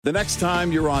The next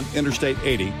time you're on Interstate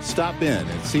 80, stop in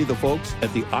and see the folks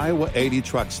at the Iowa 80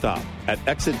 truck stop at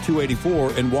exit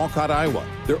 284 in Walcott, Iowa.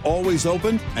 They're always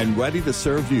open and ready to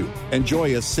serve you.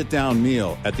 Enjoy a sit-down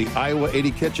meal at the Iowa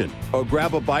 80 kitchen or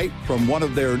grab a bite from one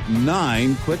of their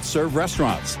 9 quick-serve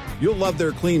restaurants. You'll love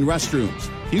their clean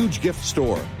restrooms, huge gift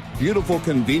store, beautiful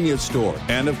convenience store,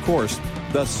 and, of course,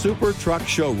 the Super Truck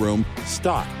Showroom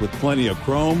stocked with plenty of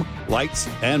chrome, lights,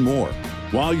 and more.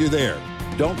 While you're there,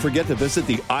 don't forget to visit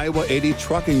the Iowa 80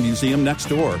 Trucking Museum next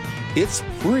door. It's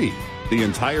free. The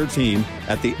entire team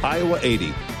at the Iowa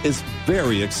 80 is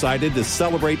very excited to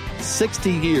celebrate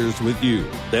 60 years with you.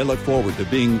 They look forward to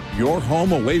being your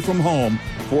home away from home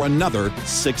for another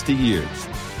 60 years.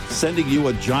 Sending you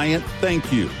a giant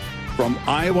thank you from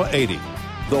Iowa 80,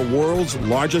 the world's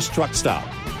largest truck stop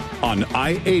on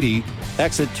I-80,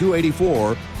 exit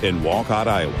 284 in Walcott,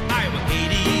 Iowa. Iowa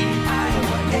 80.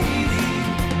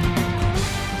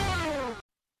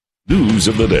 News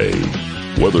of the day.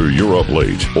 Whether you're up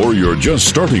late or you're just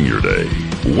starting your day,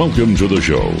 welcome to the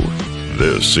show.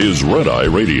 This is Red Eye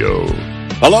Radio.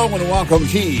 Hello and welcome.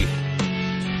 He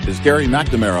is Gary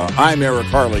McNamara. I'm Eric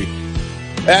Harley.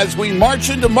 As we march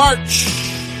into March,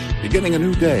 beginning a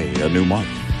new day, a new month.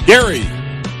 Gary,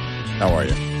 how are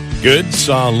you? Good.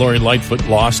 Saw Lori Lightfoot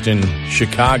lost in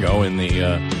Chicago in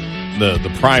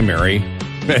the primary.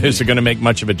 Is it going to make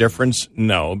much of a difference?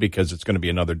 No, because it's going to be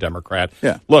another Democrat.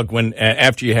 Yeah. Look,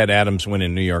 after you had Adams win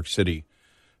in New York City,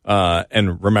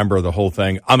 and remember the whole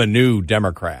thing, I'm a new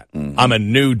Democrat. Mm-hmm. I'm a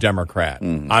new Democrat.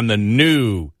 Mm-hmm. I'm the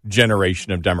new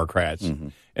generation of Democrats. Mm-hmm.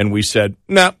 And we said,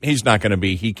 no, he's not going to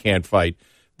be. He can't fight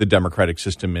the Democratic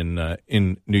system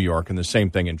in New York, and the same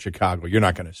thing in Chicago. You're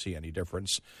not going to see any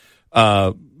difference.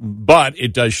 But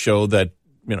it does show that,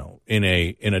 you know, in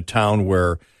a town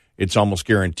where it's almost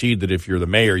guaranteed that if you're the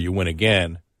mayor, you win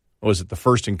again. Was it the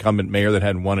first incumbent mayor that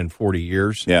hadn't won in 40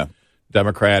 years? Yeah.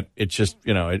 Democrat. It's just,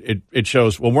 you know, it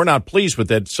shows, well, we're not pleased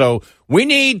with it. So we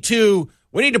need to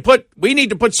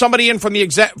put somebody in from the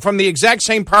exact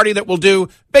same party that will do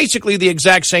basically the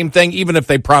exact same thing, even if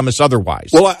they promise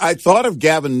otherwise. Well, I thought of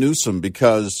Gavin Newsom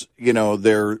because, you know,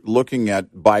 they're looking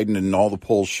at Biden and all the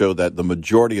polls show that the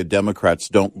majority of Democrats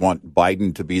don't want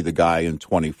Biden to be the guy in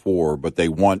 24, but they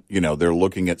want, you know, they're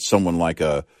looking at someone like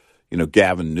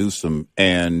Gavin Newsom.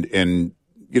 And,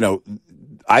 you know,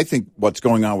 I think what's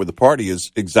going on with the party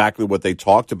is exactly what they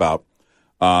talked about.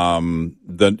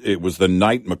 It was the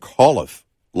night McAuliffe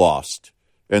lost,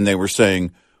 and they were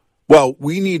saying, well,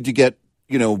 we need to get,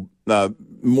 you know,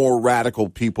 more radical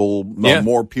people,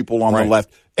 more people on the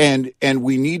left, and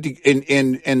we need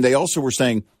to, and they also were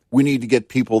saying we need to get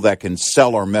people that can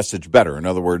sell our message better. In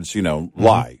other words, you know,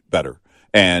 lie better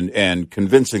and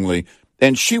convincingly.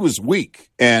 And she was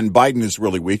weak, and Biden is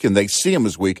really weak, and they see him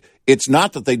as weak. It's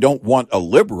not that they don't want a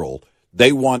liberal;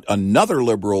 they want another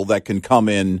liberal that can come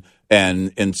in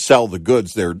and sell the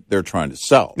goods they're trying to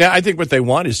sell. Yeah, I think what they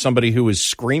want is somebody who is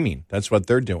screaming. That's what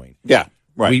they're doing. Yeah,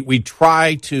 right. We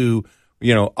try to,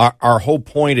 you know, our whole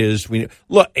point is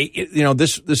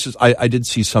this is I did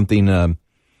see something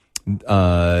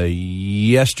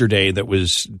yesterday that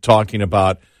was talking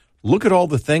about, look at all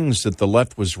the things that the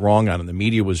left was wrong on and the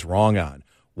media was wrong on.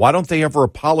 Why don't they ever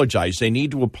apologize? They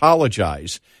need to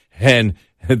apologize. And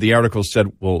the article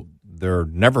said, well, they're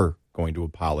never going to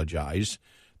apologize.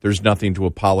 There's nothing to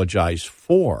apologize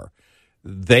for.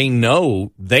 They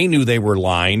knew they were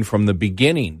lying from the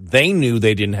beginning. They knew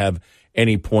they didn't have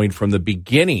any point from the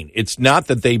beginning. It's not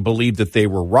that they believed that they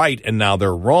were right and now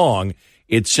they're wrong.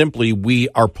 It's simply we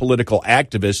are political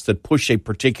activists that push a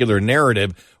particular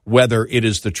narrative, whether it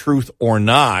is the truth or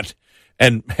not.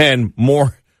 And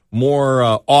more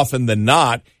often than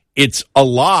not, it's a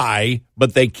lie,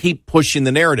 but they keep pushing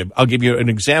the narrative. I'll give you an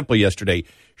example yesterday.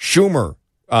 Schumer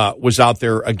was out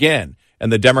there again,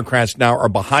 and the Democrats now are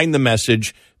behind the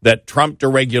message that Trump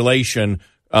deregulation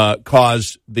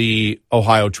caused the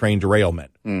Ohio train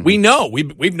derailment. Mm-hmm. We know.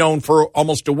 We've known for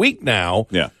almost a week now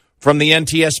from the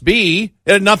NTSB.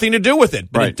 It had nothing to do with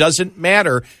it, but It doesn't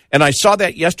matter. And I saw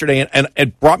that yesterday, and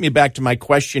it brought me back to my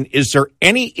question, is there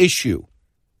any issue?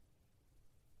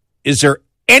 Is there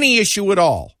any issue at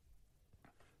all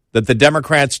that the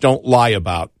Democrats don't lie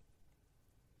about?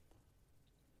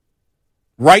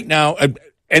 Right now,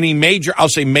 any major, I'll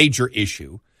say major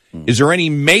issue. Is there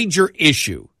any major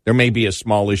issue? There may be a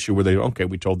small issue where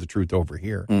we told the truth over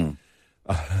here.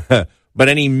 But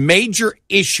any major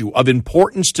issue of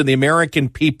importance to the American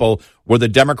people where the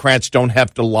Democrats don't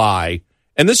have to lie,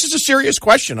 and this is a serious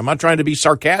question. I'm not trying to be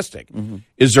sarcastic. Mm-hmm.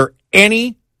 Is there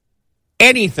anything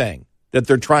that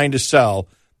they're trying to sell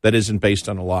that isn't based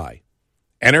on a lie?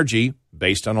 Energy,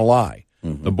 based on a lie.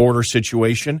 Mm-hmm. The border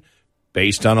situation,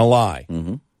 based on a lie.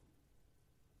 Mm-hmm.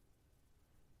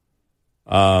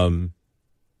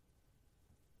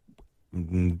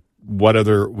 What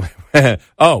other?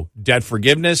 Debt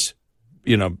forgiveness,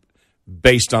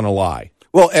 based on a lie.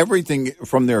 Well, everything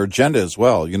from their agenda as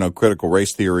well, critical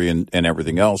race theory and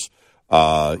everything else.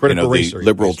 The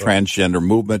liberal transgender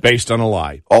movement. Based on a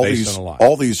lie. All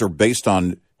these are based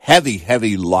on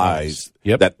heavy lies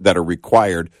that are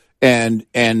required. And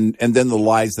then the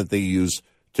lies that they use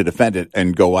to defend it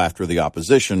and go after the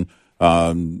opposition.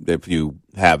 If you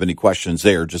have any questions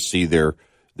there, just see their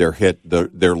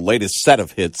latest set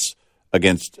of hits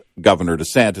against Governor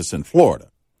DeSantis in Florida.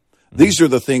 These are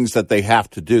the things that they have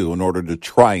to do in order to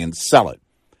try and sell it.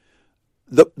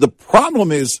 The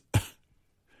problem is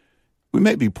we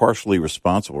may be partially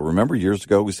responsible. Remember years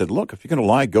ago we said, look, if you're going to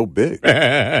lie, go big.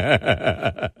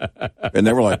 And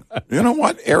they were like, you know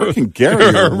what, Eric and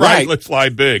Gary are right. Let's lie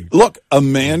big. Look, a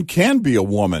man can be a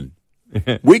woman.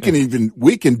 We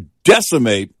can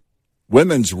decimate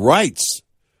women's rights.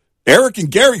 Eric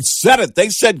and Gary said it. They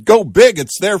said go big.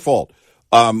 It's their fault.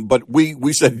 But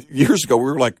we said years ago, we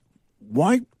were like,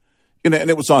 why? And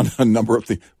it was on a number of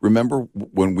things. Remember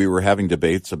when we were having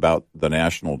debates about the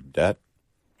national debt?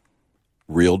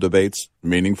 Real debates,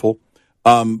 meaningful.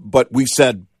 But we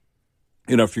said,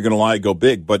 if you're going to lie, go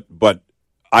big. But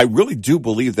I really do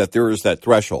believe that there is that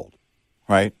threshold,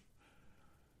 right?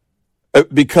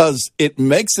 Because it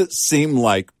makes it seem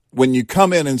like when you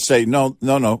come in and say, no,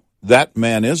 that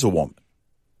man is a woman.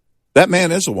 That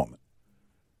man is a woman.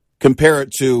 Compare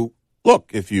it to,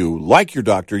 look, if you like your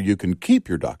doctor, you can keep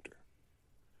your doctor.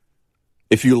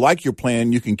 If you like your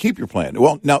plan, you can keep your plan.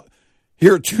 Well, now,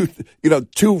 here are two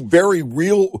very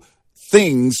real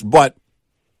things, but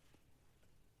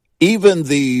even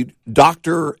the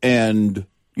doctor and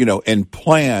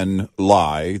plan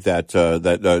lie that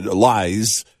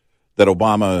lies that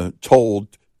Obama told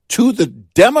to the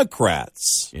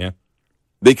Democrats,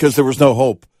 because there was no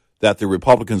hope that the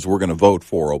Republicans were going to vote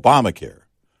for Obamacare.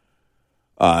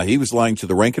 He was lying to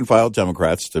the rank-and-file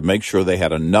Democrats to make sure they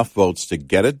had enough votes to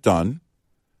get it done.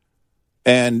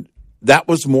 And that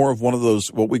was more of one of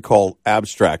those, what we call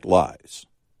abstract lies,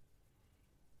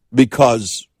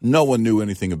 because no one knew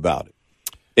anything about it.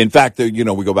 In fact, we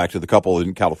go back to the couple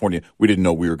in California. We didn't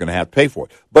know we were going to have to pay for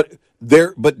it. But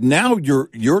now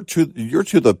you're to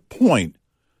the point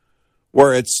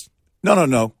where it's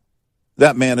no,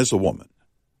 that man is a woman.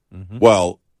 Mm-hmm.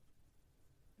 Well,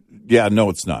 yeah, no,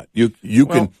 it's not. You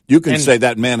can say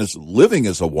that man is living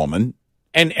as a woman.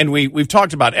 And we've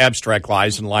talked about abstract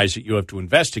lies and lies that you have to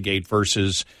investigate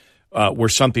versus where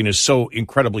something is so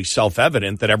incredibly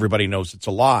self-evident that everybody knows it's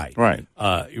a lie. Right.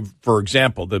 For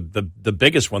example, the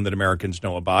biggest one that Americans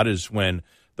know about is when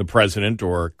the president,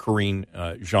 or Karine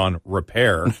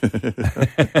Jean-Pierre,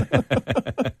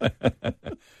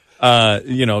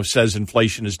 says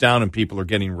inflation is down and people are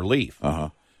getting relief. Uh-huh.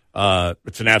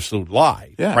 It's an absolute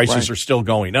lie. Yeah, prices are still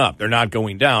going up. They're not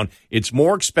going down. It's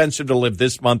more expensive to live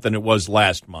this month than it was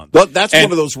last month. But that's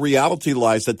one of those reality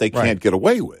lies that they can't get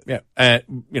away with. Yeah,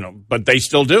 but they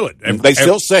still do it. They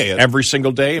still say it every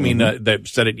single day. I mean, they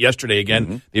said it yesterday again.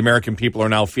 Mm-hmm. The American people are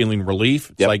now feeling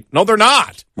relief. It's like, no, they're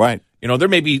not. Right. There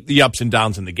may be the ups and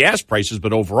downs in the gas prices,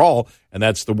 but overall, and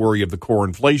that's the worry of the core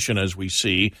inflation as we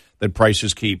see that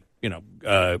prices keep,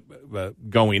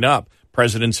 going up.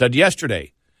 President said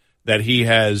yesterday that he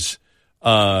has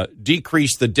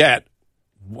decreased the debt,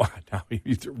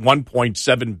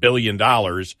 $1.7 billion.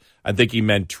 I think he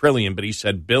meant trillion, but he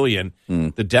said billion.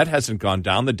 The debt hasn't gone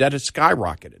down. The debt has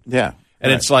skyrocketed. Yeah.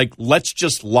 And it's like, let's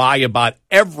just lie about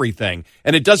everything.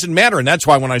 And it doesn't matter. And that's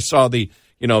why when I saw the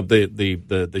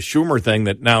Schumer thing,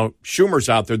 that now Schumer's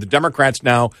out there, the Democrats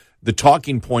now, the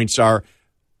talking points are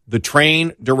the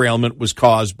train derailment was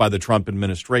caused by the Trump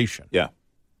administration. Yeah.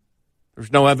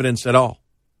 There's no evidence at all.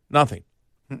 Nothing.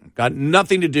 Got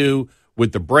nothing to do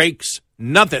with the brakes.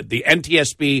 Nothing. The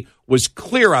NTSB was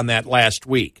clear on that last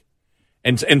week.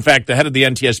 And in fact, the head of the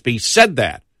NTSB said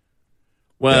that.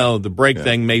 Well, the brake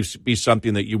thing may be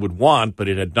something that you would want, but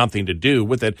it had nothing to do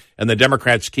with it. And the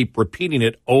Democrats keep repeating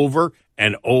it over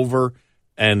and over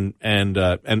and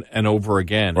over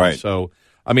again. Right. And so,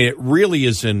 I mean, it really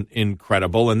is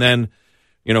incredible. And then,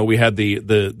 we had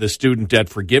the student debt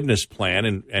forgiveness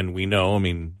plan, and we know, I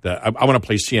mean, I want to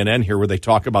play CNN here where they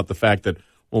talk about the fact that,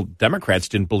 well, Democrats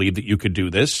didn't believe that you could do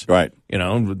this. Right.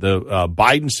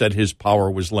 Biden said his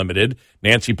power was limited.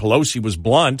 Nancy Pelosi was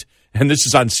blunt. And this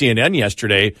is on CNN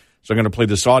yesterday. So I'm going to play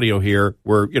this audio here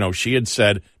where, she had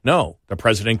said, no, the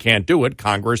president can't do it.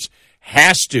 Congress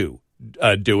has to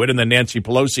do it. And then Nancy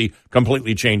Pelosi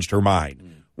completely changed her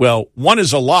mind. Well, one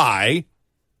is a lie.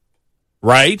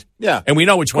 right? Yeah. And we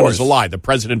know which one is a lie. The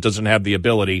president doesn't have the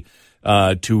ability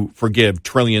to forgive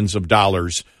trillions of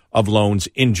dollars of loans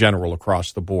in general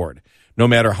across the board. No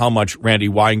matter how much Randy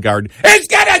Weingart is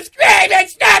going to scream,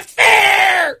 it's not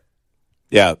fair!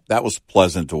 Yeah, that was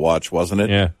pleasant to watch, wasn't it?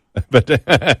 Yeah. But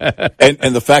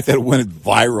and the fact that it went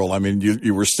viral, I mean,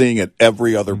 you were seeing it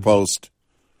every other post.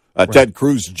 Ted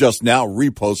Cruz just now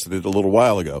reposted it a little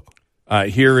while ago.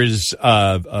 Here is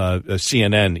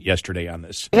CNN yesterday on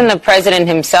this. Even the president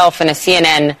himself in a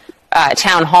CNN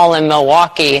town hall in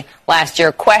Milwaukee last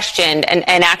year questioned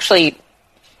and actually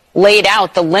laid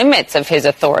out the limits of his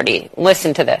authority.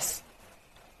 Listen to this.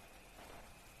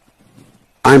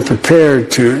 I'm prepared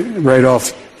to write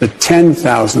off the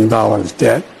 $10,000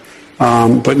 debt,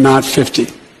 but not 50.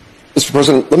 Mr.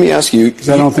 President, let me ask you. Because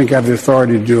I don't think I have the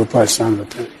authority to do it by sign of a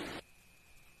pen.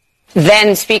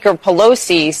 Then Speaker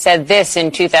Pelosi said this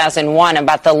in 2001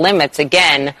 about the limits,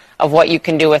 again, of what you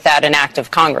can do without an act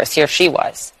of Congress. Here she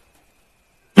was.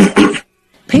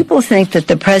 People think that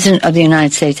the President of the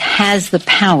United States has the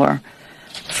power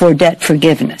for debt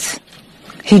forgiveness.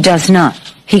 He does not.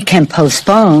 He can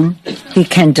postpone, he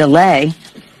can delay,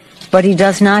 but he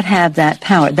does not have that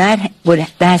power. That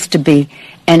has to be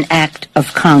an act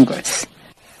of Congress.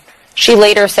 She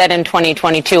later said in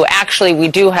 2022, actually, we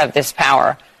do have this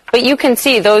power. But you can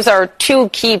see those are two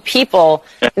key people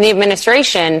in the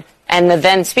administration and the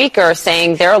then speaker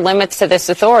saying there are limits to this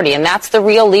authority. And that's the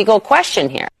real legal question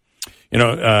here. You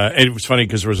know, it was funny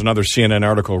because there was another CNN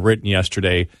article written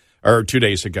yesterday or 2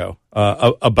 days ago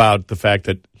about the fact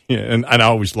that, and I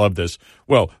always love this.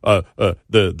 Well,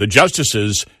 the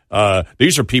justices,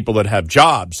 these are people that have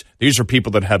jobs. These are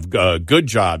people that have good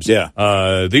jobs.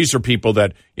 Yeah. These are people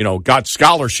that, got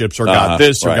scholarships or got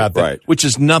this or got that, which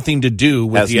has nothing to do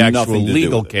with the actual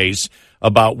legal case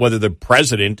about whether the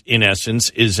president, in essence,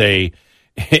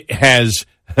 has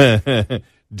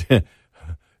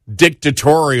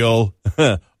dictatorial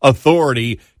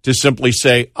authority to simply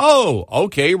say, oh,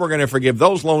 okay, we're going to forgive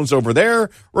those loans over there.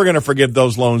 We're going to forgive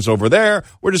those loans over there.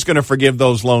 We're just going to forgive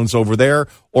those loans over there,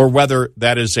 or whether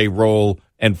that is a role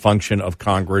and function of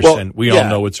Congress. Well, and we all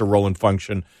know it's a role and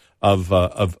function of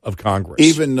Congress.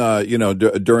 Even,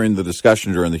 during the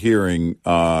discussion, during the hearing,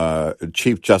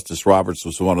 Chief Justice Roberts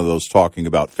was one of those talking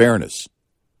about fairness.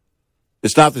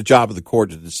 It's not the job of the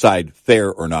court to decide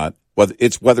fair or not,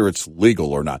 whether it's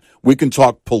legal or not. We can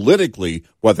talk politically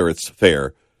whether it's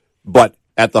fair, but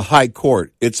at the high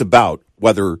court, it's about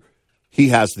whether he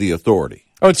has the authority.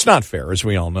 Oh, it's not fair, as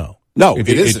we all know. No, it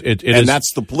isn't. And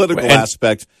that's the political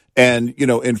aspect. And,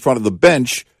 in front of the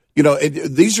bench,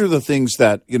 these are the things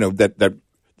that,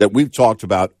 that we've talked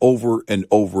about over and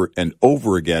over and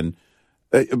over again.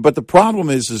 But the problem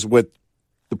is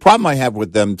the problem I have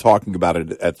with them talking about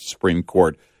it at the Supreme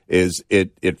Court is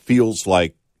it feels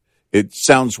like it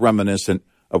sounds reminiscent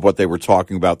of what they were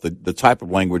talking about, the type of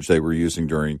language they were using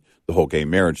during the whole gay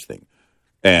marriage thing.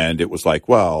 And it was like,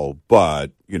 well,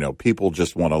 but, people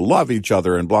just want to love each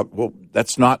other and blah. Well,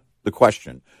 that's not the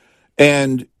question.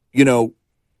 And, you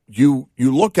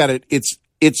look at it,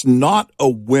 it's not a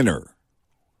winner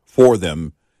for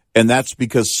them. And that's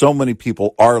because so many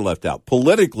people are left out.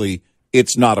 Politically,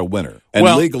 it's not a winner. And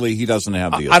legally, he doesn't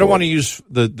have the authority. I don't want to use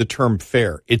the term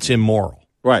fair. It's immoral.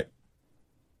 Right.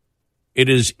 It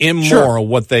is immoral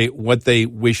what they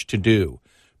wish to do,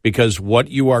 because what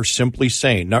you are simply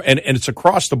saying now, and it's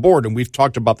across the board, and we've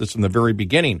talked about this in the very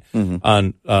beginning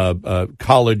on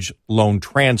college loan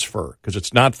transfer, because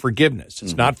it's not forgiveness,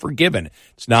 it's not forgiven,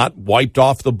 it's not wiped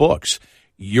off the books.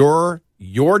 Your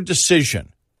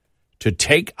decision to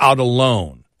take out a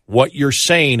loan, what you're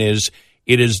saying is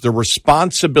it is the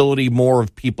responsibility more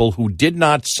of people who did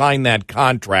not sign that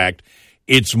contract.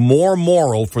 It's more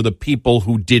moral for the people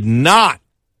who did not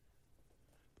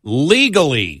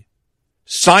legally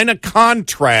sign a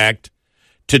contract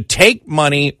to take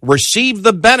money, receive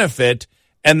the benefit,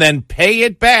 and then pay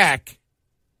it back.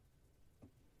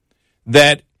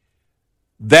 That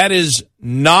is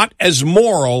not as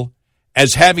moral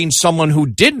as having someone who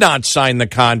did not sign the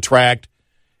contract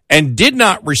and did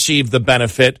not receive the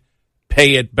benefit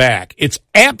pay it back. It's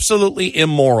absolutely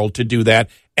immoral to do that.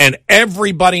 And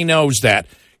everybody knows that.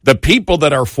 The people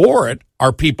that are for it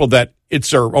are people that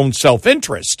it's their own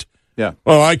self-interest. Yeah.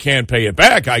 Well, I can't pay it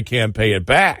back. I can't pay it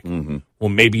back. Mm-hmm. Well,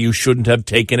 maybe you shouldn't have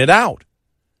taken it out.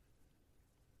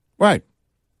 Right.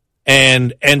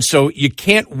 And so you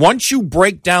can't, once you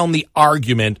break down the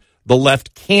argument, the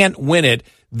left can't win it.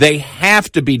 They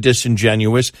have to be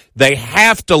disingenuous. They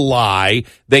have to lie.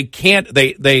 They can't,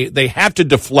 they have to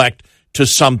deflect to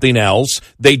something else.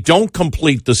 They don't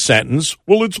complete the sentence.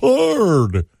 Well, it's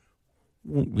hard.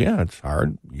 Well, yeah, it's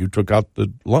hard. You took out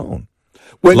the loan.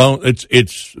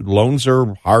 Loans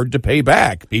are hard to pay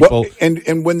back. People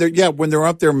and when they're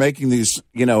up there making these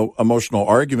emotional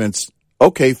arguments,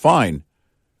 okay, fine.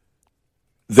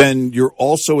 Then you're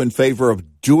also in favor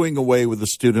of doing away with the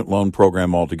student loan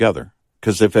program altogether.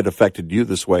 Because if it affected you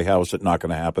this way, how is it not going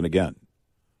to happen again?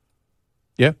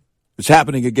 Yeah. It's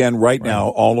happening again right now,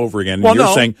 all over again. Well, and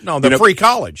you're saying, free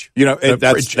college.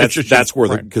 That's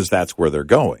where they're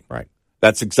going. Right.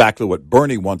 That's exactly what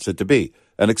Bernie wants it to be,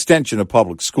 an extension of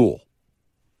public school.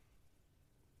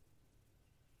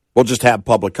 We'll just have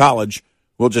public college.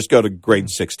 We'll just go to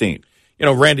grade 16.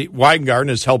 Randy Weingarten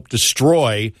has helped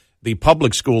destroy the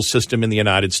public school system in the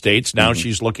United States. Now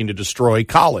she's looking to destroy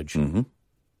college. Mm-hmm.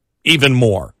 Even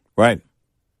more. Right.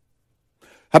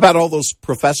 How about all those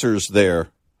professors there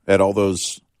at all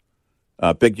those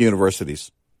big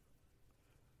universities?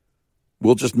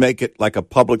 We'll just make it like a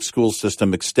public school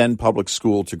system, extend public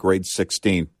school to grade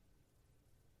 16.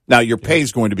 Now, your pay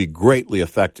is going to be greatly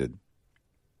affected,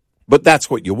 but that's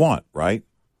what you want, right?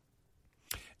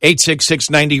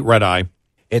 86690 Red Eye.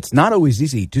 It's not always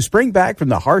easy to spring back from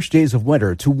the harsh days of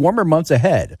winter to warmer months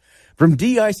ahead. From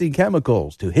de-icing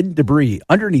chemicals to hidden debris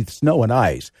underneath snow and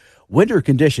ice, winter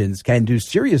conditions can do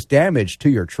serious damage to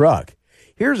your truck.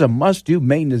 Here's a must-do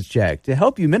maintenance check to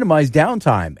help you minimize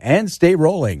downtime and stay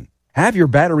rolling. Have your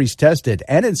batteries tested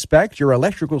and inspect your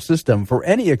electrical system for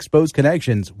any exposed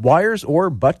connections, wires, or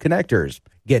butt connectors.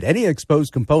 Get any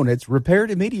exposed components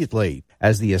repaired immediately,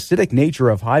 as the acidic nature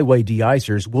of highway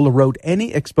de-icers will erode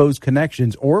any exposed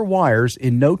connections or wires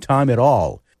in no time at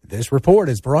all. This report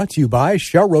is brought to you by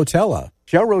Shell Rotella.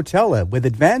 Shell Rotella, with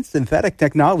advanced synthetic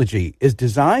technology, is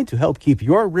designed to help keep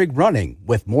your rig running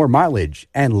with more mileage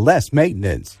and less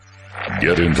maintenance.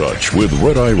 Get in touch with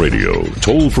Red Eye Radio,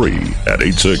 toll free at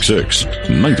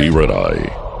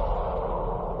 866-90-RED-EYE.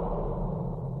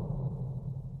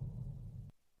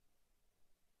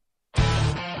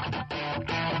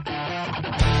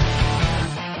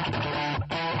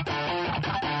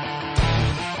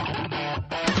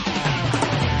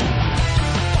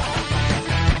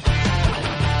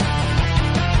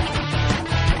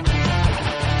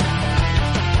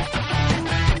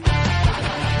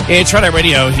 It's Red Eye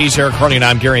Radio. He's Eric Carney, and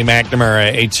I'm Gary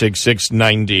McNamara,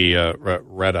 86690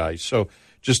 Red Eye. So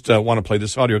just want to play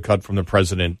this audio cut from the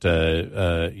president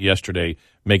yesterday,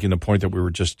 making the point that we were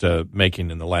just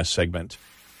making in the last segment.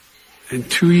 In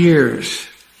 2 years,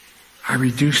 I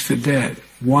reduced the debt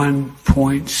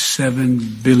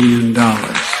 $1.7 billion.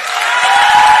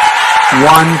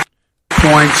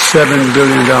 $1.7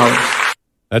 billion.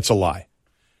 That's a lie.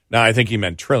 Now, I think he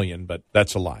meant trillion, but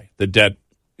that's a lie. The debt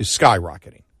is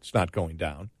skyrocketing. It's not going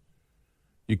down.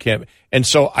 You can't. And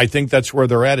so I think that's where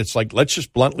they're at. It's like, let's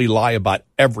just bluntly lie about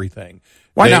everything.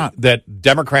 Why not? That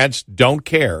Democrats don't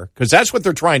care, because that's what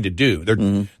they're trying to do.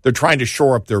 They're trying to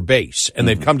shore up their base, and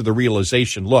they've come to the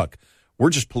realization, look,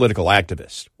 we're just political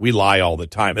activists. We lie all the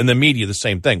time. And the media, the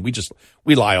same thing.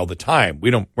 We lie all the time.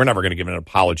 We're never going to give an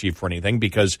apology for anything,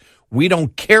 because we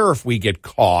don't care if we get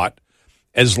caught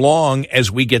as long as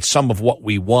we get some of what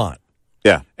we want.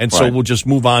 Yeah. And so we'll just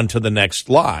move on to the next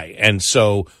lie. And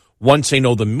so once they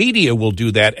know the media will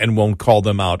do that and won't call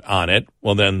them out on it,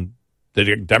 well, then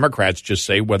the Democrats just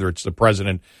say, whether it's the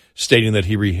president stating that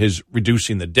he is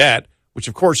reducing the debt, which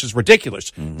of course is ridiculous.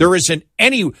 Mm-hmm. There isn't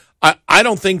any, I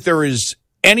don't think there is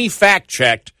any fact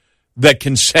checked that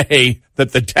can say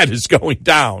that the debt is going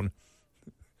down.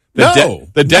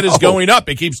 The debt is going up.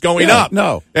 It keeps going up.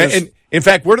 No. And in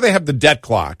fact, where do they have the debt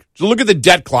clock? So look at the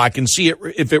debt clock and see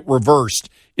if it reversed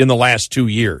in the last 2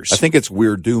 years. I think it's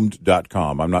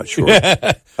weirdoomed.com. I'm not sure.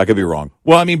 I could be wrong.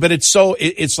 Well, I mean, but it's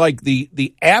like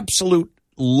the absolute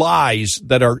lies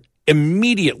that are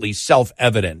immediately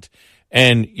self-evident.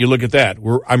 And you look at that.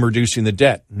 I'm reducing the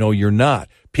debt. No, you're not.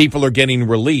 People are getting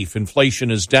relief.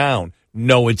 Inflation is down.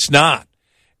 No, it's not.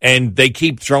 And they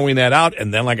keep throwing that out.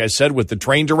 And then, like I said, with the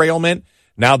train derailment,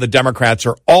 now the Democrats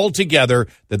are all together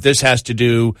that this has to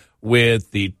do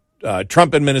with the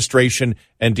Trump administration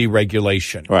and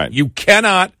deregulation. Right. You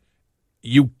cannot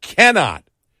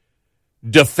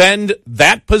defend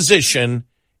that position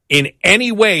in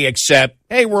any way except,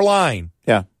 hey, we're lying.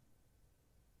 Yeah.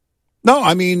 No,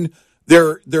 I mean,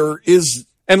 there is...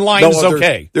 And lying is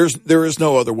okay. There is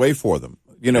no other way for them.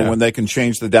 When they can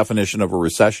change the definition of a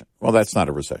recession. Well, that's not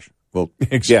a recession. Well,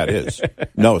 yeah, it is.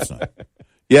 No, it's not.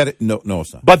 Yeah, no,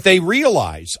 it's not. But they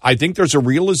realize, I think there's a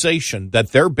realization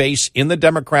that their base in the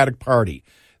Democratic Party,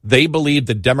 they believe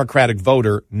the Democratic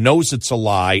voter knows it's a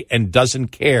lie and doesn't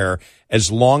care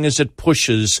as long as it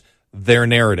pushes their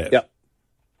narrative. Yep.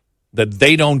 That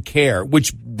they don't care,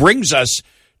 which brings us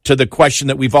to the question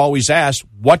that we've always asked,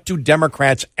 what do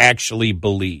Democrats actually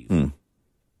believe?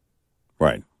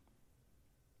 Right.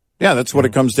 Yeah, that's what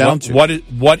it comes down to.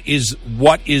 What is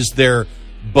their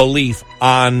belief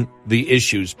on the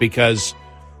issues? Because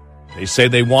they say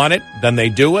they want it, then they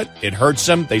do it. It hurts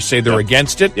them. They say they're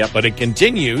against it, but it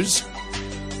continues.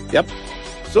 Yep.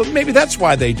 So maybe that's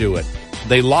why they do it.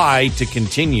 They lie to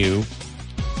continue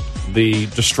the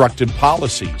destructive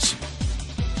policies.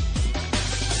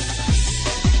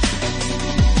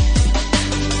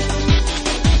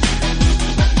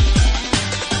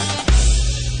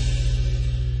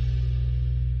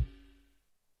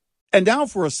 And now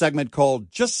for a segment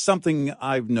called Just Something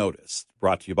I've Noticed,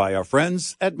 brought to you by our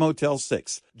friends at Motel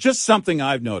 6. Just something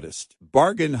I've noticed.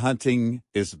 Bargain hunting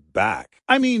is back.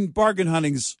 I mean, bargain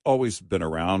hunting's always been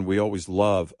around. We always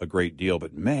love a great deal.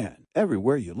 But man,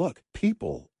 everywhere you look,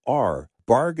 people are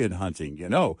bargain hunting. You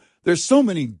know, there's so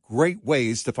many great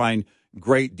ways to find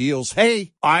great deals.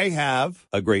 Hey, I have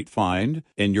a great find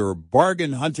in your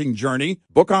bargain hunting journey.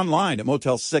 Book online at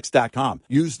Motel6.com.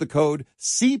 Use the code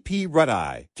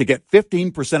CPRedEye to get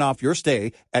 15% off your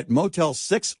stay at Motel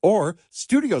 6 or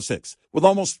Studio 6. With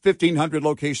almost 1,500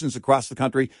 locations across the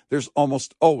country, there's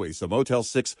almost always a Motel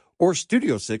 6 or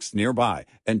Studio 6 nearby,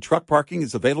 and truck parking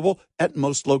is available at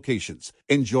most locations.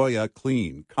 Enjoy a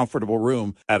clean, comfortable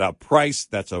room at a price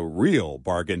that's a real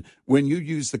bargain when you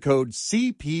use the code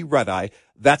CPRedEye.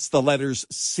 That's the letters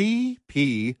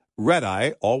CP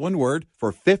Redeye, all one word,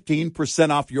 for 15%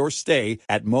 off your stay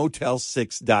at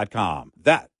Motel6.com.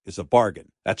 That is a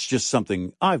bargain. That's just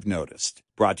something I've noticed.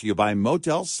 Brought to you by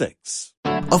Motel 6.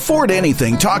 Afford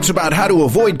Anything talks about how to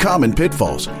avoid common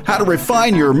pitfalls, how to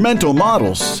refine your mental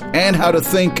models, and how to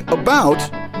think about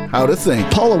how to think.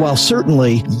 Paula, while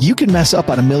certainly you can mess up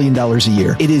on $1 million a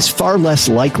year, it is far less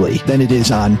likely than it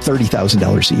is on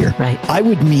 $30,000 a year. Right. I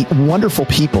would meet wonderful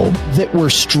people that were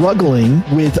struggling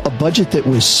with a budget that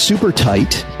was super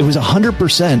tight. It was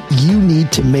 100%. You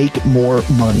need to make more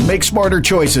money. Make smarter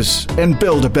choices and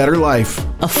build a better life.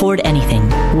 Afford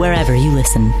Anything, wherever you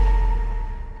listen.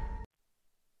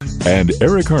 And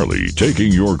Eric Harley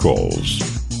taking your calls.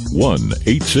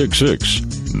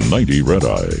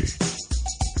 1-866-90-RED-EYE.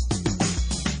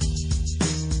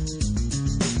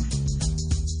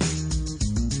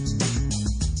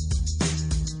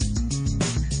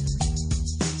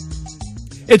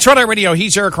 It's Red Eye Radio.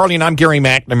 He's Eric Harley, and I'm Gary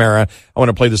McNamara. I want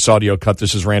to play this audio cut.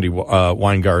 This is Randy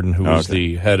Weingarten, who is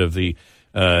the head of the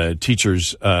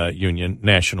Teachers Union,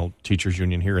 National Teachers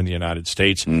Union here in the United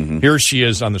States. Mm-hmm. Here she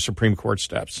is on the Supreme Court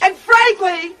steps. And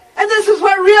frankly, and this is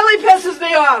what really pisses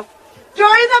me off,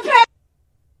 during the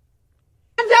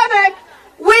pandemic,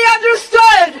 we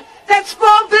understood that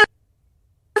small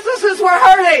businesses were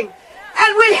hurting,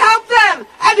 and we helped them,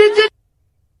 and it didn't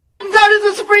go to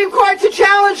the Supreme Court to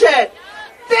challenge it.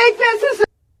 Big businesses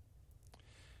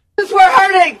were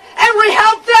hurting, and we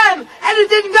helped them, and it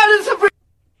didn't go to the Supreme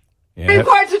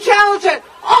Court to challenge it.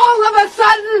 All of a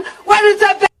sudden, when it's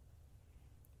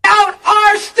about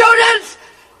our students,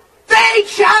 they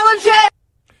challenge it.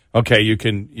 Okay, you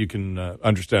can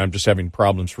understand. I'm just having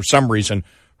problems for some reason.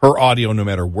 Her audio, no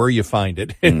matter where you find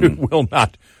it, will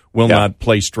not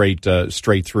play straight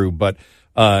through. But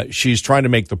she's trying to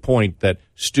make the point that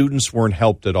students weren't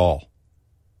helped at all.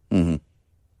 Mm-hmm.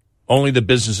 Only the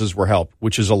businesses were helped,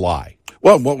 which is a lie.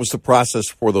 Well, what was the process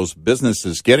for those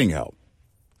businesses getting help?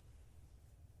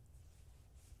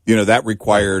 You know, that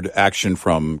required action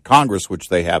from Congress, which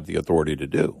they have the authority to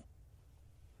do.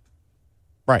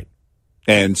 Right.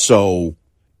 And so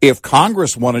if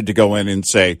Congress wanted to go in and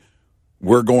say,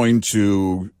 we're going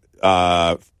to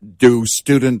do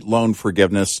student loan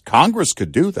forgiveness, Congress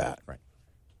could do that. Right.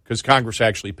 Because Congress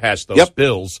actually passed those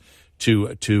bills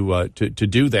to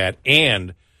do that.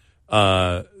 And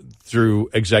through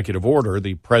executive order,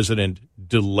 the president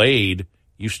delayed.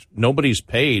 Nobody's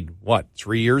paid,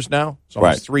 3 years now? It's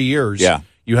almost 3 years. Yeah.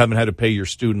 You haven't had to pay your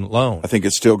student loan. I think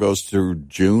it still goes through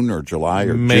June or July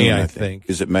or May, June, I think.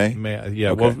 Is it May? May,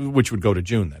 yeah, okay. well, which would go to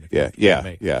June then.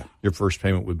 Yeah. Your first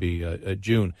payment would be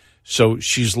June. So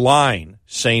she's lying,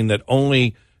 saying that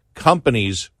only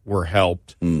companies were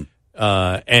helped and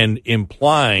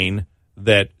implying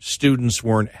that students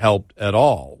weren't helped at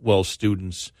all. Well,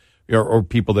 students or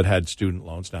people that had student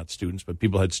loans, not students, but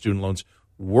people that had student loans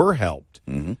were helped.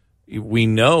 Mm-hmm. We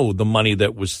know the money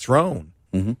that was thrown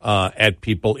at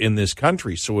people in this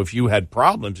country. So if you had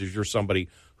problems, if you're somebody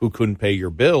who couldn't pay your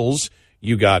bills,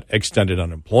 you got extended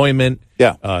unemployment.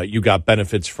 Yeah. You got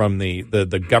benefits from the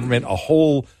government. A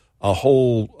whole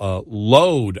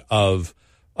load of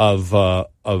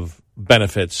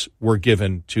benefits were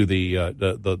given to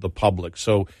the public.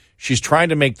 So she's trying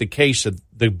to make the case that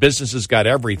the businesses got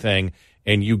everything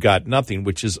and you got nothing,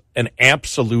 which is an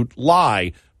absolute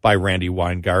lie. by Randy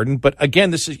Weingarten. But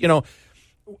again, this is,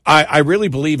 I really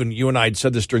believe, and you and I had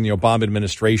said this during the Obama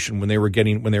administration when they were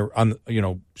on,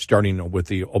 starting with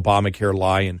the Obamacare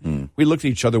lie. And we looked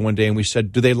at each other one day and we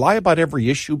said, do they lie about every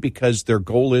issue because their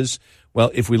goal is, well,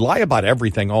 if we lie about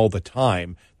everything all the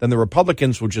time, then the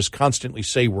Republicans will just constantly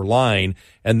say we're lying.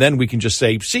 And then we can just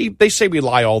say, see, they say we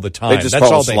lie all the time. They just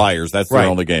call us liars. That's their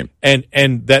only game.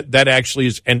 And that actually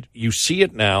is, and you see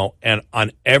it now and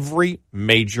on every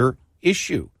major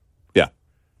issue. Yeah.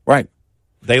 Right.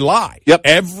 They lie. Yep.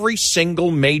 Every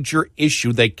single major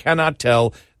issue, they cannot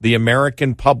tell the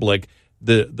American public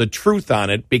the truth on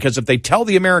it, because if they tell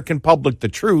the American public the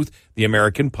truth, the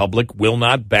American public will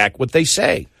not back what they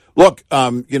say. Look,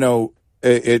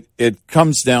 it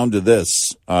comes down to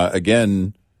this.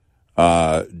 Again,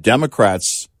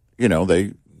 Democrats,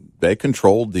 they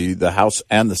controlled the House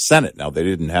and the Senate. Now, they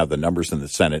didn't have the numbers in the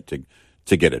Senate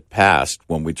to get it passed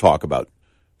when we talk about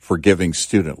forgiving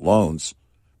student loans.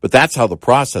 But that's how the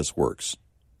process works.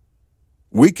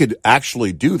 We could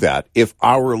actually do that if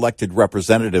our elected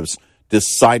representatives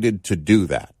decided to do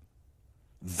that.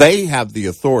 They have the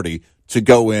authority to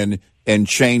go in and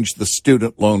change the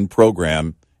student loan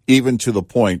program, even to the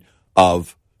point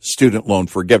of student loan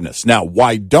forgiveness. Now,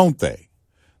 why don't they?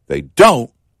 They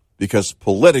don't because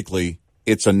politically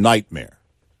it's a nightmare.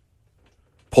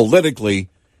 Politically,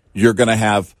 you're going to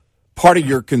have part of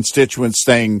your constituents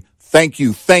saying, thank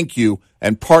you,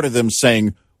 and part of them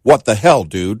saying, what the hell,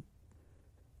 dude?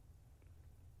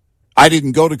 I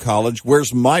didn't go to college.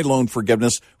 Where's my loan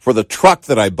forgiveness for the truck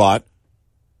that I bought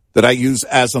that I use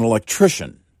as an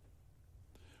electrician?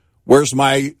 Where's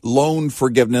my loan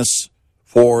forgiveness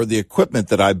for the equipment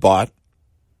that I bought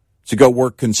to go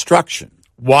work construction?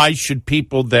 Why should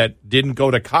people that didn't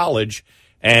go to college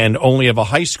and only have a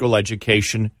high school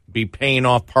education be paying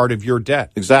off part of your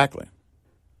debt? Exactly.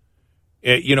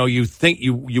 You think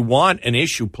you want an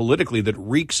issue politically that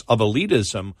reeks of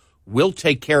elitism. We'll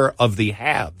take care of the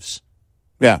haves.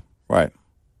 Yeah, right.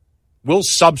 We'll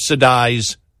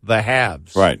subsidize the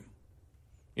haves. Right.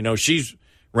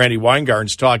 Randy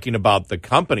Weingarten's talking about the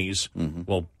companies,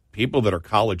 well, people that are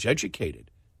college educated.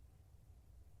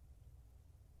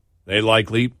 They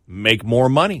likely make more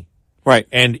money. Right.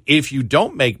 And if you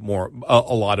don't make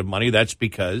a lot of money, that's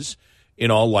because,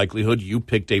 in all likelihood, you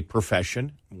picked a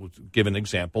profession. We'll give an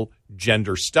example,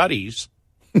 gender studies.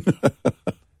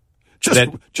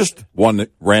 Just one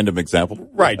random example.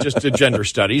 Right, just gender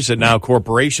studies. And now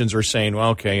corporations are saying,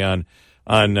 well, okay, on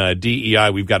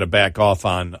DEI, we've got to back off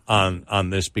on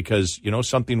this because,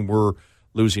 something, we're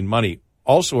losing money.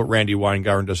 Also, what Randy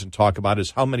Weingarten doesn't talk about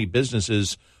is how many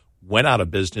businesses went out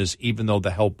of business even though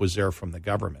the help was there from the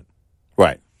government.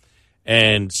 Right.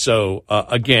 And so,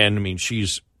 again,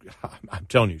 I'm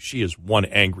telling you, she is one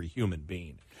angry human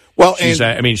being. Well,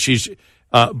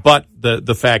 but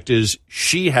the fact is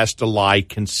she has to lie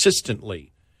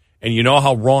consistently. And you know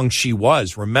how wrong she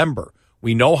was. Remember,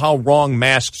 we know how wrong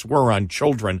masks were on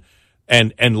children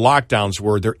and lockdowns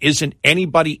were. There isn't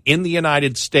anybody in the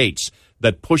United States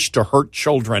that pushed to hurt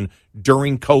children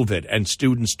during COVID and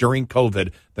students during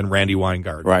COVID than Randy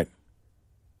Weingarten. Right.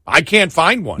 I can't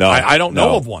find one. No, I don't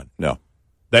know of one. No.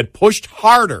 That pushed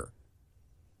harder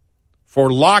for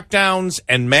lockdowns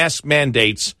and mask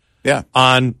mandates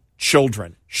on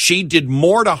children. She did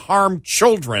more to harm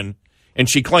children, and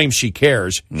she claims she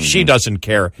cares. Mm-hmm. She doesn't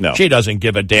care. No. She doesn't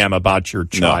give a damn about your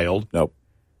child. Nope.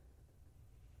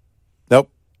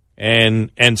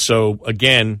 And so,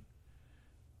 again,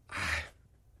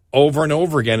 over and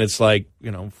over again, it's like,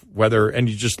 and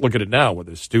you just look at it now,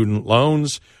 whether it's student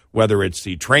loans, whether it's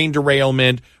the train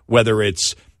derailment, whether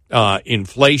it's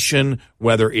inflation,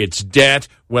 whether it's debt,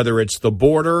 whether it's the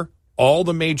border, all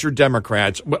the major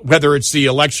Democrats, whether it's the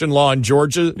election law in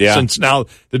Georgia, since now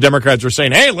the Democrats are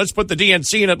saying, hey, let's put the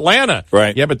DNC in Atlanta.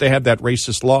 Right. Yeah, but they have that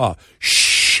racist law.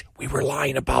 Shh, we were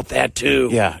lying about that too.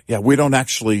 Yeah, we don't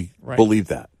actually believe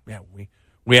that. Yeah,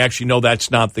 we actually know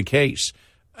that's not the case.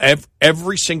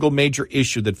 Every single major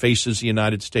issue that faces the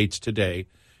United States today,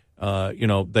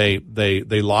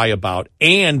 they lie about,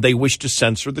 and they wish to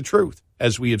censor the truth,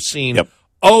 as we have seen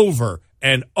over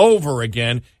and over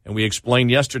again. And we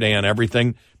explained yesterday on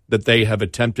everything that they have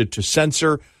attempted to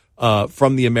censor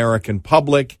from the American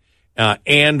public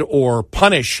and or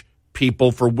punish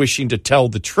people for wishing to tell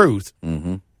the truth.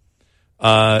 Mm-hmm.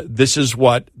 This is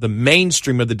what the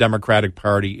mainstream of the Democratic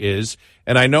Party is.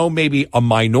 And I know maybe a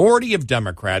minority of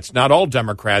Democrats, not all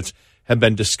Democrats, have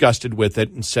been disgusted with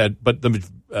it and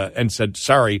said,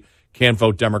 sorry, can't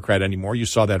vote Democrat anymore. You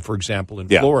saw that, for example, in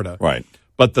Florida. Right.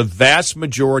 But the vast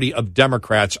majority of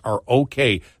Democrats are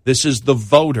okay. This is the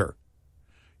voter.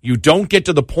 You don't get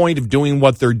to the point of doing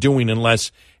what they're doing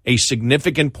unless a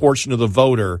significant portion of the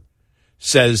voter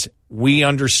says, we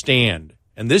understand.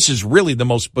 And this is really the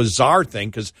most bizarre thing,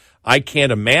 because I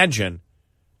can't imagine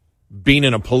being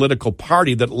in a political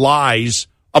party that lies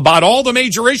about all the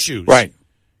major issues. Right.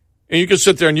 And you can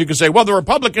sit there and you can say, well, the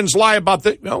Republicans lie about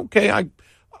the... Okay,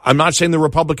 I'm not saying the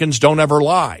Republicans don't ever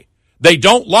lie. They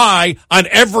don't lie on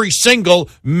every single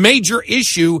major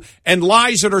issue, and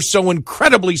lies that are so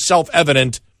incredibly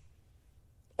self-evident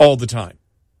all the time.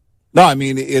 No, I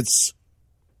mean, it's,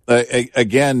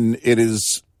 again, it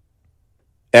is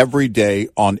every day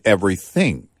on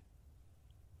everything.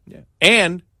 Yeah.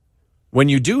 And when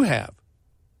you do have,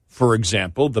 for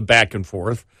example, the back and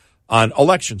forth on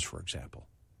elections, for example,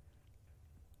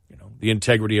 the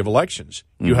integrity of elections,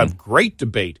 you have great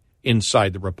debate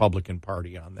inside the Republican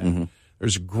Party on that. Mm-hmm.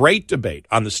 There's great debate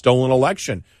on the stolen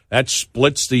election. That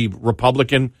splits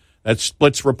Republicans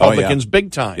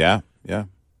big time. Yeah.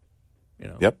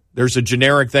 Yep. There's a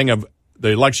generic thing of the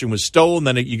election was stolen,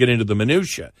 then you get into the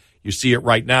minutia. You see it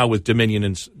right now with Dominion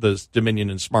and the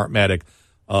Dominion and Smartmatic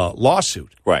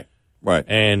lawsuit. Right.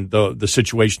 And the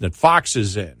situation that Fox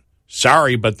is in.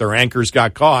 Sorry, but their anchors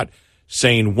got caught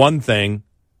saying one thing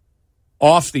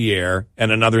off the air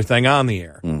and another thing on the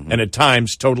air, and at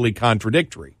times totally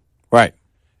contradictory. Right.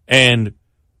 And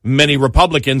many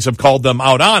Republicans have called them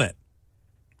out on it.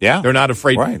 Yeah. They're not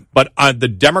afraid. Right. But the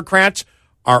Democrats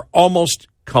are almost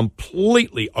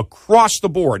completely across the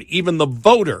board, even the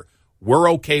voter,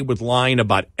 we're okay with lying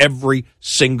about every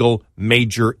single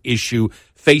major issue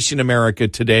facing America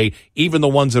today. Even the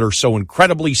ones that are so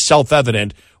incredibly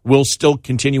self-evident will still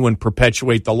continue and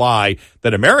perpetuate the lie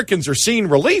that Americans are seeing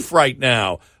relief right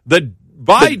now, that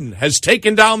Biden has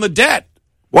taken down the debt.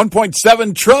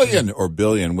 1.7 trillion or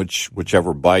billion,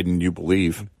 whichever Biden you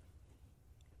believe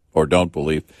or don't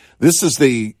believe. This is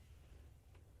the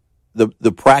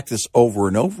practice over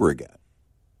and over again.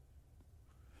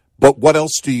 But what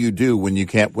else do you do when you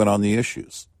can't win on the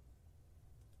issues?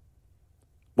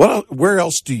 Where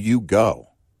else do you go?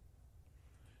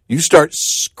 You start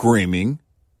screaming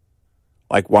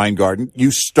like Weingarten.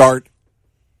 You start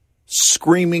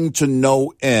screaming to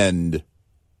no end.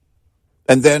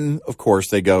 And then, of course,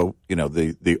 they go,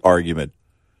 the argument,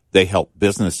 they help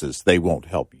businesses. They won't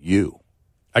help you.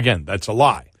 Again, that's a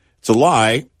lie. It's a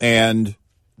lie. And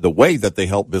the way that they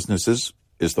help businesses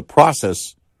is the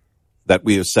process that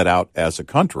we have set out as a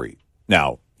country.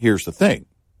 Now, here's the thing,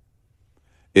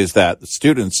 is that the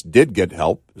students did get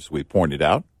help, as we pointed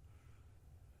out.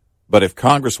 But if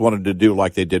Congress wanted to do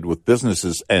like they did with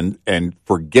businesses and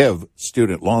forgive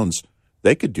student loans,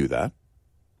 they could do that.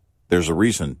 There's a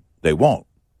reason they won't.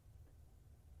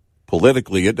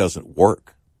 Politically, it doesn't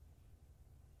work,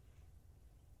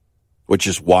 which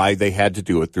is why they had to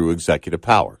do it through executive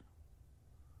power.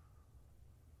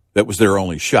 That was their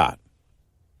only shot.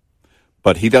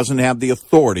 But he doesn't have the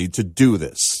authority to do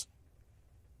this.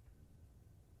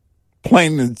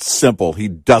 Plain and simple, he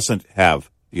doesn't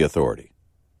have the authority.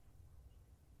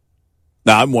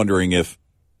 Now, I'm wondering if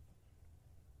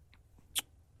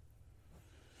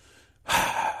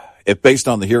based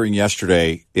on the hearing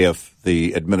yesterday, if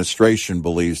the administration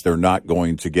believes they're not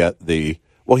going to get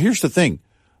well, here's the thing.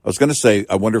 I was going to say,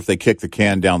 I wonder if they kick the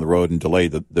can down the road and delay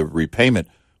the repayment,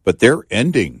 but they're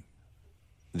ending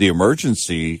the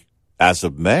emergency as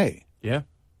of May. Yeah.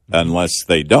 Unless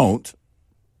they don't.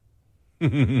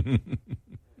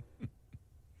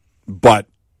 But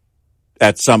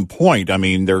at some point, I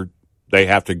mean, they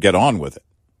have to get on with it.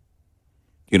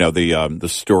 The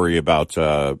story about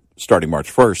starting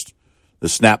March 1st, the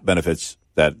SNAP benefits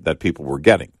that people were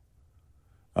getting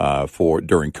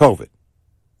during COVID,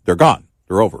 they're gone.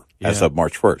 They're over as of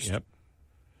March 1st. Yep.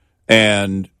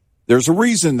 And there's a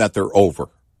reason that they're over.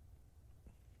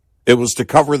 It was to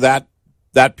cover that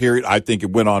period. I think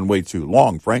it went on way too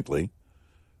long, frankly,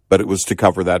 but it was to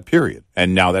cover that period.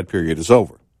 And now that period is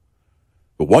over.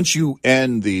 But once you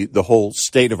end the whole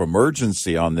state of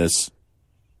emergency on this,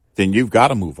 then you've got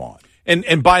to move on.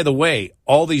 And by the way,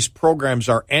 all these programs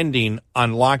are ending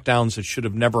on lockdowns that should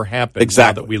have never happened.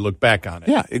 Exactly. Now that we look back on it.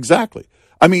 Yeah, exactly.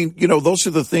 I mean, those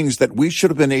are the things that we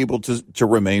should have been able to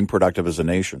remain productive as a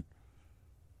nation.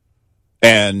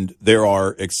 And there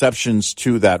are exceptions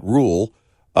to that rule.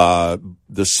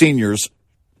 The seniors,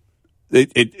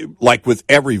 like with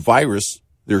every virus,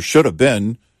 there should have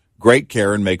been great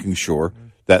care in making sure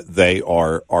that they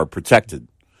are protected.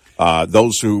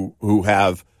 Those who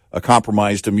have a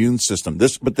compromised immune system.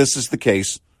 But this is the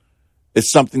case.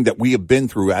 It's something that we have been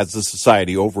through as a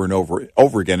society over and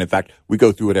over again. In fact, we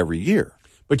go through it every year.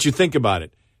 But you think about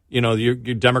it. Your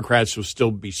Democrats will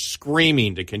still be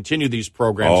screaming to continue these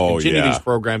programs, these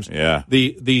programs. Yeah.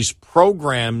 These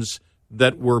programs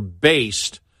that were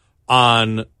based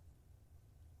on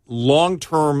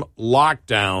long-term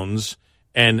lockdowns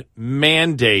and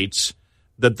mandates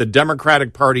that the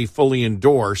Democratic Party fully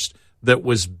endorsed, that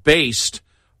was based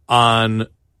on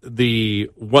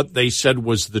what they said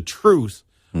was the truth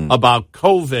about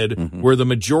COVID, where the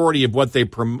majority of what they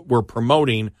were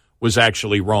promoting was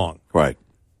actually wrong. Right.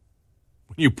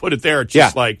 When you put it there, it's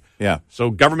just so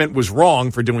government was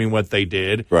wrong for doing what they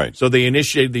did. Right. So they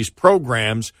initiated these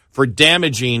programs for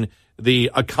damaging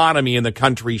the economy in the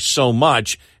country so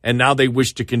much, and now they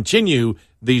wish to continue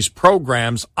these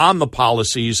programs on the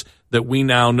policies that we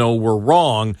now know were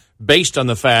wrong, based on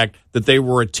the fact that they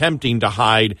were attempting to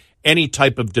hide any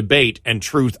type of debate and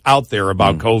truth out there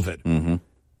about COVID. Mm-hmm.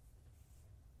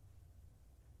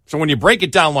 So when you break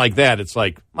it down like that, it's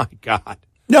like, my God.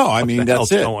 No, I mean, what the that's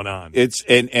hell's it. going on? It's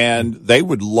and they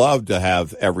would love to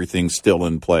have everything still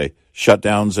in play,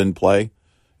 shutdowns in play,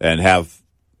 and have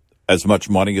as much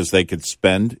money as they could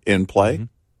spend in play.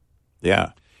 Mm-hmm.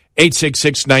 Yeah.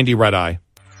 866-90-RED-EYE.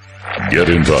 Get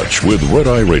in touch with Red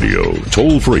Eye Radio,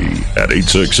 toll free at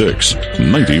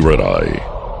 866-90-RED-EYE.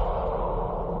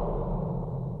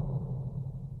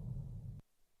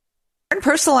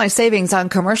 Personalized savings on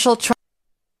commercial trucks.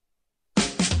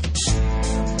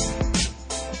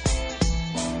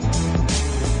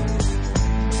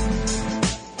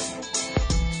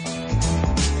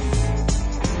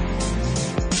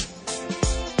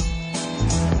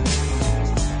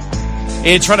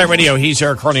 It's Red Eye Radio. He's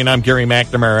Eric Carney, and I'm Gary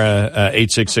McNamara.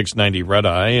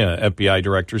 866-90-RED-EYE. FBI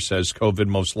director says COVID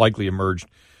most likely emerged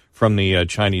from the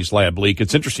Chinese lab leak.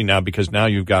 It's interesting now because now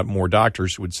you've got more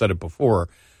doctors who had said it before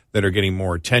that are getting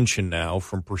more attention now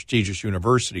from prestigious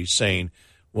universities saying,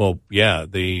 well, yeah,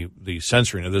 the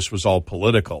censoring of this was all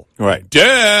political. Right.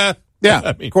 Duh! Yeah,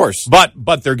 I mean, of course.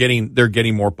 But they're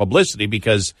getting more publicity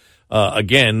because,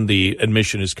 again, the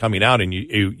admission is coming out, and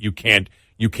you can't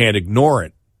ignore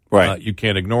it. Right. You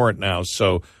can't ignore it now.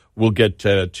 So we'll get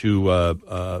to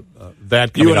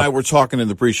that coming You and up. I were talking in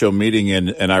the pre-show meeting,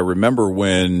 and I remember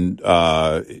when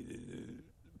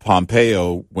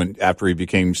Pompeo, after he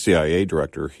became CIA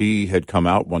director, he had come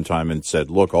out one time and said,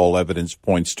 look, all evidence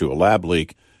points to a lab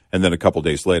leak. And then a couple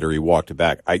days later, he walked it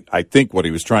back. I think what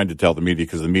he was trying to tell the media,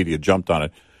 because the media jumped on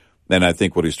it, and I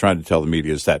think what he's trying to tell the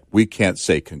media is that we can't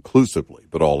say conclusively,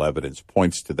 but all evidence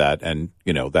points to that. And,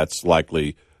 that's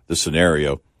likely the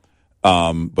scenario.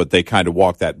 But they kind of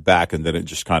walked that back, and then it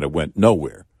just kind of went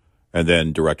nowhere. And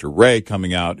then Director Wray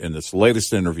coming out in this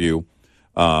latest interview,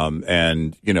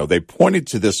 and, they pointed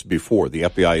to this before. The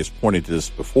FBI has pointed to this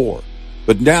before.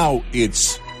 But now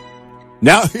here's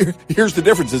the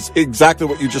difference. It's exactly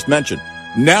what you just mentioned.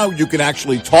 Now you can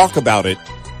actually talk about it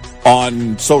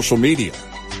on social media.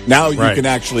 Now you can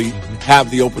actually have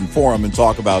the open forum and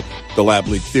talk about the lab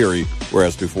leak theory,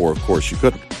 whereas before, of course, you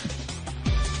couldn't.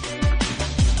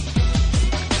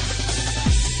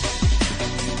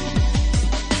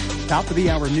 Top of the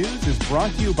Hour News is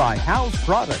brought to you by House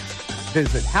Products.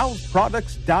 Visit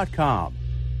houseproducts.com.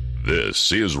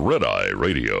 This is Red Eye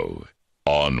Radio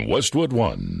on Westwood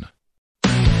One.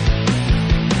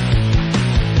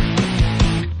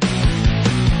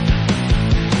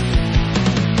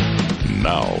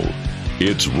 Now,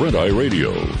 it's Red Eye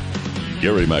Radio.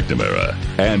 Gary McNamara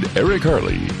and Eric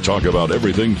Harley talk about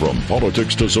everything from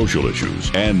politics to social issues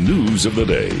and news of the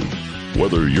day.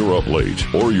 Whether you're up late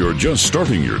or you're just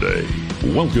starting your day,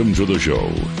 welcome to the show.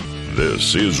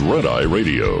 This is Red Eye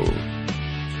Radio.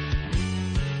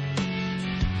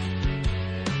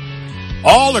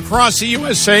 All across the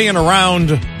USA and around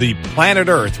the planet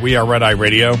Earth, we are Red Eye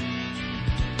Radio.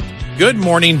 Good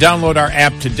morning. Download our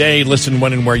app today. Listen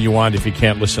when and where you want if you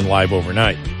can't listen live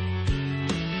overnight.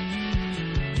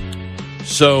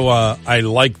 So I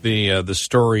like the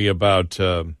story about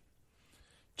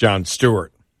Jon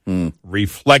Stewart.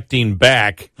 Reflecting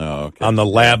back on the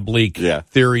lab leak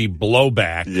theory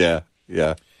blowback.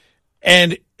 Yeah.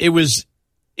 And it was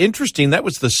interesting. That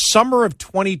was the summer of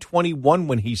 2021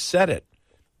 when he said it.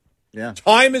 Yeah.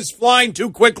 Time is flying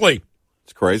too quickly.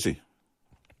 It's crazy.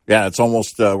 Yeah, it's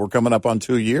almost, we're coming up on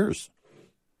 2 years.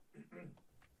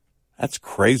 That's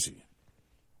crazy.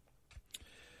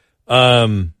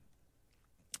 A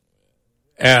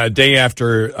day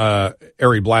after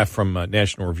Ari Blaff from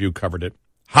National Review covered it.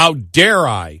 How dare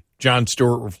I? Jon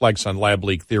Stewart reflects on lab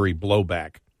leak theory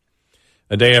blowback.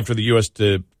 A day after the U.S.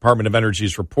 Department of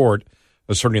Energy's report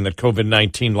asserting that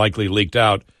COVID-19 likely leaked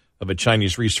out of a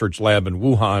Chinese research lab in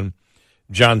Wuhan,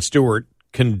 Jon Stewart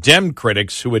condemned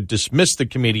critics who had dismissed the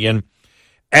comedian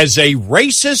as a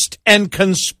racist and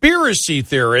conspiracy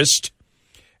theorist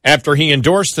after he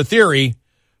endorsed the theory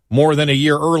more than a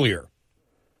year earlier.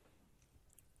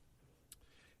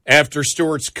 after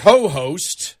Stewart's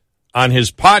co-host on his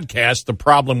podcast, The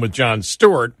Problem with Jon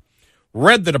Stewart,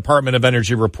 read the Department of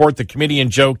Energy report. The comedian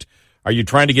joked, "Are you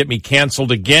trying to get me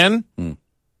canceled again?"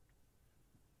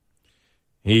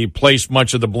 He placed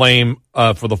much of the blame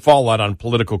for the fallout on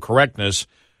political correctness.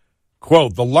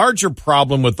 Quote, "The larger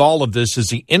problem with all of this is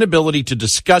the inability to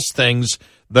discuss things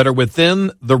that are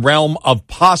within the realm of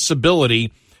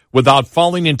possibility without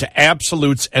falling into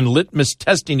absolutes and litmus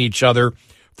testing each other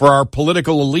for our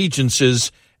political allegiances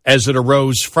as it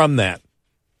arose from that."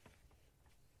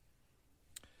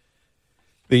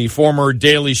 The former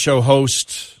Daily Show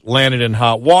host landed in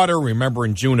hot water, remember,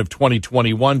 in June of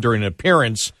 2021 during an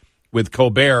appearance with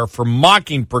Colbert for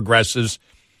mocking progressives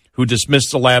who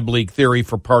dismissed the lab leak theory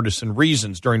for partisan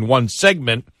reasons. During one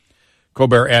segment,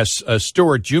 Colbert asked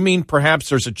Stewart, "Do you mean perhaps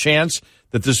there's a chance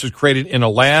that this was created in a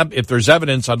lab? If there's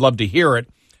evidence, I'd love to hear it.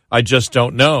 I just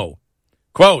don't know."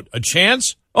 Quote, "A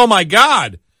chance? Oh, my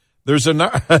God. There's a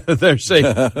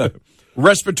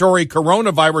respiratory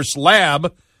coronavirus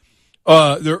lab.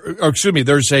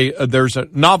 There's a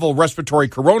novel respiratory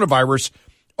coronavirus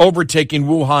overtaking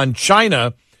Wuhan,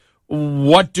 China.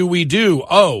 What do we do?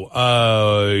 Who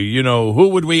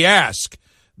would we ask?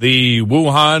 The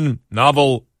Wuhan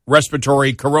novel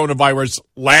respiratory coronavirus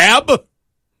lab?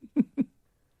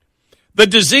 The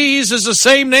disease is the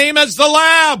same name as the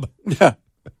lab."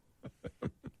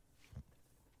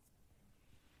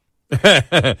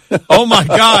 Oh, my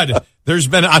God.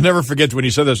 I'll never forget when he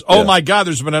said this. "Oh, my God,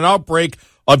 there's been an outbreak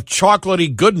of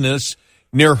chocolatey goodness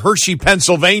near Hershey,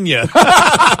 Pennsylvania."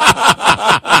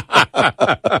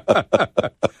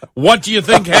 What do you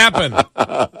think happened?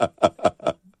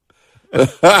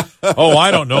 Oh,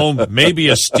 I don't know. Maybe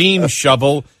a steam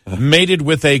shovel mated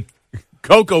with a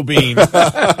cocoa bean.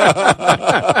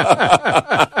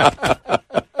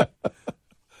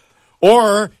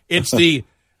 Or it's the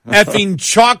effing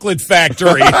chocolate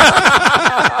factory.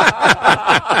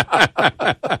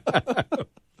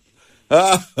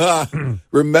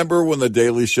 Remember when the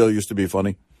Daily Show used to be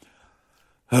funny?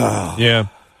 Yeah.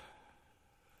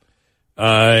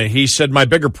 He said, "My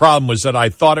bigger problem was that I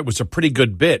thought it was a pretty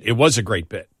good bit. It was a great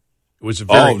bit. It was a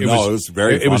very, it was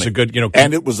very funny. It was a good,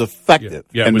 and it was effective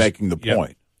in making the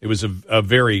point. It was a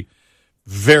very,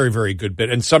 very, very good bit.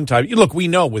 And sometimes, look, we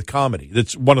know with comedy,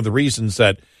 that's one of the reasons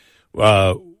that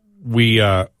we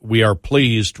are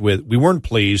pleased with. We weren't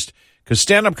pleased because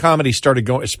stand-up comedy started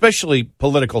going, especially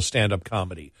political stand-up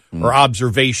comedy or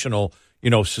observational,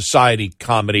 society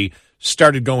comedy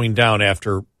started going down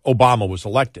after Obama was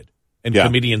elected. And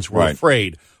comedians were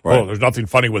afraid. Right. "Oh, there's nothing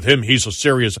funny with him. He's so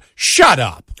serious." Shut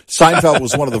up. Seinfeld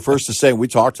was one of the first to say, we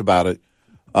talked about it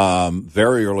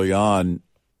very early on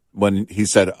when he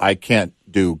said, "I can't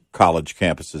do college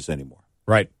campuses anymore."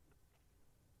 Right.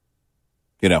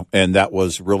 And that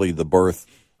was really the birth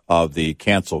of the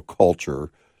cancel culture,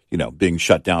 being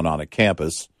shut down on a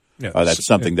campus. Yeah. That's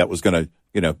something that was going to,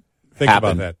 think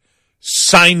happen. About that.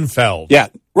 Seinfeld. Yeah,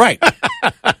 right.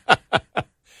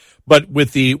 But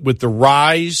with the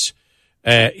rise,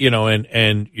 and you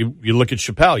look at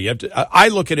Chappelle, you have to. I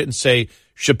look at it and say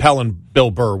Chappelle and Bill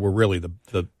Burr were really the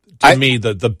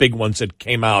big ones that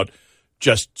came out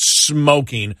just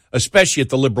smoking, especially at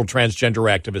the liberal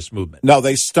transgender activist movement. No,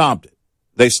 they stomped it.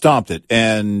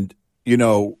 And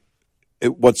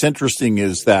what's interesting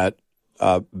is that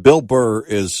Bill Burr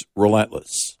is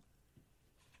relentless,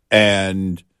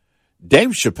 and Dave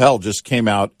Chappelle just came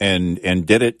out and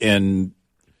did it in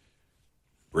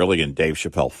Dave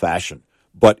Chappelle fashion.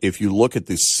 But if you look at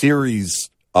the series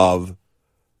of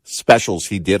specials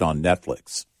he did on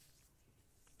Netflix,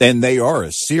 and they are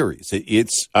a series.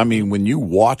 When you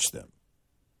watch them,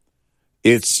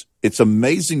 it's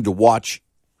amazing to watch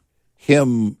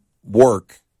him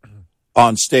work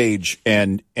on stage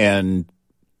and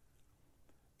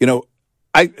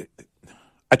I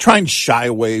try and shy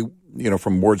away,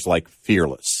 from words like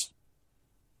fearless.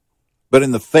 But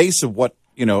in the face of what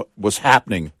was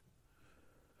happening,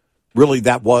 really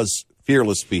that was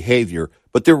fearless behavior.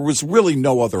 But there was really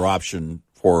no other option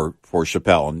for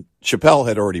Chappelle. And Chappelle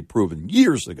had already proven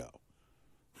years ago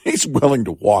he's willing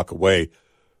to walk away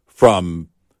from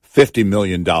 $50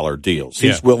 million deals.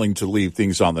 He's willing to leave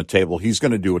things on the table. He's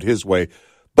going to do it his way.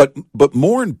 But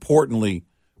more importantly,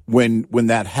 when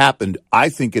that happened, I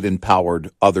think it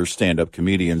empowered other stand-up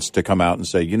comedians to come out and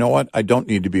say, you know what, I don't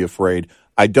need to be afraid.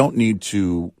 I don't need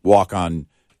to walk on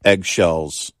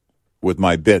eggshells with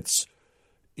my bits.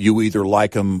 You either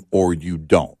like them or you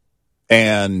don't.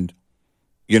 And,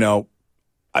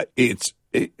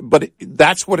 but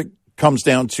that's what it comes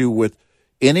down to with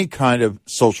any kind of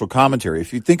social commentary.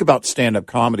 If you think about stand-up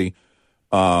comedy,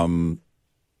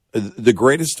 the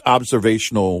greatest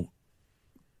observational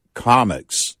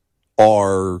comics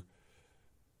are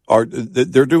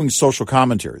they're doing social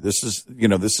commentary. This is,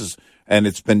 and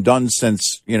it's been done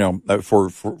since,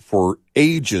 for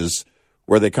ages,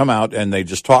 where they come out and they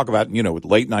just talk about, with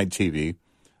late night TV,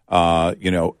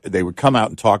 they would come out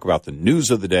and talk about the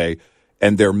news of the day,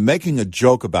 and they're making a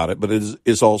joke about it, but it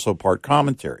is also part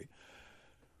commentary.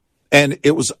 And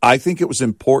I think it was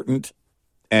important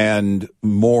and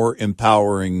more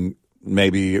empowering,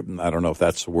 maybe, I don't know if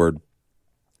that's the word,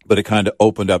 but it kind of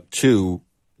opened up to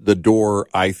the door,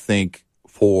 I think,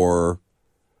 for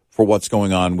what's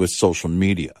going on with social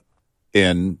media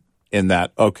in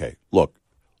that, okay, look,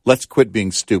 let's quit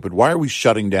being stupid. Why are we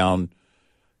shutting down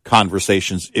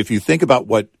conversations? If you think about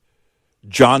what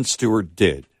Jon Stewart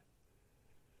did,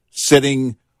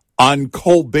 sitting on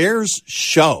Colbert's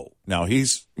show. Now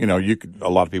he's, a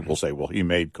lot of people will say, well, he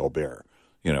made Colbert,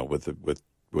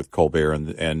 with Colbert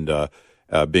and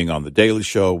being on the Daily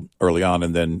Show early on,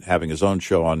 and then having his own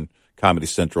show on Comedy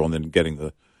Central, and then getting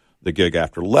the gig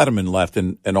after Letterman left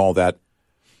and all that.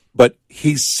 But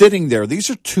he's sitting there. These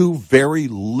are two very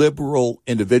liberal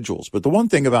individuals. But the one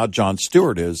thing about Jon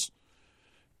Stewart is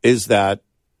that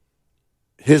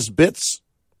his bits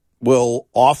will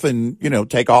often,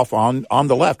 take off on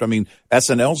the left. I mean,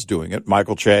 SNL's doing it.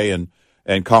 Michael Che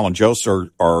and Colin Jost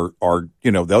are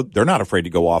they're not afraid to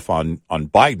go off on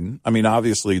Biden. I mean,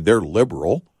 obviously they're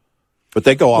liberal, but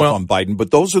they go off on Biden.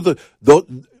 But those are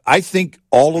I think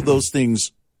all of those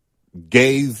things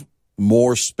gave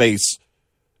more space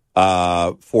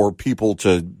for people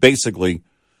to basically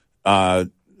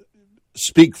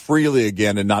speak freely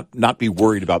again and not be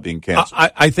worried about being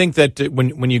canceled. I think that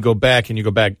when you go back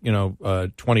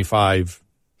 25,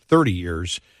 30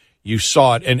 years, you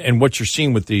saw it, and what you're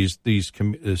seeing with these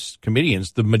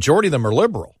comedians, the majority of them are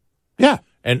liberal. Yeah,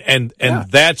 and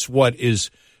that's what's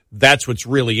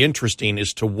really interesting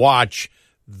is to watch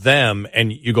them.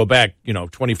 And you go back,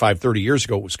 25, 30 years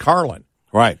ago, it was Carlin.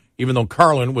 Right. Even though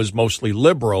Carlin was mostly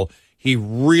liberal, he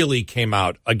really came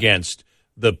out against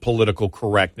the political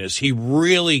correctness. He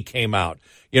really came out,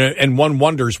 and one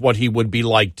wonders what he would be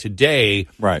like today.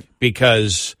 Right.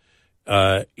 Because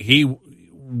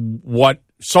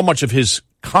so much of his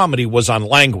comedy was on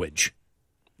language.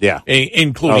 Yeah.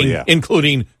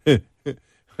 Including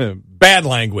bad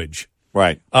language.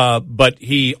 Right. But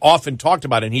he often talked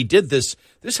about it, and he did this.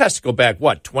 This has to go back,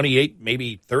 28,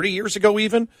 maybe 30 years ago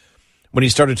even, when he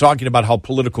started talking about how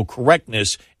political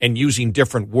correctness and using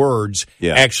different words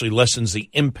actually lessens the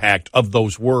impact of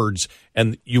those words,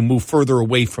 and you move further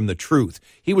away from the truth.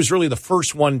 He was really the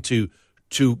first one to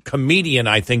comedian,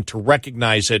 I think, to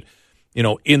recognize it,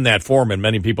 in that form. And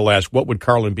many people ask, what would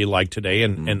Carlin be like today?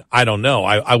 And I don't know.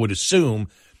 I would assume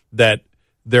that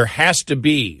there has to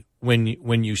be,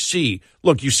 when you see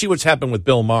what's happened with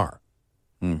Bill Maher.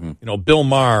 Mm-hmm. Bill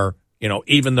Maher,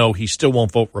 even though he still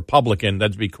won't vote Republican,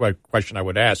 that'd be a question I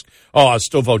would ask. Oh, I'll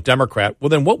still vote Democrat. Well,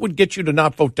 then what would get you to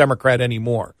not vote Democrat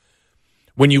anymore?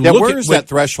 When you look where is that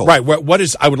threshold? Right. What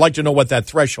is? I would like to know what that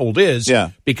threshold is.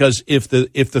 Yeah. Because if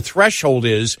the threshold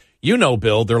is,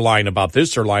 Bill, they're lying about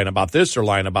this, they're lying about this, they're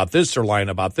lying about this, they're lying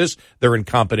about this, they're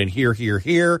incompetent here.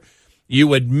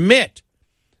 You admit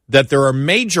that there are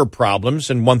major problems,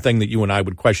 and one thing that you and I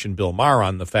would question Bill Maher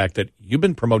on, the fact that you've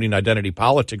been promoting identity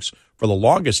politics for the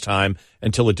longest time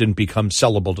until it didn't become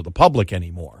sellable to the public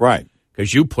anymore. Right.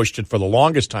 Because you pushed it for the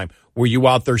longest time. Were you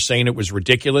out there saying it was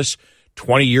ridiculous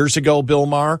 20 years ago, Bill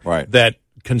Maher, that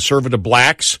conservative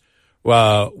blacks,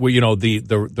 the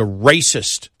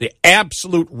racist, the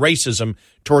absolute racism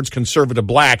towards conservative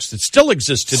blacks that still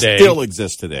exists today.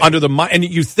 And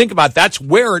you think about that's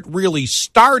where it really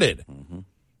started. Mm-hmm.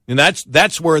 And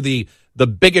that's where the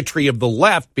bigotry of the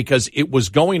left, because it was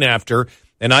going after,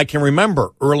 and I can remember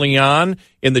early on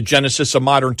in the genesis of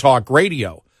modern talk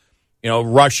radio,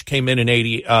 Rush came in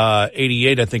 88,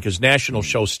 I think his national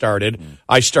show started. Mm-hmm.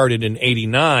 I started in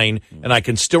 89, and I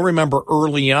can still remember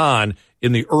early on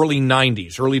in the early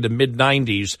 90s, early to mid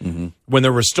 90s, when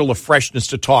there was still a freshness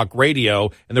to talk radio,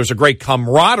 and there was a great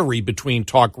camaraderie between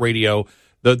talk radio,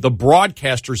 the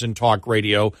broadcasters in talk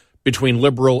radio, between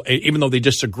liberal, even though they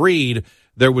disagreed,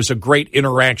 there was a great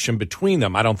interaction between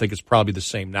them. I don't think it's probably the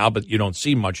same now, but you don't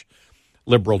see much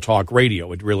liberal talk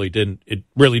radio. It really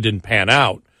didn't pan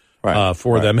out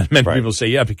for them. And many people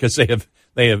say, because they have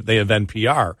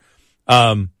NPR.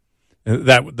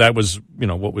 That was,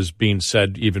 what was being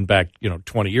said even back,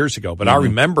 20 years ago. But I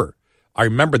remember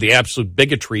the absolute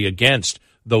bigotry against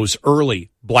those early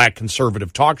black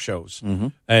conservative talk shows,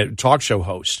 talk show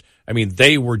hosts. I mean,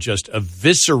 they were just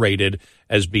eviscerated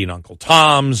as being Uncle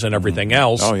Toms and everything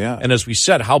else. Oh, yeah. And as we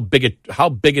said, how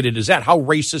bigoted is that? How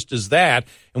racist is that?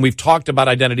 And we've talked about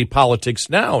identity politics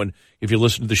now. And if you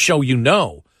listen to the show, you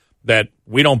know that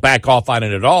we don't back off on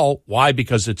it at all. Why?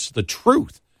 Because it's the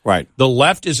truth. Right. The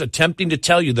left is attempting to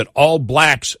tell you that all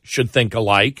blacks should think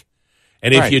alike.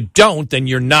 And if you don't, then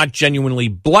you're not genuinely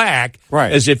black,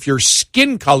 as if your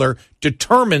skin color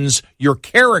determines your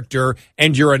character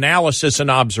and your analysis and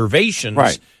observations.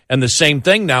 Right. And the same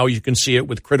thing now, you can see it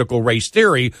with critical race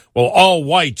theory. Well, all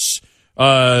whites,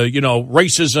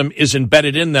 racism is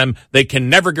embedded in them. They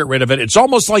can never get rid of it. It's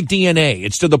almost like DNA.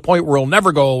 It's to the point where it'll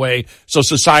never go away. So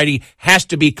society has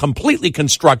to be completely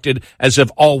constructed as if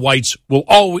all whites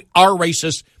are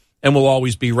racist and will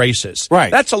always be racist.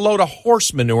 Right. That's a load of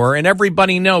horse manure, and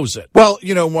everybody knows it. Well,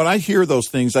 when I hear those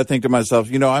things, I think to myself,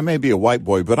 I may be a white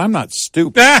boy, but I'm not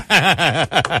stupid. but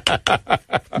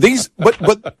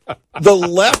the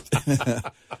left,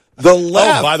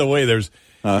 Oh, by the way, there's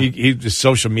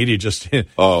social media just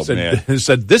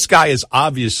said this guy is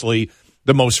obviously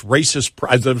the most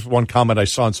racist. There's one comment I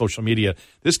saw on social media.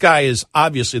 This guy is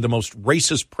obviously the most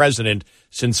racist president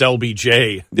since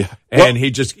LBJ. Yeah. And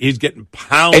he's getting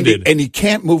pounded. And he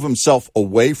can't move himself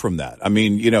away from that. I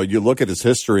mean, you look at his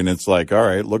history and it's like, all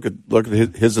right, look at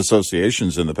his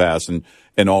associations in the past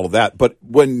and all of that. But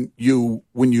when you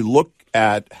look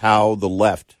at how the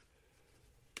left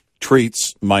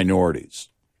treats minorities,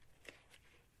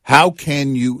 how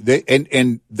can you,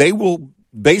 they will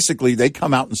basically, they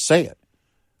come out and say it.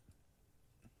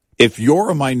 If you're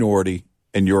a minority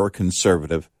and you're a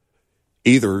conservative,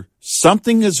 either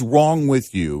something is wrong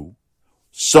with you,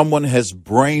 someone has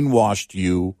brainwashed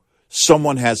you,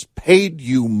 someone has paid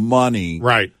you money,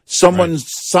 someone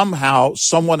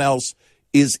else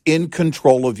is in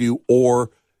control of you, or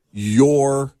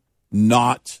you're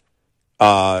not,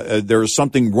 there is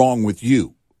something wrong with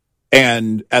you.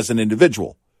 And as an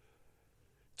individual,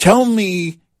 tell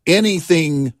me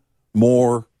anything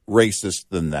more racist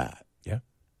than that.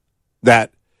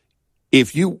 That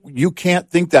if you can't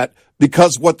think that,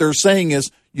 because what they're saying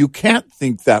is you can't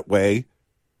think that way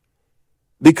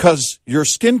because your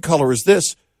skin color is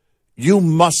this, you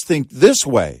must think this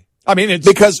way. I mean, it's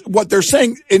because what they're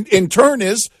saying in turn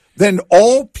is then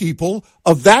all people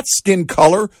of that skin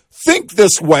color think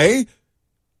this way.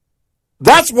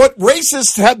 That's what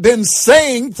racists have been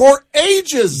saying for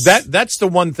ages. That's the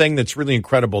one thing that's really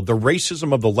incredible. The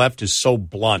racism of the left is so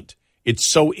blunt.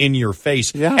 It's so in your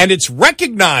face. Yeah. And it's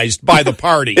recognized by the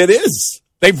party. It is.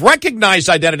 They've recognized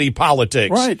identity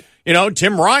politics. Right.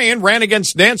 Tim Ryan ran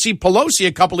against Nancy Pelosi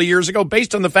a couple of years ago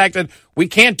based on the fact that we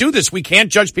can't do this. We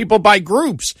can't judge people by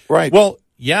groups. Right. Well,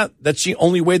 yeah, that's the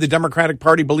only way the Democratic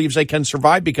Party believes they can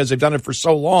survive because they've done it for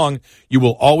so long. You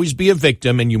will always be a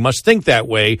victim, and you must think that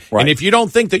way. Right. And if you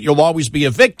don't think that you'll always be a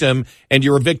victim, and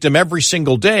you're a victim every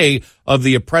single day of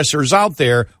the oppressors out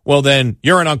there, well, then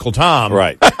you're an Uncle Tom.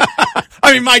 Right.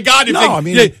 I mean, my God,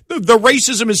 the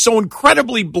racism is so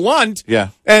incredibly blunt. Yeah.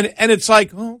 And it's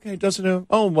like, okay, doesn't it?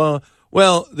 The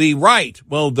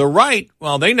right,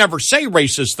 they never say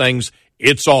racist things.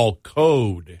 It's all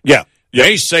code. Yeah.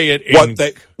 They say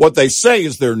it. What they say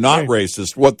is they're not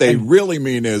racist. What they really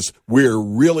mean is we're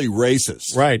really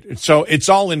racist. Right. So it's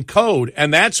all in code,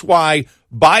 and that's why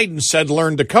Biden said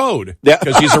learn to code. Yeah.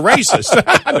 Because he's a racist.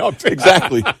 No,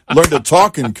 exactly. Learn to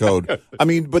talk in code. I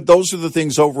mean, but those are the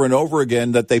things over and over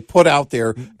again that they put out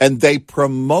there and they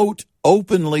promote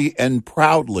openly and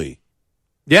proudly.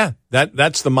 Yeah,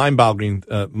 that's the mind-boggling.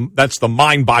 That's the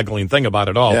mind-boggling thing about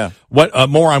it all. Yeah. What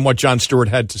more on what Jon Stewart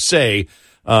had to say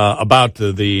about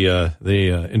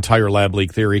the entire lab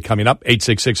leak theory coming up?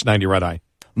 866-90-RED-I.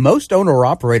 Most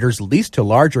owner-operators leased to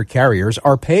larger carriers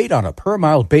are paid on a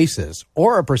per-mile basis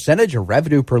or a percentage of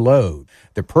revenue per load.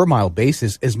 The per-mile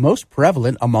basis is most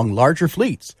prevalent among larger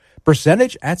fleets,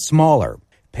 percentage at smaller.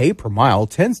 Pay per mile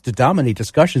tends to dominate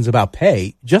discussions about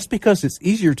pay just because it's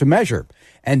easier to measure,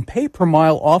 and pay per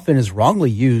mile often is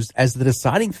wrongly used as the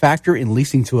deciding factor in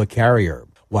leasing to a carrier.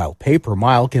 While pay per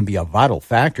mile can be a vital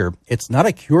factor, it's not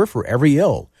a cure for every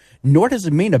ill. Nor does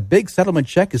it mean a big settlement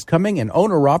check is coming an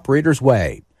owner-operator's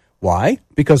way. Why?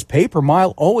 Because pay per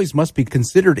mile always must be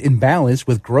considered in balance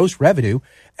with gross revenue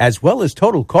as well as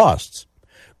total costs.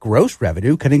 Gross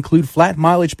revenue can include flat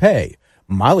mileage pay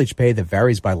that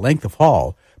varies by length of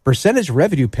haul, percentage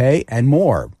revenue pay, and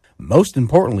more. Most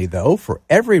importantly, though, for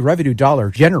every revenue dollar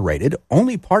generated,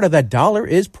 only part of that dollar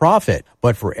is profit.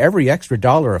 But for every extra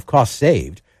dollar of cost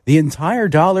saved, the entire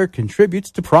dollar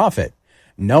contributes to profit.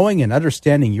 Knowing and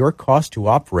understanding your cost to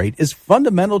operate is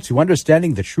fundamental to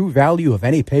understanding the true value of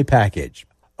any pay package.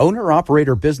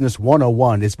 Owner-Operator Business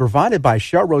 101 is provided by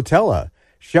Shell Rotella.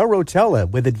 Shell Rotella,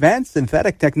 with advanced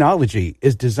synthetic technology,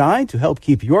 is designed to help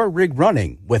keep your rig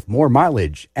running with more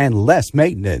mileage and less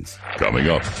maintenance. Coming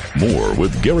up, more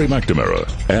with Gary McNamara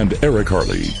and Eric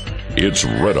Harley. It's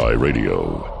Red Eye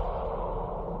Radio.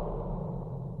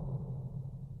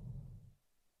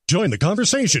 Join the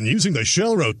conversation using the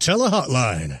Shell Rotella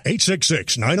hotline,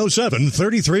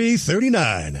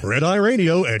 866-907-3339. Red Eye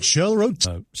Radio at Shell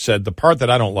Rotella. Said the part that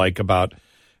I don't like about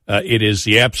it is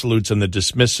the absolutes and the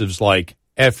dismissives like,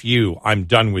 F you, I'm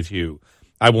done with you.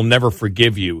 I will never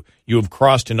forgive you. You have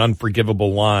crossed an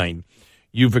unforgivable line.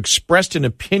 You've expressed an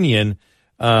opinion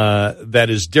that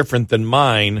is different than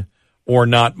mine or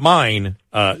not mine,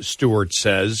 Stewart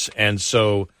says, and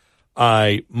so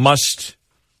I must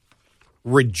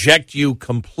reject you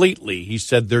completely. He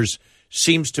said there's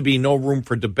seems to be no room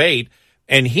for debate,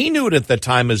 and he knew it at the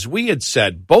time, as we had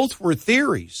said. Both were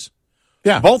theories.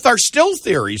 Yeah. Both are still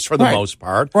theories for the most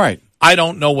part. Right. I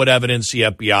don't know what evidence the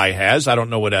FBI has. I don't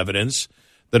know what evidence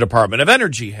the Department of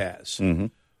Energy has. Mm-hmm.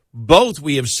 Both,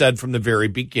 we have said from the very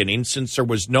beginning, since there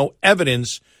was no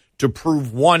evidence to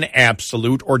prove one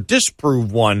absolute or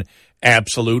disprove one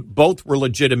absolute, both were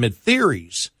legitimate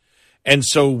theories. And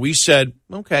so we said,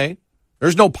 okay,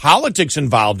 there's no politics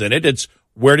involved in it. It's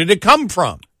where did it come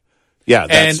from? Yeah,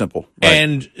 that's simple. Right.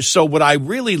 And so what I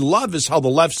really love is how the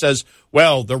left says,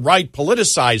 well, the right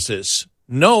politicized this.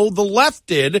 No, the left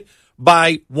did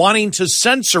by wanting to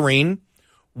censoring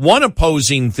one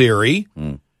opposing theory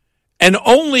and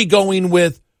only going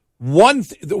with one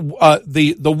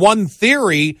the one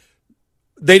theory.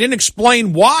 They didn't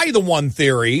explain why the one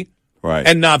theory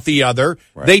and not the other.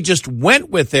 Right. They just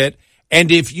went with it. And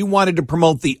if you wanted to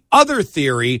promote the other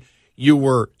theory, you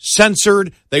were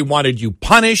censored. They wanted you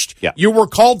punished. Yeah. You were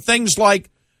called things like,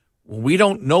 well, we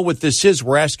don't know what this is.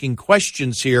 We're asking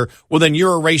questions here. Well, then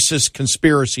you're a racist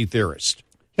conspiracy theorist.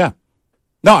 Yeah.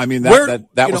 No, I mean,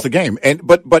 that was the game. And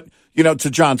but to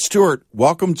Jon Stewart,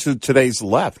 welcome to today's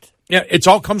left. Yeah, it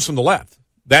all comes from the left.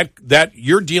 That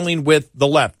you're dealing with the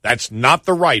left. That's not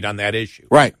the right on that issue.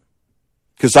 Right.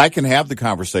 Because I can have the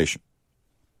conversation.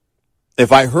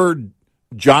 If I heard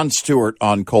Jon Stewart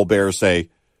on Colbert say,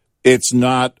 it's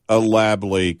not a lab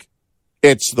leak,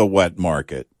 it's the wet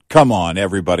market. Come on,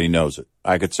 everybody knows it.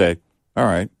 I could say, all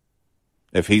right,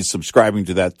 if he's subscribing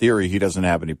to that theory, he doesn't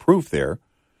have any proof there.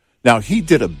 Now, he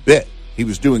did a bit. He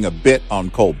was doing a bit on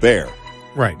Colbert.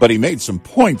 Right. But he made some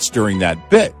points during that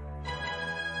bit.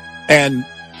 And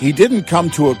he didn't come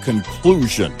to a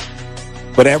conclusion.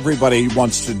 But everybody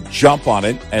wants to jump on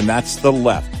it, and that's the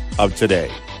left of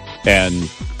today. And,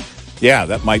 yeah,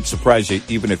 that might surprise you,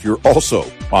 even if you're also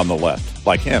on the left,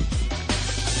 like him.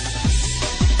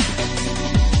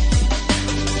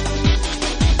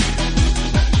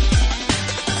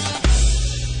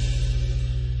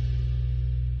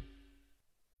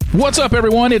 What's up,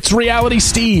 everyone? It's Reality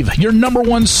Steve, your number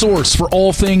one source for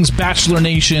all things Bachelor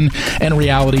Nation and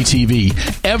reality TV.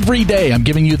 Every day, I'm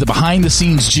giving you the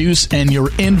behind-the-scenes juice and your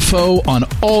info on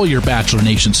all your Bachelor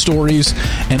Nation stories,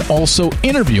 and also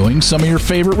interviewing some of your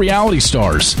favorite reality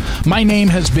stars. My name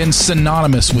has been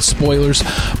synonymous with spoilers,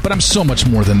 but I'm so much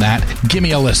more than that. Give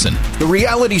me a listen. The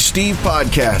Reality Steve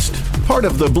Podcast, part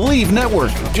of the Believe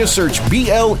Network. Just search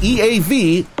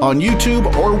BLEAV on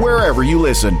YouTube or wherever you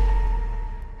listen.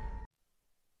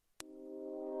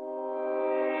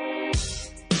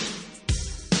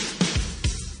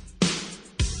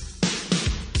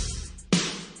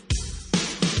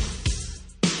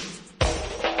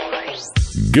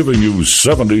 Giving you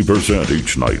 70%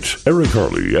 each night. Eric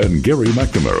Harley and Gary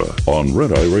McNamara on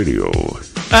Red Eye Radio.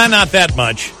 Not that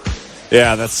much.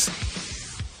 Yeah, that's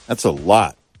a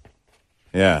lot.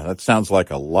 Yeah, that sounds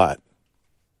like a lot.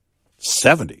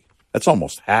 70. That's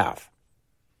almost half.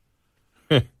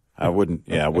 I wouldn't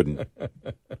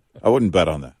bet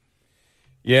on that.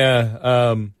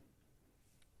 Yeah,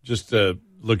 just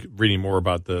reading more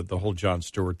about the whole Jon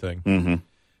Stewart thing. Mm-hmm.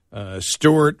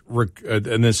 Stewart,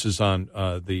 and this is on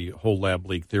the whole lab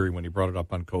leak theory when he brought it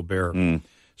up on Colbert.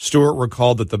 Stewart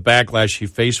recalled that the backlash he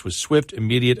faced was swift,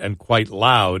 immediate, and quite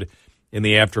loud in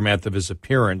the aftermath of his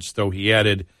appearance, though he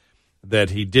added that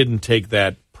he didn't take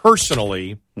that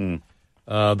personally. The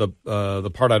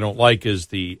part I don't like is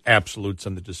the absolutes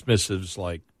and the dismissives,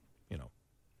 like,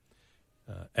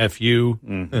 F you.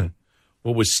 Mm-hmm.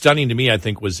 What was stunning to me, I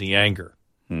think, was the anger.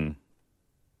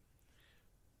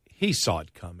 He saw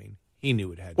it coming. He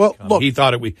knew it had to come. Look, he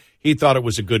thought it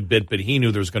was a good bit, but he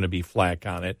knew there was going to be flack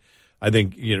on it. I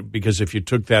think, because if you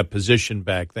took that position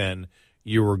back then,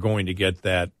 you were going to get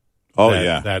that,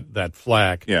 that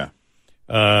flack. Yeah.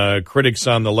 Critics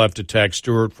on the left attacked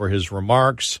Stewart for his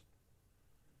remarks.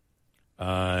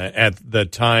 At the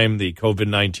time, the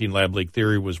COVID-19 lab leak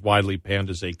theory was widely panned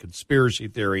as a conspiracy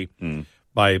theory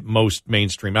by most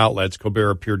mainstream outlets. Colbert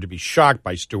appeared to be shocked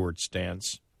by Stewart's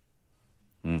stance.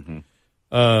 Mm-hmm.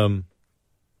 I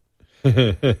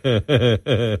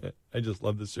just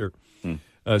love this here.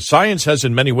 Science has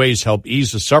in many ways helped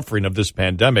ease the suffering of this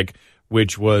pandemic,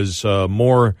 which was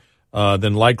more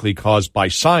than likely caused by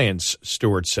science,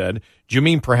 Stewart said. Do you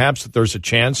mean perhaps that there's a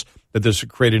chance that this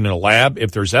was created in a lab?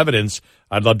 If there's evidence,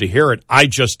 I'd love to hear it. I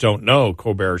just don't know,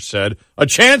 Colbert said. A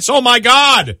chance? Oh, my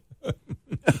God!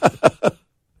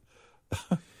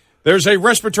 There's a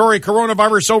respiratory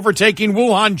coronavirus overtaking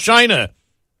Wuhan, China.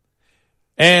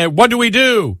 And what do we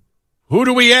do? Who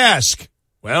do we ask?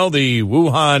 Well, the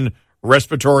Wuhan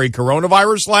respiratory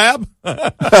coronavirus lab.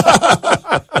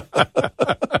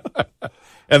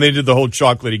 And they did the whole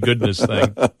chocolatey goodness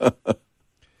thing.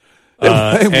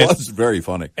 It was very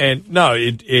funny. And no,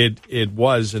 it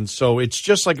was. And so it's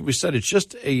just like we said, it's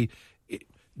just the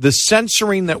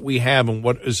censoring that we have. And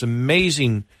what is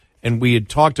amazing, and we had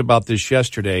talked about this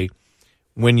yesterday,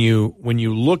 when you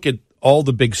look at all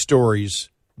the big stories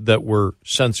that were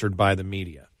censored by the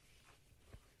media,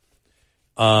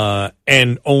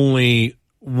 and only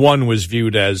one was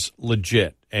viewed as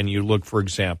legit. And you look, for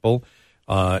example,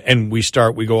 and we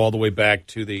go all the way back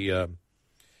to the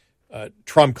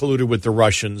Trump colluded with the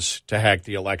Russians to hack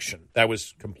the election. That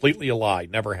was completely a lie.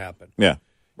 Never happened. Yeah,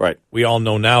 right. We all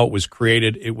know now it was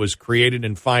created. It was created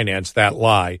and financed, that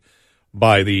lie,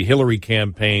 by the Hillary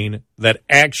campaign that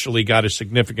actually got a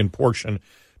significant portion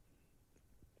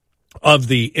of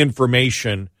the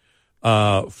information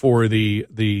for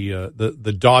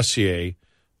the dossier,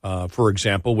 for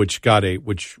example,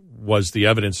 which was the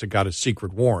evidence that got a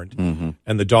secret warrant,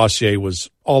 and the dossier was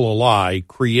all a lie,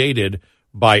 created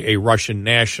by a Russian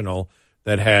national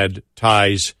that had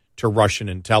ties to Russian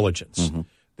intelligence.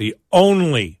 The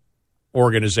only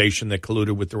organization that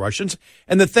colluded with the Russians.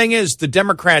 And the thing is, the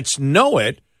Democrats know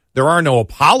it. There are no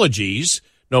apologies.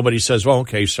 Nobody says, well,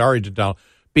 okay, sorry, Donald,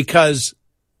 because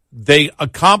they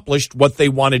accomplished what they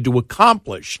wanted to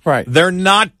accomplish. Right. They're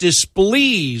not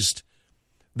displeased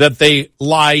that they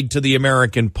lied to the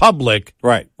American public.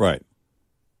 Right.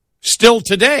 Still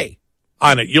today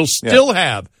on it. You'll still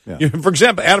have, for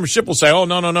example, Adam Schiff will say, oh,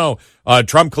 no.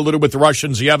 Trump colluded with the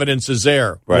Russians. The evidence is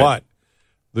there. Right. What?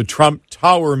 The Trump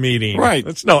Tower meeting. Right.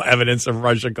 That's no evidence of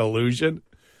Russian collusion.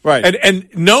 Right. And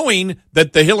knowing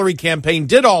that the Hillary campaign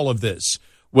did all of this,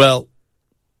 well,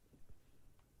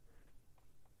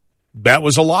 that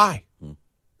was a lie.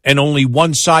 And only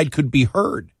one side could be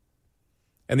heard.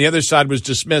 And the other side was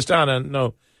dismissed.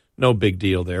 No big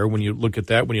deal there. When you look at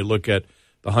that, when you look at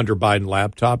the Hunter Biden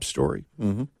laptop story,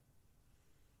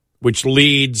 which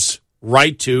leads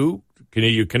right to, can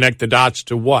you connect the dots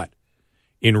to what?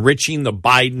 Enriching the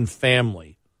Biden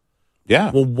family. Yeah.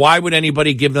 Well, why would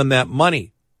anybody give them that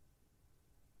money?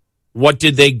 What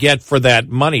did they get for that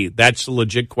money? That's a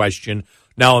legit question.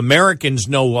 Now, Americans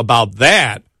know about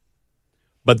that,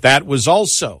 but that was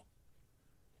also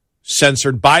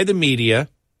censored by the media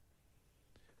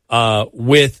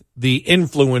with the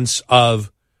influence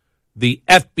of the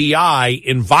FBI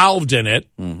involved in it.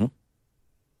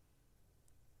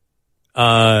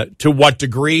 To what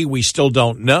degree, we still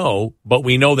don't know, but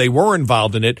we know they were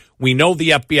involved in it. We know the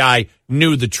FBI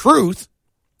knew the truth.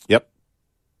 Yep.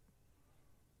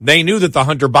 They knew that the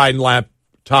Hunter Biden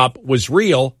laptop was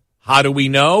real. How do we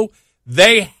know?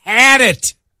 They had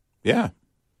it. Yeah.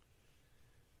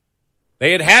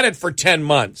 They had it for 10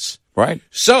 months. Right.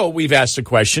 So we've asked the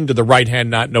question, did the right hand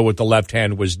not know what the left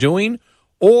hand was doing?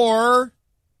 Or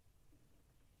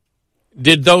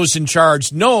did those in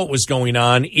charge know what was going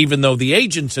on, even though the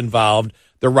agents involved,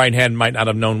 the right hand might not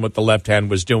have known what the left hand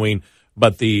was doing,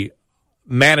 but the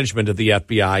management of the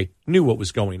FBI knew what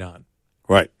was going on?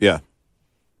 Right, yeah.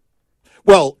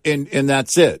 Well, and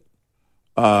that's it.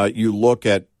 You look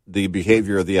at the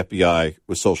behavior of the FBI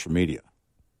with social media.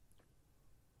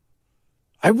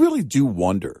 I really do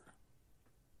wonder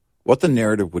what the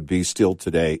narrative would be still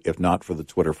today if not for the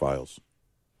Twitter files.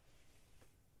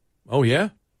 Oh, yeah.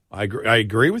 I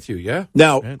agree with you, yeah.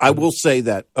 Now, I will say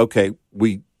that, okay,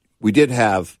 we did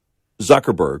have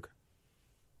Zuckerberg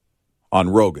on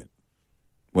Rogan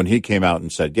when he came out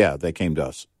and said, yeah, they came to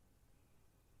us.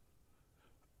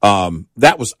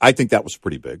 I think that was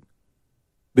pretty big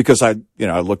because I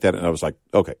looked at it and I was like,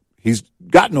 okay, he's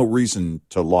got no reason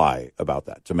to lie about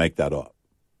that, to make that up.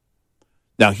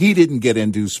 Now, he didn't get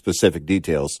into specific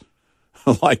details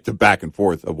like the back and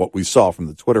forth of what we saw from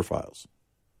the Twitter files.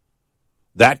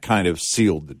 that kind of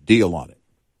sealed the deal on it.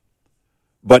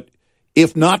 But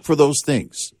if not for those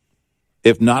things,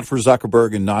 if not for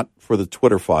Zuckerberg and not for the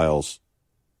Twitter files,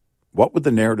 what would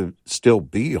the narrative still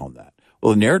be on that?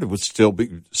 Well, the narrative would still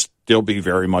be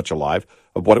very much alive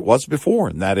of what it was before,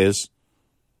 and that is,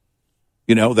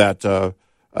 that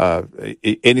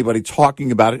anybody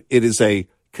talking about it, it is a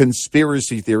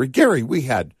conspiracy theory. Gary, we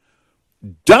had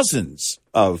dozens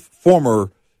of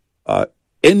former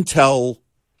Intel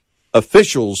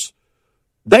officials.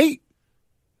 They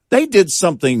did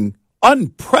something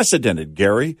unprecedented,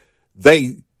 Gary.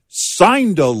 They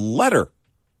signed a letter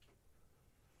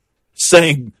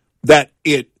saying that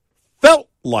it felt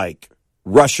like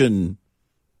Russian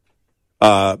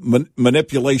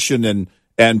manipulation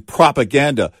and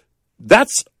propaganda.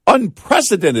 That's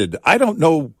unprecedented. I don't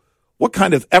know what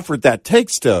kind of effort that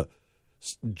takes to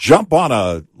jump on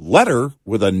a letter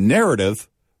with a narrative,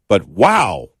 but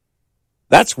wow,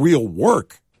 that's real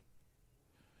work.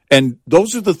 And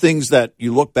those are the things that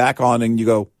you look back on and you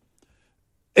go,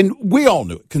 and we all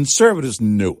knew it. Conservatives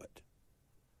knew it.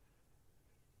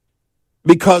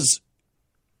 Because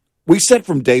we said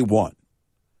from day one,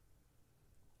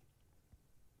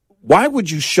 why would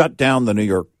you shut down the New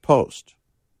York Post?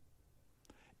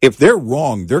 If they're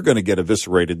wrong, they're going to get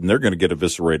eviscerated, and they're going to get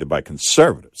eviscerated by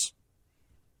conservatives.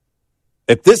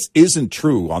 If this isn't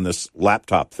true on this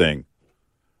laptop thing,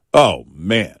 oh,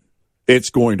 man, it's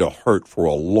going to hurt for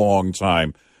a long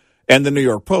time. And the New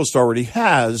York Post already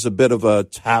has a bit of a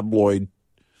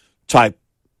tabloid-type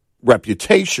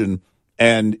reputation,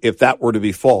 and if that were to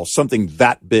be false, something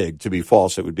that big to be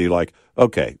false, it would be like,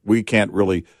 okay, we can't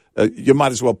really you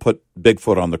might as well put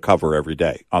Bigfoot on the cover every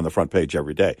day, on the front page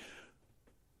every day.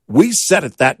 We said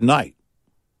it that night.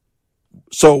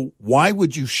 So why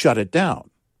would you shut it down?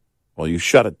 Well, you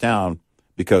shut it down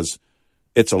because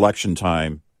it's election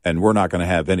time, and we're not going to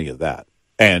have any of that.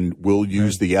 And we'll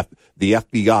use the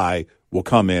FBI will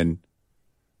come in,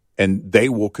 and they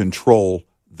will control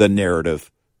the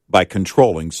narrative by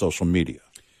controlling social media.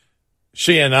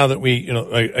 So yeah, now that we know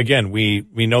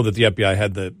that the FBI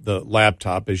had the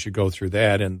laptop as you go through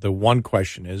that, and the one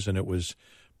question is, and it was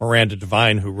Miranda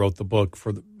Devine who wrote the book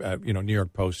for the New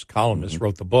York Post columnist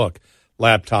wrote the book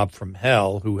Laptop from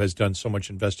Hell, who has done so much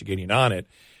investigating on it,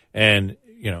 and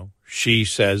she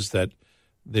says that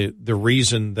the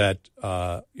reason that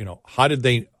how did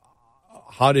the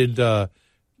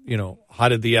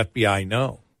FBI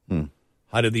know?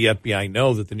 How did the FBI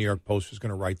know that the New York Post was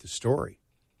going to write the story?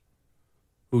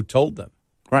 Who told them?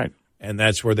 Right. And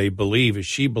that's where they believe, as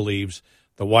she believes,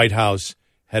 the White House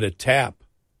had a tap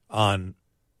on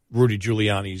Rudy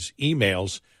Giuliani's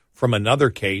emails from another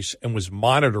case and was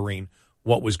monitoring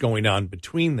what was going on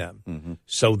between them. Mm-hmm.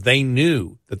 So they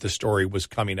knew that the story was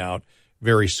coming out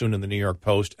very soon in the New York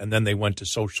Post, and then they went to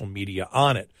social media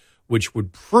on it, which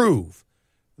would prove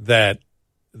that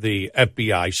the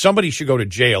FBI, somebody should go to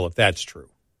jail if that's true.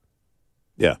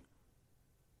 Yeah.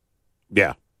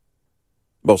 Yeah.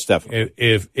 Most definitely.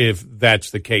 If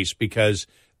that's the case, because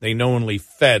they knowingly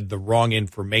fed the wrong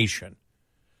information,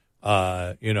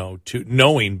 to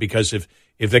knowing, because if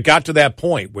it got to that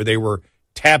point where they were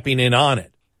tapping in on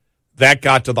it, that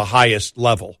got to the highest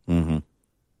level. Mm-hmm.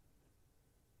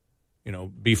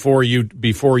 Before you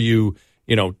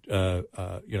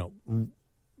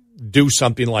do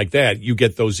something like that, you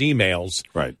get those emails.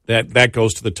 Right. That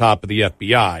goes to the top of the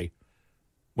FBI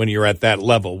when you're at that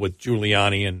level with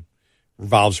Giuliani and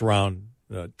revolves around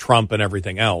Trump and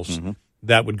everything else. Mm-hmm.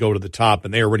 That would go to the top,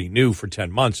 and they already knew for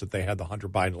 10 months that they had the Hunter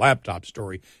Biden laptop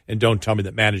story, and don't tell me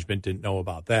that management didn't know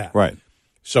about that. Right.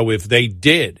 So if they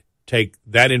did take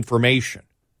that information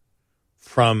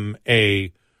from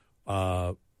a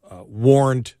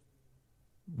warrant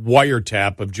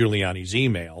wiretap of Giuliani's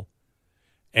email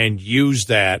and use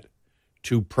that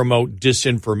to promote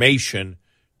disinformation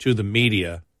to the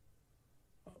media,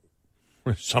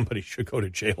 somebody should go to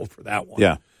jail for that one.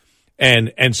 Yeah.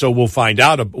 And so we'll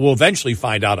eventually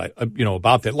find out,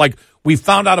 about that. Like we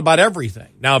found out about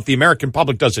everything. Now, if the American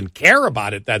public doesn't care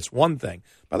about it, that's one thing.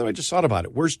 By the way, I just thought about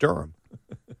it. Where's Durham?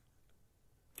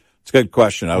 It's a good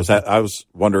question. I was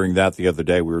wondering that the other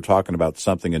day. We were talking about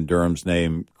something in Durham's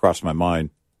name crossed my mind.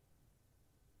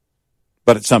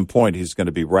 But at some point, he's going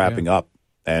to be wrapping up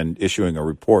and issuing a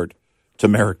report to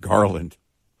Merrick Garland.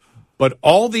 But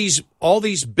all these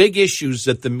big issues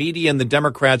that the media and the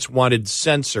Democrats wanted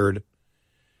censored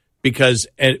because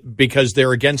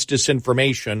they're against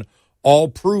disinformation all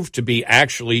proved to be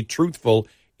actually truthful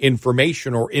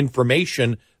information, or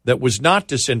information that was not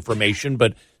disinformation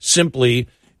but simply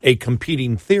a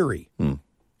competing theory.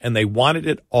 And they wanted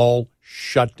it all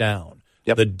shut down.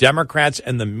 Yep. The Democrats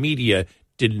and the media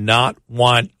did not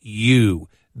want you,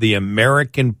 the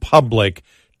American public,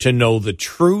 to know the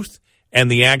truth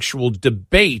and the actual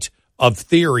debate of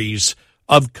theories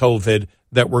of COVID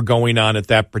that were going on at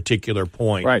that particular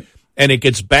point. Right. And it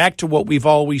gets back to what we've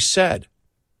always said.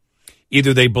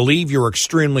 Either they believe you're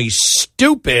extremely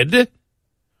stupid,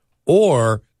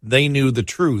 or they knew the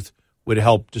truth would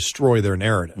help destroy their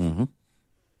narrative. Mm-hmm.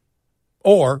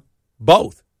 Or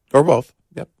both. Or both.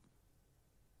 Yep.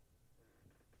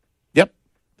 Yep.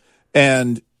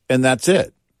 And that's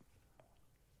it.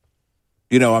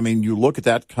 You know, I mean, you look at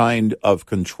that kind of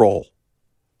control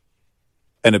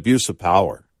and abuse of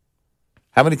power.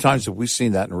 How many times have we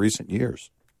seen that in recent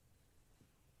years?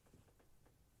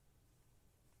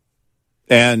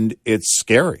 And it's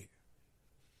scary.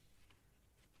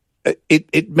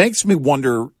 It makes me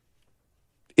wonder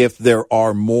if there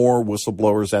are more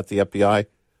whistleblowers at the FBI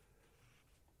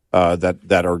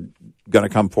that are going to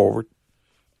come forward.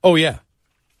 Oh, yeah.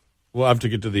 We'll have to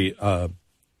get to the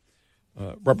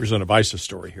Representative Issa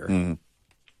story here. Mm.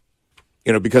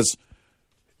 You know, because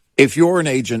if you're an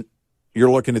agent,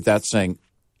 you're looking at that saying,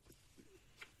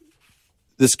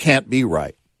 this can't be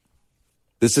right.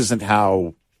 This isn't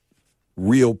how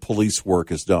real police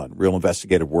work is done. Real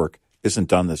investigative work isn't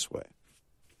done this way.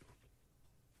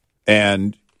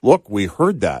 And look, we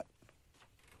heard that.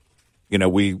 You know,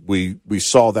 we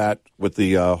saw that with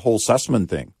the whole Sussman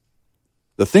thing.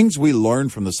 The things we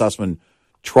learned from the Sussman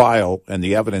trial and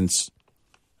the evidence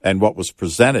and what was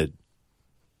presented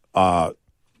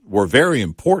were very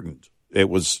important. It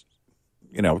was,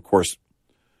 you know, of course,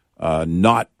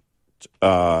 not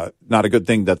a good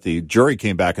thing that the jury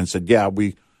came back and said, yeah,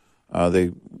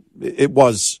 it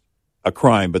was a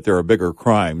crime, but there are bigger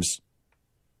crimes,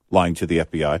 lying to the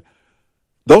FBI.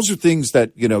 Those are things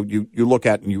that, you know, you look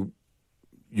at and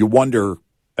you wonder,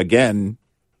 again,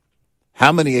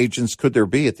 how many agents could there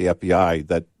be at the FBI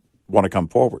that want to come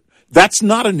forward? That's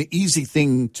not an easy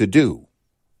thing to do,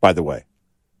 by the way.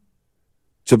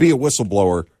 To be a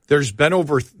whistleblower. There's been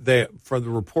for the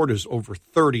reporters, over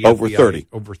 30. Over FBI, 30.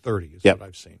 Over 30 is yep. what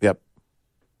I've seen. Yep.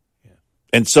 Yeah.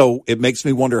 And so it makes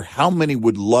me wonder how many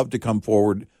would love to come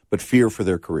forward but fear for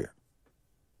their career.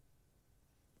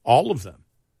 All of them.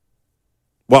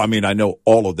 Well, I mean, I know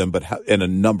all of them, but in a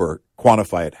number,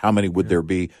 quantify it. How many would there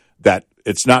be that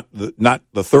it's not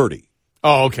the 30?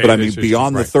 Oh, okay. But I mean,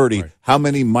 beyond the 30, right. How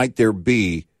many might there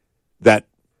be that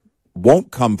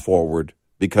won't come forward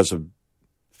because of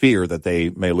fear that they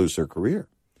may lose their career?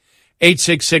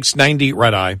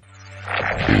 866-90-RED-EYE.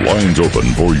 Lines open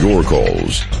for your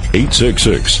calls.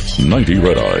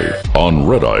 866-90-RED-EYE on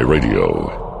Red Eye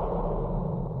Radio.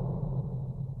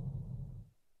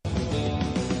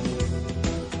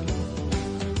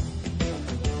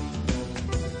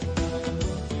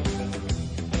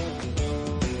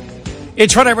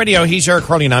 It's Red Eye Radio. He's Eric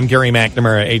Harley, and I'm Gary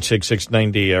McNamara,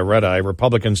 866-90-RED-EYE.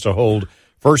 Republicans to hold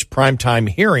first primetime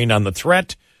hearing on the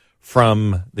threat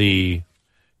from the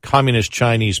Communist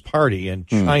Chinese Party in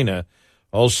China.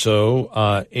 Also,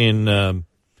 in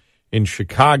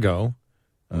Chicago,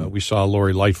 we saw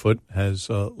Lori Lightfoot has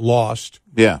lost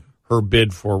her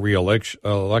bid for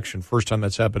re-election. First time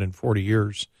that's happened in 40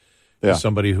 years. Yeah.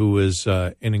 Somebody who is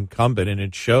an incumbent, and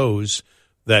it shows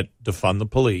that defund the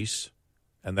police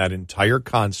and that entire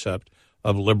concept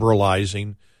of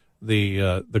liberalizing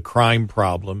the crime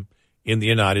problem in the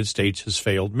United States has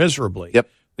failed miserably. Yep.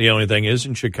 The only thing is,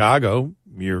 in Chicago,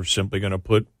 you're simply going to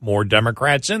put more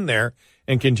Democrats in there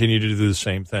and continue to do the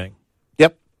same thing.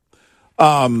 Yep.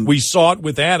 We saw it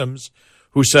with Adams,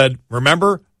 who said,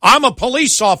 remember, I'm a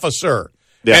police officer,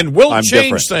 and we'll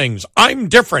change things. I'm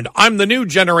different. I'm the new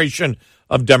generation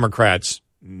of Democrats.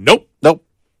 Nope.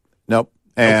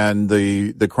 And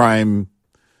the crime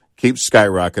keeps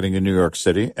skyrocketing in New York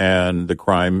City, and the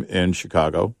crime in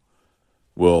Chicago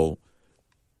will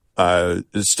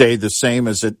stay the same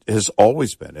as it has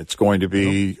always been. It's going to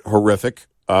be horrific,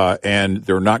 and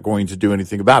they're not going to do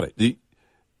anything about it.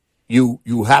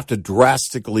 You have to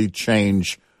drastically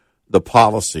change the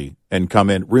policy and come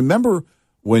in. Remember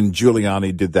when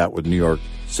Giuliani did that with New York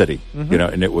City? Mm-hmm. You know,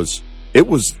 and it was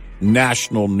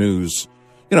national news,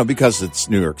 you know, because it's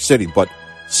New York City, but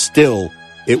still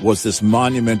it was this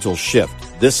monumental shift.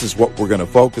 This is what we're going to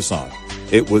focus on.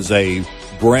 It was a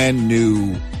brand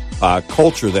new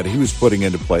culture that he was putting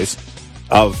into place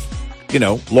of, you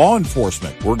know, law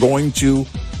enforcement. We're going to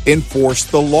enforce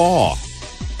the law.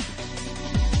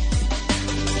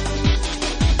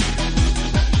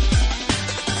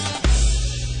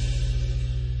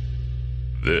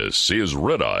 This is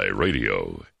Red Eye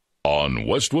Radio on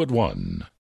Westwood One.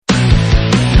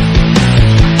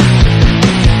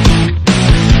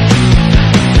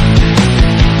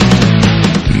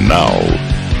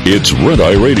 It's Red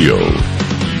Eye Radio.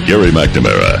 Gary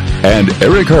McNamara and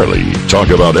Eric Harley talk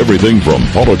about everything from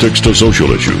politics to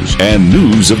social issues and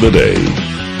news of the day.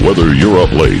 Whether you're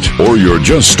up late or you're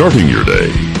just starting your day,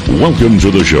 welcome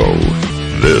to the show.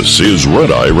 This is Red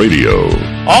Eye Radio.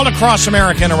 All across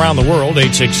America and around the world,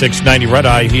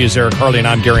 866-90-RED-EYE. He is Eric Harley, and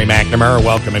I'm Gary McNamara.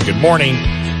 Welcome and good morning.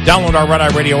 Download our Red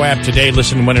Eye Radio app today.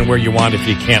 Listen when and where you want if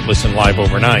you can't listen live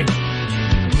overnight.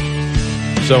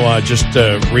 So just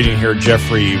reading here,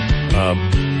 Jeffrey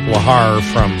Lahar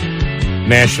from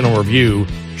National Review.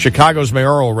 Chicago's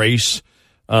mayoral race,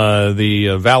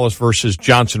 the Vallis versus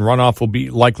Johnson runoff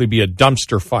will likely be a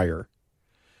dumpster fire.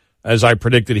 As I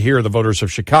predicted here, the voters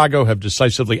of Chicago have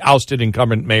decisively ousted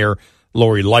incumbent Mayor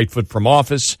Lori Lightfoot from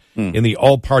office. In the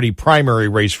all-party primary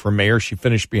race for mayor, she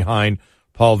finished behind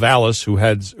Paul Vallis, who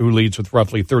leads with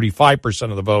roughly 35%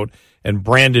 of the vote, and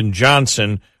Brandon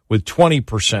Johnson with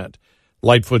 20%.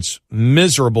 Lightfoot's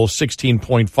miserable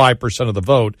 16.5% of the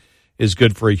vote is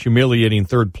good for a humiliating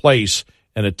third place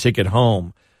and a ticket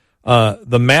home.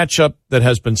 The matchup that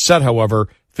has been set, however,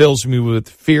 fills me with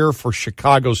fear for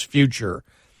Chicago's future.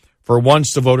 For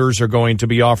once, the voters are going to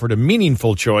be offered a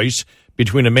meaningful choice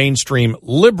between a mainstream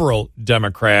liberal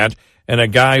Democrat and a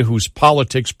guy whose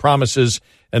politics, promises,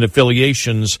 and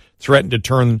affiliations threaten to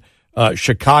turn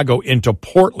Chicago into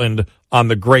Portland on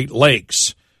the Great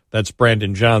Lakes. That's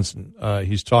Brandon Johnson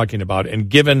he's talking about. And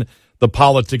given the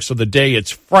politics of the day, it's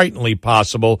frighteningly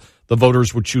possible the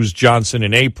voters would choose Johnson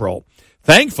in April.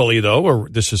 Thankfully, though, or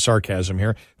this is sarcasm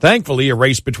here, thankfully a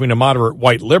race between a moderate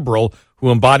white liberal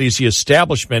who embodies the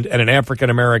establishment and an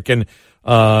African-American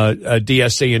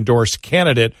DSA-endorsed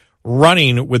candidate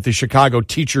running with the Chicago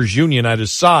Teachers Union at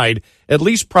his side at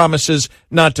least promises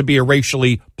not to be a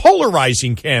racially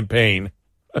polarizing campaign.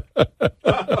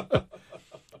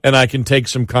 And I can take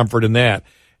some comfort in that.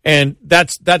 And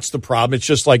that's the problem. It's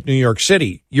just like New York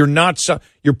City. You're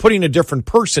putting a different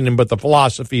person in, but the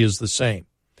philosophy is the same.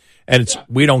 And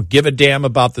we don't give a damn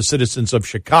about the citizens of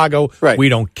Chicago. Right. We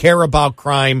don't care about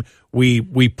crime.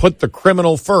 We put the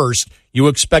criminal first. You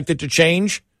expect it to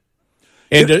change?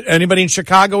 And anybody in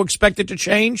Chicago expect it to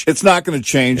change? It's not going to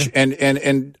change. Yeah.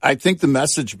 And I think the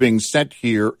message being sent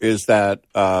here is that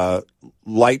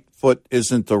Lightfoot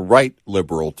isn't the right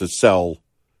liberal to sell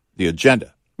the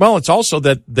agenda. Well, it's also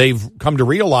that they've come to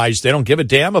realize they don't give a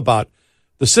damn about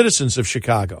the citizens of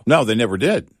Chicago. No, they never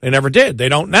did. They never did. They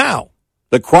don't now.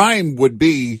 The crime would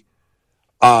be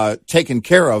taken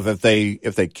care of if they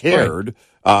cared,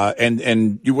 right.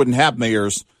 And you wouldn't have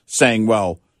mayors saying,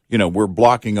 well, we're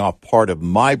blocking off part of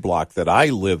my block that I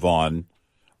live on.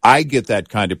 I get that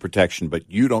kind of protection, but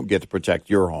you don't get to protect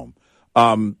your home.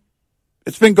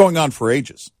 It's been going on for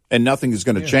ages, and nothing is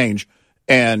going to change.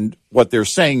 And what they're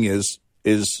saying is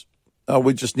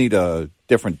we just need a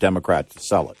different Democrat to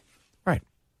sell it. Right.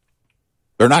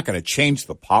 They're not going to change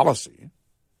the policy.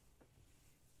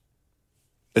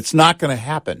 It's not going to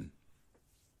happen.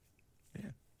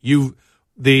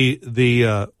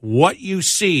 What you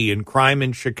see in crime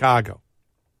in Chicago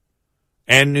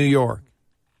and New York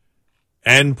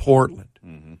and Portland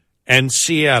and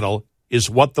Seattle is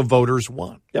what the voters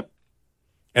want. Yep.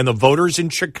 And the voters in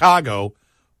Chicago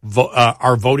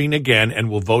are voting again and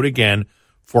will vote again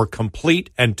for complete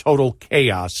and total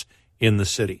chaos in the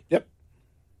city. Yep.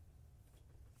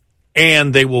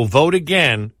 And they will vote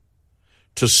again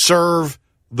to serve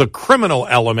the criminal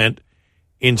element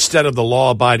instead of the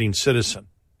law-abiding citizen.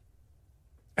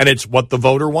 And it's what the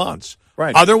voter wants.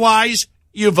 Right. Otherwise,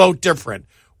 you vote different.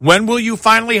 When will you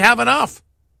finally have enough?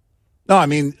 No, I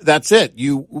mean, that's it.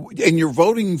 You're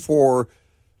voting for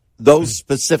those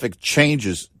specific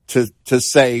changes to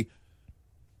say,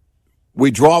 we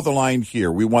draw the line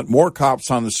here. We want more cops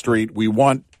on the street. We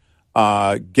want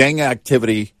gang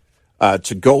activity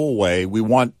to go away. We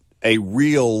want a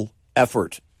real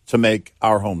effort to make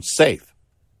our homes safe.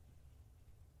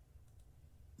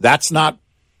 That's not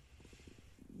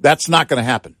going to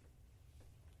happen.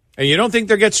 And you don't think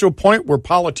there gets to a point where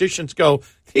politicians go,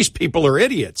 these people are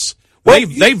idiots. Well,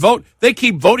 they vote. They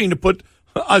keep voting to put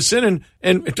us in,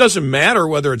 and it doesn't matter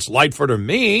whether it's Lightfoot or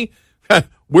me.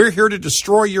 We're here to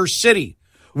destroy your city.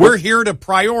 We're here to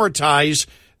prioritize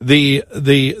the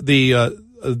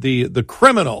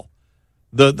criminal,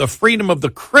 the freedom of the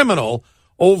criminal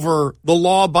over the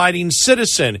law-abiding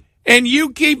citizen. And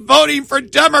you keep voting for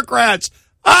Democrats.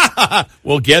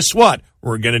 Well, guess what?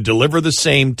 We're going to deliver the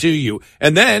same to you.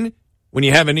 And then when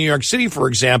you have in New York City, for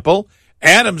example,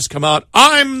 Adams come out,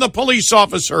 I'm the police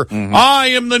officer. Mm-hmm. I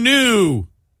am the new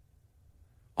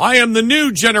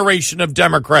generation of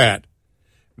Democrat.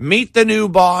 Meet the new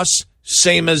boss,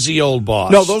 same as the old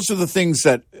boss. No, those are the things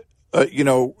that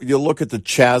you look at the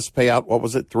Chaz payout. What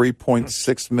was it?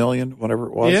 $3.6 million, whatever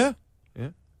it was. Yeah.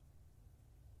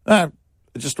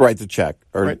 Just write the check.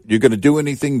 Or you're going to do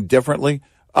anything differently?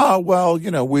 Oh, well,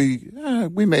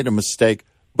 we made a mistake.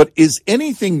 But is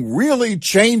anything really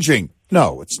changing?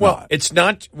 No, it's not. Well, it's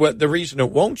not. Well, the reason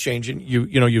it won't change, and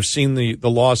you've seen the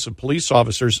loss of police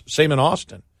officers. Same in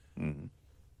Austin. Mm-hmm.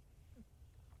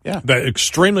 Yeah, they're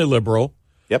extremely liberal.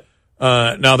 Yep.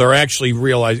 Now they're actually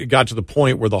it got to the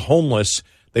point where the homeless,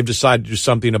 they've decided to do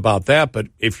something about that. But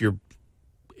if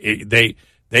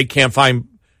they can't find.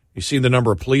 You see the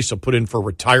number of police have put in for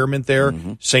retirement there.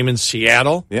 Mm-hmm. Same in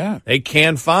Seattle. Yeah. They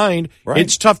can find. Right.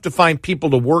 It's tough to find people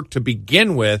to work to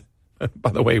begin with.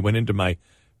 By the way, went into my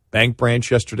bank branch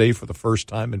yesterday for the first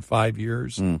time in 5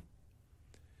 years. Mm.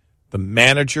 The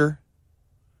manager,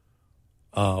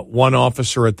 one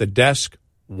officer at the desk,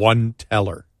 one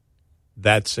teller.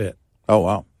 That's it. Oh,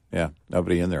 wow. Yeah.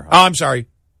 Nobody in there. Huh? Oh, I'm sorry.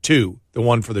 Two. The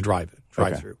one for the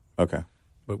drive-through. Okay.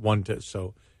 But one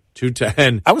so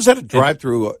 210. I was at a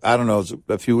drive-through, I don't know, it was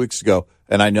a few weeks ago,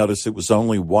 and I noticed it was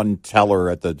only one teller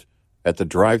at the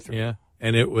drive-through. Yeah,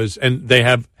 and they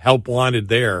have help wanted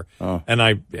there. Oh. And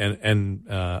I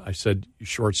said, "You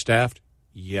short-staffed?"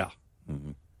 Yeah.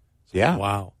 Mm-hmm. Yeah.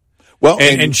 Wow. Well,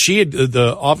 and she had,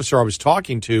 the officer I was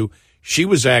talking to, she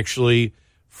was actually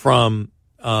from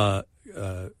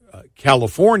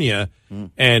California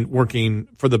and working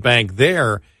for the bank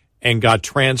there, and got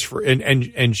transferred,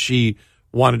 and she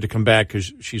wanted to come back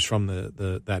because she's from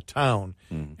that town,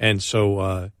 and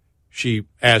so she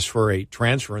asked for a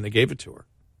transfer, and they gave it to her.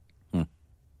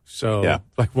 So,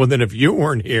 then if you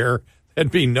weren't here,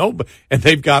 there'd be nobody. And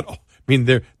they've got,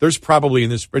 there's probably in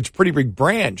this, it's a pretty big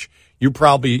branch. You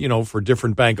probably, for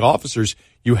different bank officers,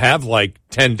 you have like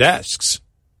 10 desks.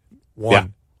 One. Yeah,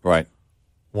 right.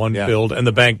 One filled, and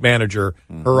the bank manager,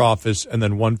 her office, and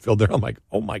then one filled there. I'm like,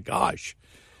 oh my gosh.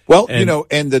 Well,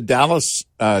 and the Dallas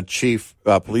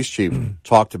police chief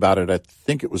talked about it, I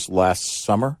think it was last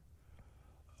summer,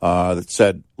 that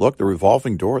said, look, the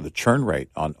revolving door, the churn rate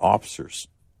on officers,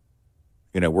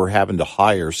 we're having to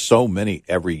hire so many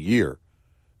every year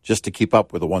just to keep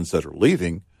up with the ones that are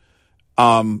leaving.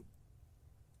 To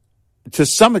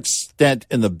some extent,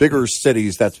 in the bigger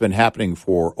cities, that's been happening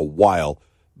for a while,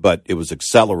 but it was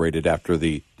accelerated after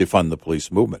the defund the police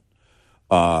movement.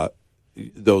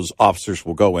 Those officers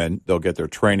will go in, they'll get their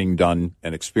training done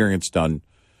and experience done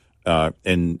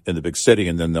in the big city,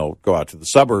 and then they'll go out to the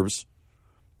suburbs,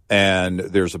 and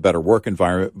there's a better work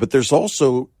environment. But there's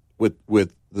also, with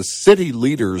the city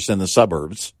leaders in the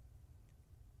suburbs,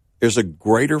 there's a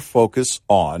greater focus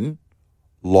on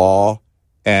law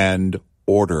and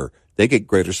order. They get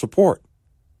greater support.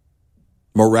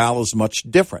 Morale is much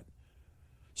different.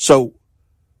 So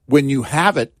when you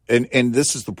have it, and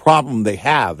this is the problem they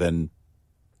have in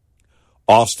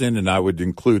Austin, and I would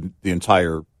include the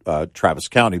entire Travis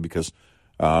County, because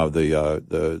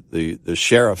the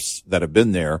sheriffs that have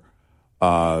been there,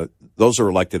 those are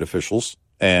elected officials,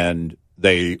 and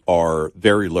they are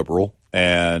very liberal.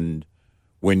 And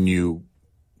when you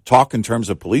talk in terms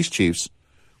of police chiefs,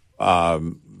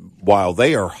 while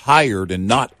they are hired and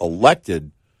not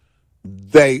elected,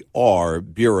 they are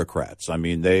bureaucrats.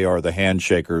 They are the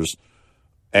handshakers,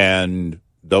 and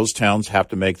those towns have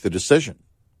to make the decision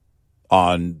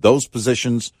on those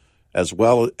positions, as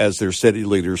well as their city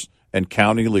leaders and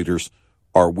county leaders.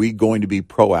 Are we going to be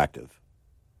proactive?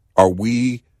 Are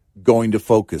we going to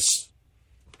focus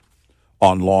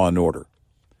on law and order?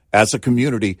 As a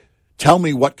community, tell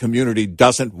me what community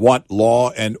doesn't want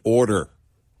law and order?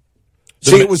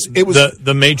 It was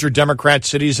the major Democrat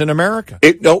cities in America.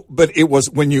 But it was,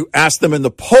 when you asked them in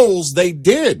the polls, they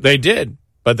did. They did,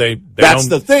 but that's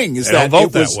the thing, is that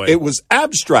it was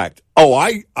abstract. Oh,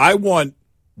 I want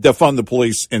defund the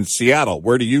police in Seattle.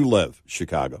 Where do you live?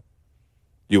 Chicago.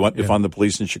 You want defund the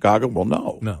police in Chicago? Well,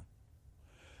 no.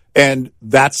 And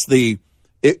that's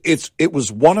it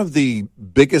was one of the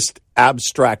biggest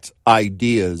abstract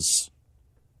ideas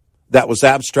that was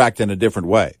abstract in a different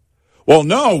way. Well,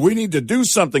 no, we need to do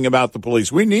something about the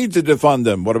police. We need to defund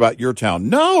them. What about your town?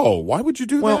 No, why would you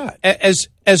do that?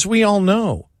 As we all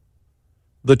know,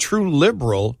 the true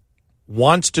liberal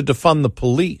wants to defund the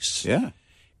police. Yeah.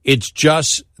 It's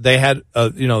just they had,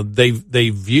 they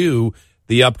view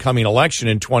the upcoming election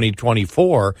in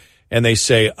 2024, and they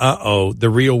say, the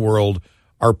real world,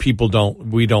 our people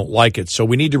we don't like it. So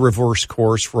we need to reverse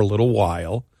course for a little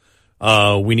while.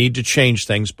 We need to change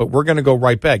things, but we're going to go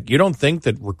right back. You don't think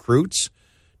that recruits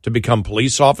to become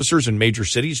police officers in major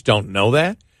cities don't know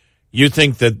that? You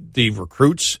think that the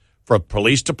recruits for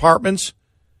police departments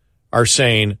are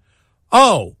saying,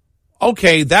 oh,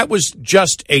 okay, that was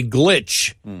just a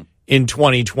glitch in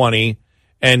 2020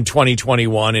 and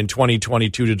 2021 and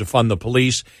 2022 to defund the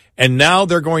police, and now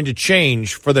they're going to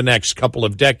change for the next couple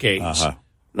of decades.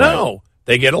 No, right.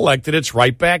 They get elected, it's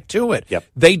right back to it. Yep.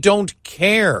 They don't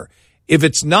care. If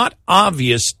it's not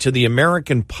obvious to the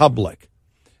American public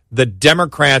that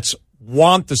Democrats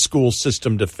want the school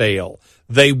system to fail,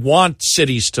 they want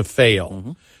cities to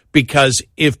fail, because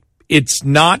if it's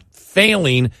not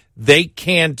failing, they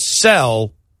can't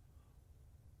sell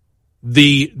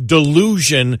the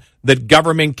delusion that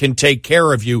government can take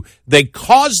care of you. They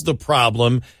cause the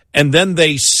problem, and then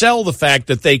they sell the fact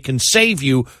that they can save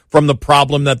you from the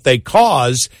problem that they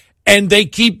cause, and they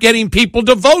keep getting people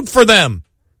to vote for them.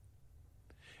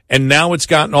 And now it's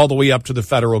gotten all the way up to the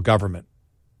federal government.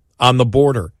 On the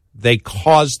border, they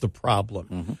caused the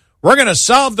problem. We're going to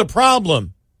solve the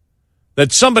problem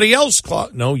that somebody else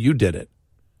caused. No, you did it.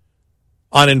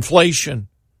 On inflation,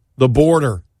 the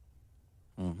border,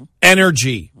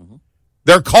 energy.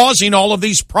 They're causing all of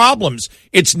these problems.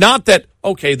 It's not that,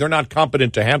 okay, they're not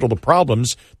competent to handle the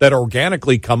problems that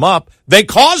organically come up. They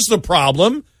caused the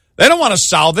problem. They don't want to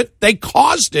solve it. They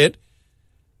caused it.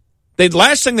 The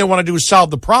last thing they want to do is solve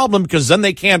the problem, because then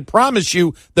they can't promise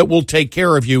you that we'll take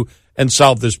care of you and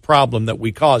solve this problem that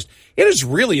we caused. It is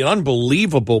really an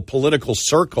unbelievable political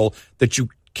circle that you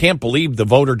can't believe the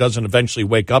voter doesn't eventually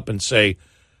wake up and say,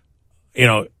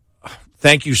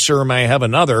 thank you, sir, may I have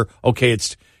another? Okay,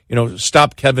 it's,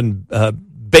 stop Kevin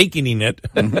baconing it.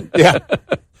 Yeah.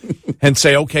 And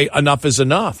say, okay, enough is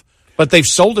enough. But they've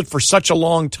sold it for such a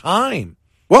long time.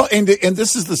 Well, and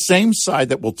this is the same side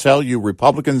that will tell you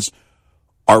Republicans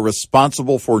are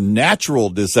responsible for natural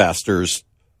disasters,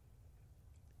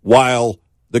 while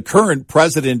the current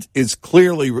president is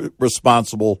clearly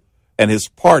responsible, and his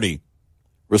party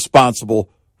responsible,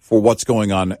 for what's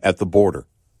going on at the border.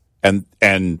 And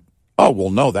oh, well,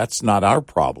 no, that's not our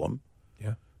problem.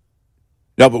 Yeah.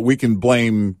 No, but we can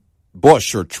blame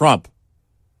Bush or Trump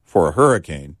for a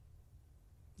hurricane.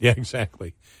 Yeah,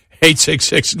 exactly.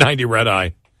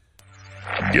 866-90-RED-EYE.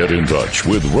 Get in touch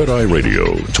with Red Eye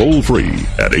Radio, toll free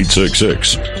at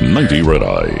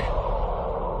 866-90-RED-EYE.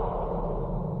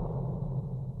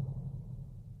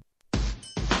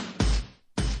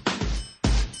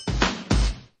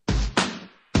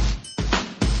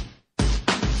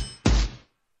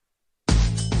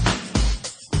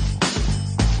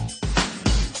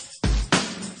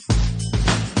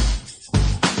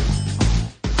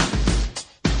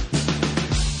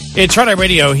 It's Red Eye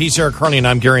Radio. He's Eric Carney, and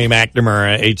I'm Gary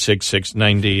McNamara,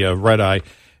 866-90-RED-EYE.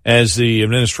 As the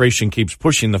administration keeps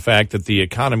pushing the fact that the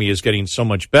economy is getting so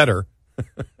much better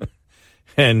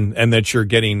and that you're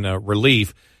getting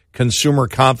relief, consumer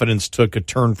confidence took a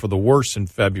turn for the worse in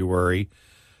February.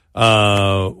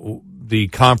 The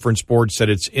conference board said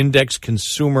its index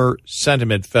consumer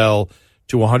sentiment fell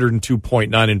to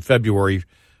 102.9 in February,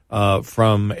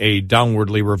 from a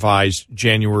downwardly revised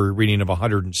January reading of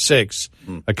 106.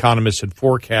 Economists had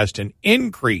forecast an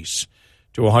increase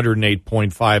to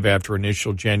 108.5 after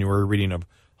initial January reading of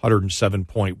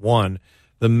 107.1.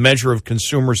 The measure of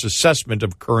consumers' assessment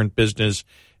of current business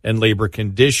and labor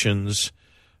conditions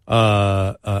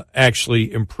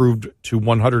actually improved to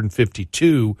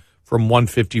 152 from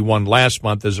 151 last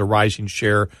month, as a rising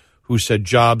share who said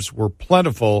jobs were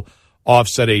plentiful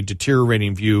offset a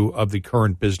deteriorating view of the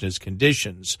current business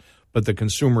conditions. But the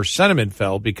consumer sentiment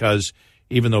fell because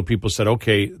even though people said,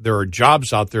 okay, there are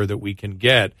jobs out there that we can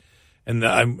get,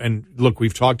 and look,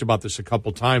 we've talked about this a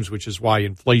couple times, which is why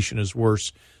inflation is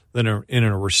worse than in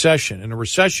a recession. In a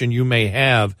recession, you may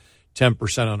have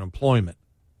 10% unemployment.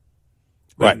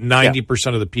 Right.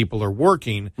 90% of the people are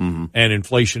working, and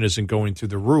inflation isn't going through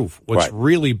the roof. What's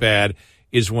really bad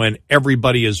is when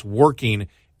everybody is working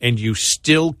and you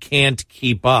still can't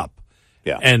keep up.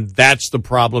 Yeah. And that's the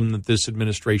problem that this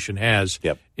administration has,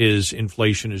 is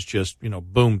inflation is just,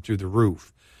 boom, through the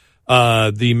roof.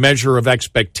 The measure of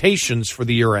expectations for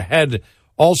the year ahead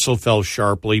also fell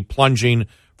sharply, plunging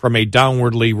from a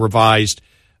downwardly revised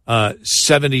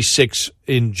 76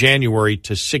 in January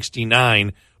to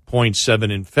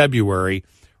 69.7 in February.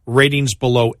 Ratings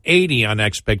below 80 on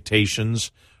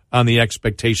expectations, on the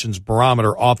expectations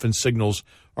barometer, often signals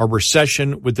a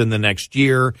recession within the next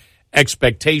year.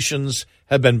 Expectations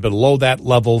have been below that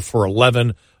level for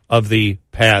 11 of the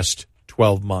past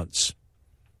 12 months.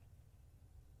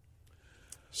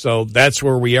 So that's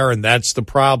where we are, and that's the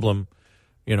problem.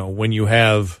 When you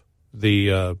have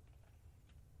the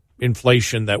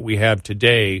inflation that we have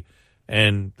today,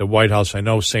 and the White House, I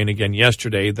know, saying again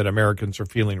yesterday that Americans are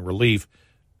feeling relief.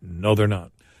 No, they're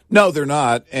not. No, they're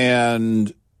not.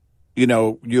 And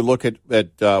you look at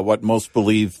what most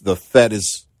believe the Fed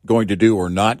is going to do or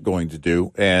not going to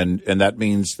do, and that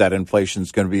means that inflation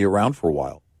is going to be around for a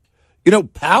while. You know,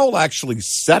 Powell actually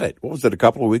said it. What was it, a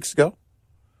couple of weeks ago?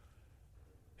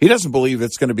 He doesn't believe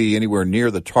it's going to be anywhere near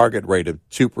the target rate of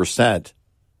 2%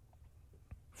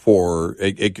 for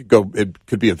it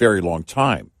could be a very long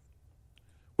time,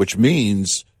 which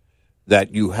means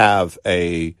that you have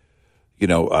a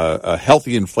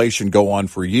healthy inflation go on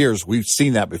for years. We've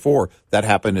seen that before. That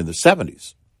happened in the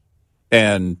 70s.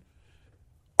 And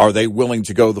are they willing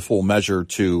to go the full measure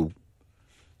to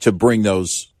bring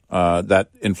those that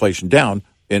inflation down?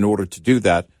 In order to do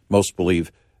that, most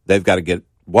believe they've got to get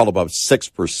well above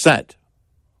 6%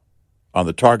 on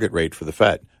the target rate for the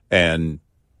Fed. And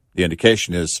the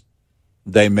indication is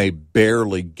they may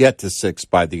barely get to 6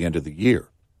 by the end of the year.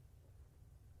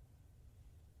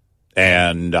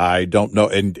 And I don't know,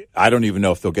 and I don't even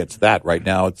know if they'll get to that. Right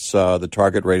now, it's the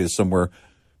target rate is somewhere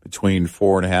between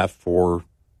 4.5, 4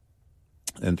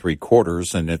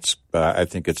 3/4, and it's I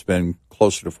think it's been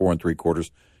closer to 4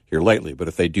 3/4 here lately. But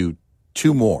if they do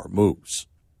 2 more moves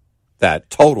that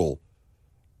total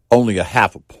only a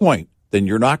 0.5 point, then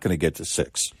you're not going to get to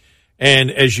 6. And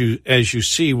as you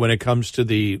see, when it comes to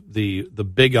the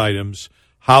big items,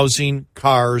 housing,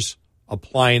 cars,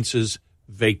 appliances,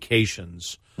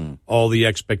 vacations, all the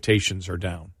expectations are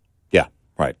down. Yeah,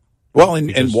 right. Well, and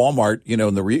Walmart,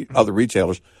 and the other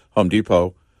retailers, Home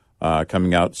Depot,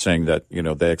 coming out saying that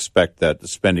they expect that the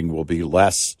spending will be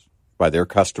less by their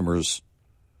customers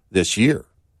this year.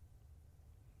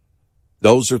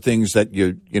 Those are things that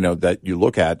that you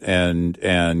look at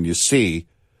and you see,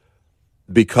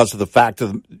 because of the fact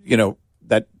of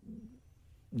that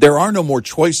there are no more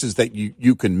choices that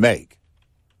you can make.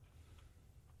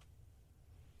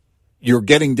 You're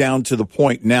getting down to the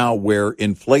point now where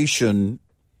inflation,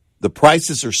 the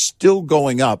prices are still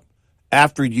going up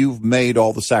after you've made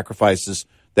all the sacrifices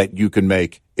that you can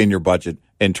make in your budget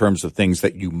in terms of things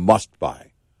that you must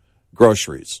buy.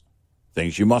 Groceries,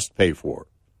 things you must pay for,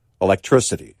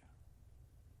 electricity,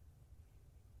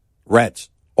 rent,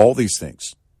 all these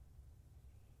things.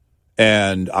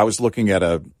 And I was looking at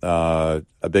a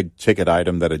big ticket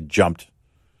item that had jumped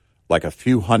like a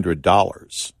few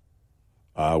 $100s.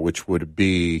 Which would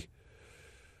be,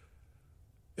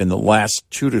 in the last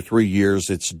 2 to 3 years,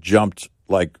 it's jumped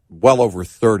like well over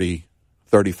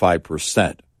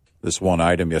 35%. This one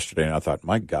item yesterday, and I thought,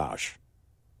 my gosh,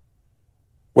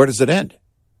 where does it end?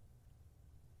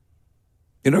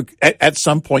 At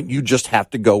some point, you just have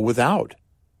to go without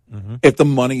if the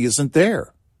money isn't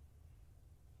there.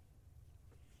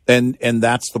 And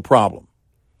that's the problem.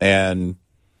 And,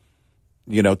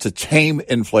 to tame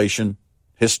inflation,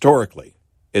 historically,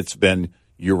 it's been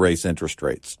you raise interest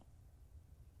rates.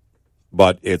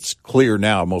 But it's clear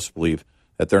now, most believe,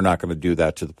 that they're not going to do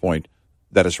that to the point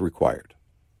that is required.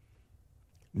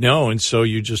 No, and so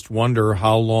you just wonder,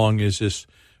 how long is this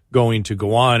going to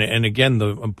go on? And again,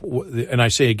 and I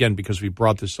say again because we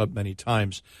brought this up many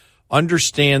times,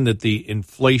 understand that the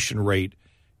inflation rate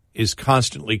is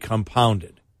constantly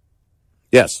compounded.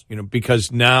 Yes.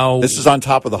 Because now this is on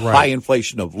top of the high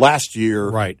inflation of last year.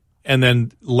 Right. And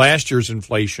then last year's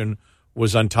inflation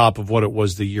was on top of what it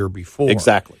was the year before.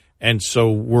 Exactly. And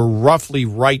so we're roughly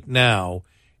right now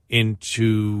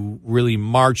into really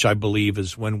March, I believe,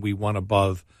 is when we went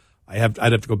above. I'd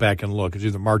have to go back and look. It's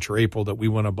either March or April that we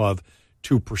went above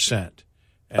 2%.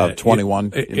 Of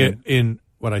 21? In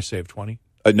what I say, of 20?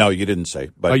 No, you didn't say.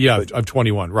 But of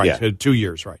 21, right. Yeah. 2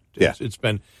 years, right. Yeah. It's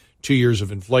been 2 years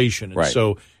of inflation. And right.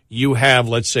 so you have,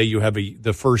 let's say you have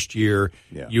the first year,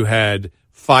 you had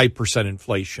 5%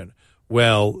 inflation.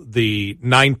 Well, the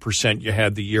 9% you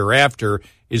had the year after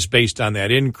is based on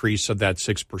that increase of that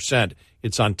 6%.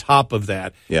 It's on top of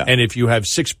that. Yeah. And if you have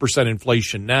 6%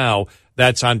 inflation now,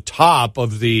 that's on top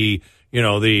of the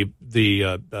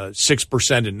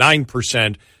 6% and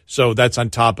 9%. So that's on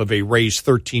top of a raise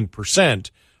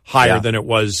 13% higher than it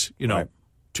was, right.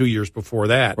 2 years before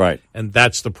that. Right. And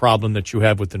that's the problem that you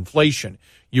have with inflation.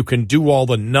 You can do all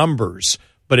the numbers,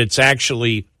 but it's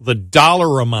actually the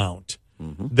dollar amount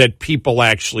that people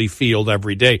actually feel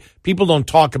every day. People don't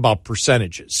talk about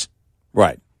percentages.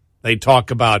 Right. They talk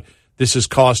about, this is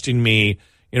costing me,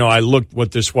 I looked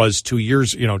what this was 2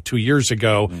 years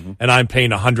ago, and I'm paying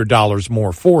 $100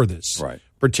 more for this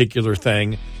particular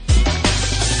thing.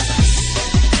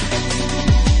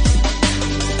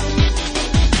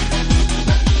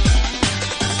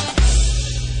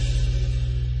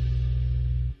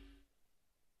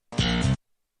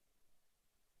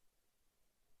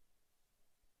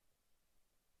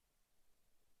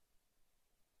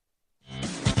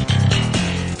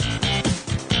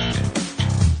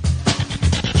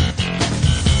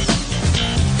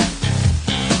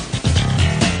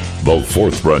 The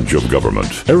fourth branch of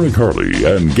government. Eric Harley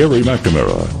and Gary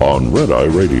McNamara on Red Eye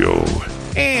Radio.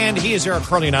 And he is Eric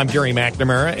Harley, and I'm Gary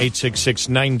McNamara,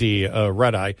 866-90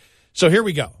 Red Eye. So here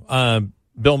we go.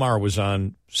 Bill Maher was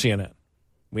on CNN.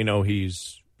 We know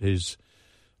he's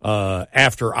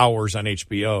After Hours on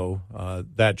HBO.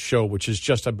 That show, which is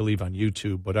just, I believe, on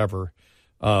YouTube, whatever,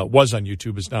 was on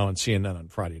YouTube, is now on CNN on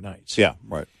Friday nights. Yeah,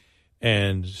 right.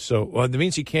 And so that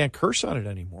means he can't curse on it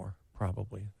anymore,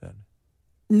 probably, then.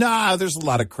 Nah, there's a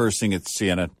lot of cursing at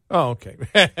CNN. Oh, okay.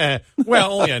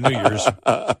 Well, only on New Year's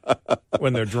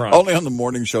when they're drunk. Only on the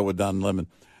morning show with Don Lemon.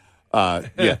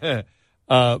 Yeah.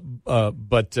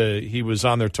 But he was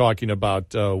on there talking about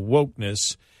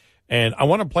wokeness. And I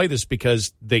want to play this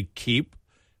because they keep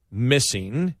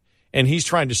missing. And he's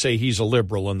trying to say he's a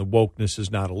liberal and the wokeness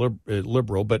is not a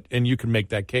liberal. And you can make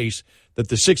that case that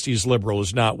the 60s liberal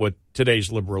is not what today's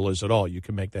liberal is at all. You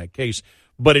can make that case.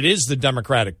 But it is the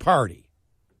Democratic Party.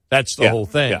 That's the whole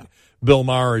thing. Yeah. Bill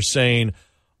Maher is saying,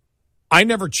 I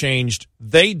never changed.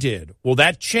 They did. Well,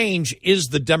 that change is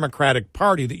the Democratic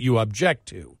Party that you object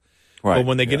to. Right. But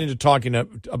when they get into talking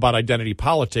about identity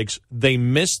politics, they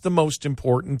miss the most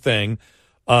important thing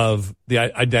of the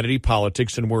identity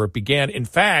politics and where it began. In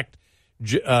fact,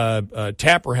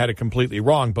 Tapper had it completely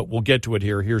wrong, but we'll get to it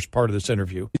here. Here's part of this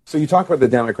interview. So you talk about the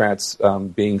Democrats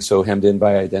being so hemmed in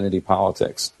by identity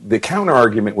politics. The counter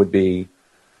argument would be,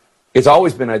 it's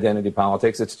always been identity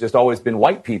politics. It's just always been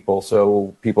white people,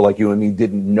 so people like you and me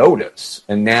didn't notice.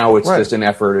 And now it's just an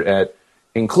effort at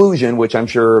inclusion, which I'm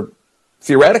sure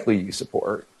theoretically you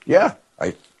support. Yeah,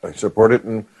 I support it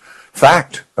in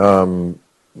fact. But,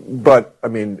 I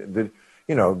mean,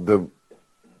 the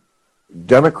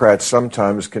Democrats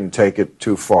sometimes can take it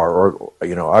too far. Or,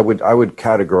 I would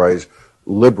categorize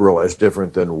liberal as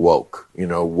different than woke.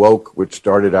 Woke, which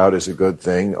started out as a good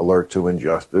thing, alert to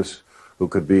injustice, who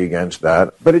could be against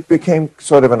that. But it became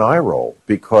sort of an eye roll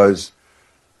because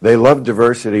they love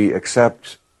diversity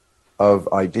except of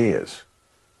ideas.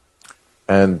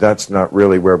 And that's not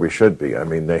really where we should be. I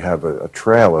mean, they have a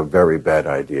trail of very bad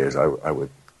ideas, I would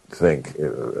think,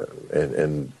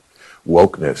 in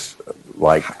wokeness.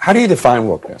 Like, how do you define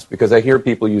wokeness? Because I hear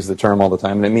people use the term all the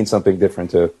time, and it means something different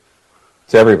to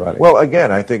everybody. Well,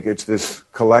 again, I think it's this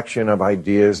collection of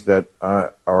ideas that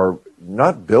are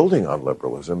not building on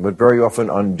liberalism, but very often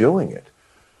undoing it.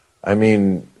 I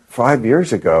mean, 5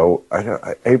 years ago,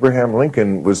 Abraham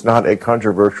Lincoln was not a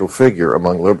controversial figure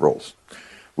among liberals.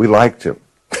 We liked him.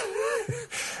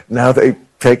 Now they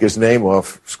take his name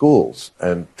off schools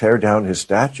and tear down his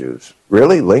statues.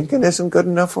 Really? Lincoln isn't good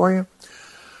enough for you?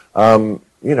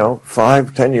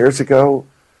 5-10 years ago,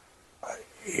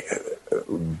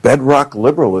 bedrock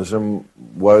liberalism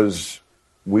was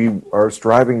we are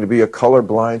striving to be a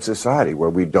colorblind society where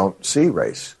we don't see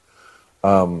race.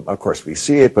 Of course, we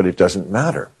see it, but it doesn't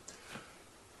matter.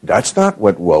 That's not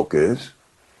what woke is.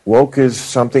 Woke is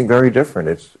something very different.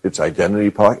 It's identity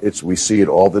politics. We see it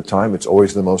all the time. It's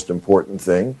always the most important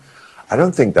thing. I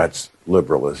don't think that's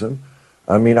liberalism.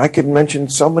 I mean, I could mention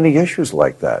so many issues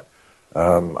like that.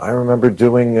 I remember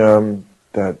doing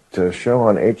that show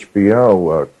on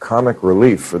HBO, Comic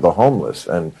Relief for the Homeless,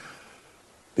 and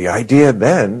the idea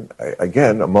then,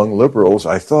 again, among liberals,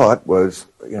 I thought was,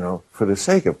 for the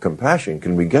sake of compassion,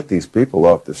 can we get these people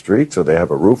off the street so they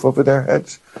have a roof over their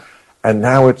heads? And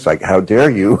now it's like, how dare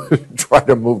you try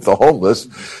to move the homeless?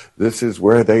 This is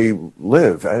where they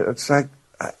live. It's like,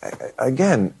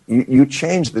 again, you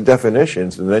change the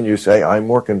definitions and then you say, I'm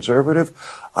more conservative.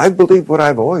 I believe what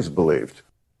I've always believed.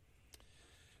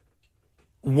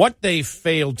 What they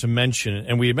failed to mention,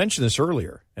 and we had mentioned this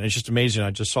earlier, and it's just amazing.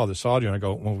 I just saw this audio, and I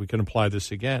go, well, we can apply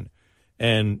this again.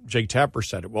 And Jake Tapper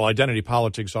said it. Well, identity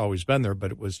politics always been there,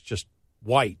 but it was just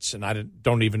whites, and I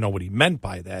don't even know what he meant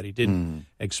by that. He didn't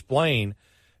explain.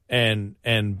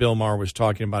 And Bill Maher was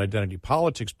talking about identity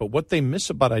politics, but what they miss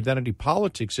about identity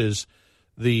politics is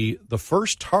the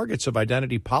first targets of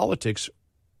identity politics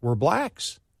were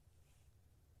blacks.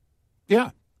 Yeah.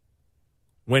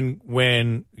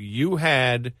 When you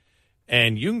had,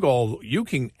 and you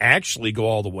can actually go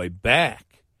all the way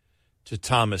back to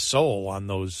Thomas Sowell on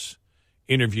those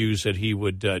interviews that he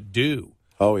would do.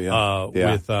 Oh yeah,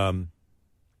 with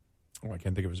I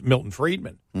can't think of his Milton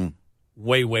Friedman,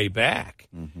 way back,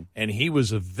 and he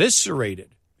was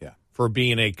eviscerated for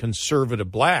being a conservative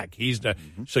black. He's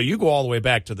so you go all the way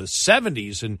back to the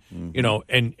 70s, and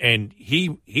and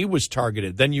he was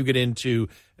targeted. Then you get into,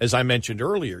 as I mentioned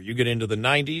earlier, you get into the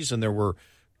 90s, and there were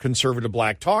conservative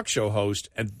black talk show hosts,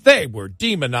 and they were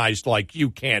demonized like you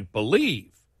can't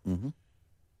believe. The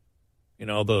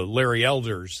Larry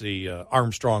Elders, the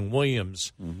Armstrong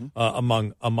Williams,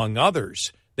 among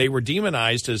others. they were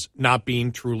demonized as not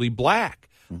being truly black.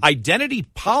 Identity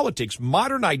politics,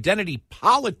 modern identity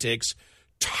politics,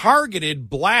 targeted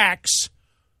blacks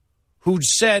who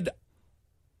said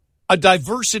a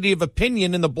diversity of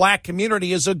opinion in the black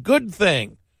community is a good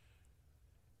thing.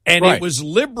 And Right. it was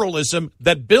liberalism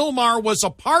that Bill Maher was a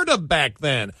part of back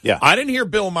then. Yeah. I didn't hear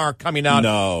Bill Maher coming out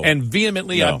and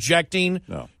vehemently objecting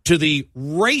to the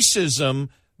racism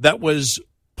that was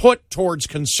put towards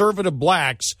conservative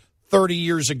blacks 30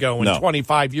 years ago and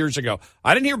 25 years ago.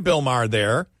 I didn't hear Bill Maher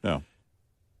there. No.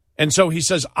 And so he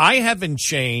says, I haven't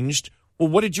changed. Well,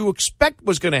 what did you expect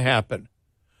was going to happen?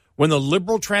 When the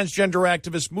liberal transgender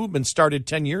activist movement started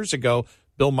 10 years ago,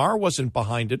 Bill Maher wasn't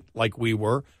behind it like we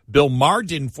were. Bill Maher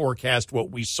didn't forecast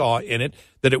what we saw in it,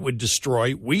 that it would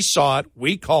destroy. We saw it.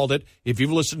 We called it. If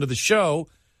you've listened to the show,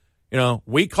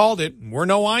 we called it. We're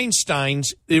no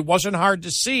Einsteins. It wasn't hard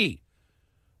to see.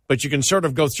 But you can sort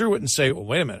of go through it and say, well,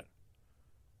 wait a minute.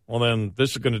 Well, then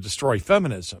this is going to destroy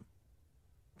feminism.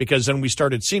 Because then we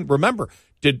started seeing, remember,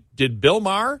 did Bill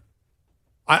Maher,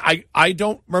 I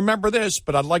don't remember this,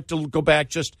 but I'd like to go back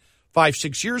just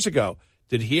 5-6 years ago.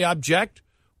 Did he object?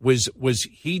 Was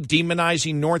he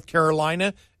demonizing North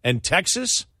Carolina and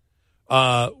Texas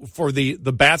for the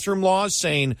bathroom laws,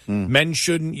 saying men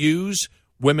shouldn't use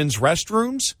women's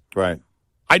restrooms? Right.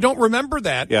 I don't remember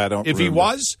that. Yeah, I don't If remember. he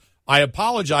was, I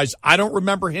apologize. I don't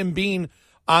remember him being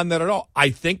on that at all. I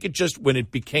think it just, when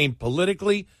it became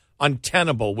politically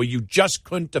untenable, where you just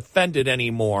couldn't defend it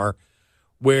anymore,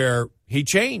 where he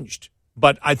changed.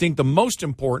 But I think the most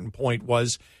important point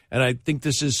was, and I think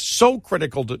this is so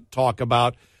critical to talk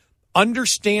about,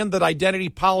 understand that identity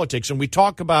politics, and we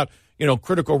talk about,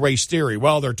 critical race theory.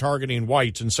 Well, they're targeting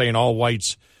whites and saying all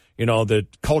whites, that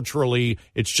culturally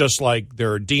it's just like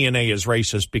their DNA is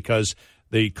racist because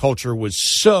the culture was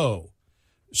so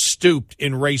stooped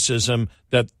in racism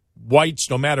that whites,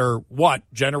 no matter what,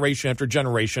 generation after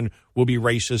generation, will be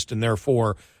racist, and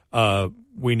therefore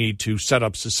we need to set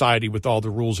up society with all the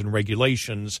rules and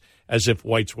regulations as if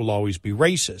whites will always be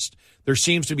racist. There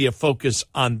seems to be a focus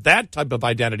on that type of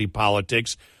identity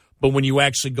politics, but when you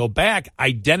actually go back,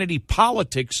 identity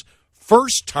politics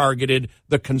first targeted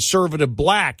the conservative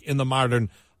black in the modern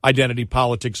identity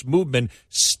politics movement,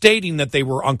 stating that they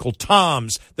were Uncle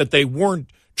Toms, that they weren't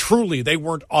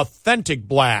authentic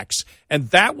blacks. And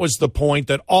that was the point,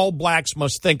 that all blacks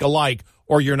must think alike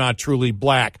or you're not truly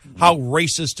black. How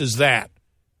racist is that?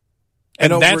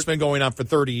 And that's been going on for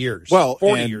 30 years. Well,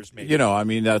 40 years maybe.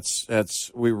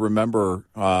 That's we remember,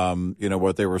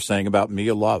 what they were saying about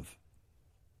Mia Love.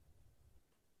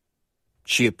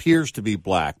 She appears to be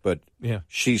black, but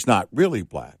she's not really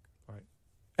black. Right.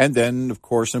 And then, of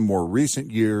course, in more recent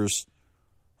years,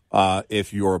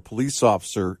 if you're a police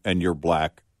officer and you're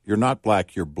black, you're not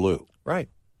black, you're blue. Right.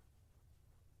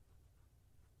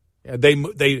 Yeah,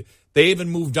 they even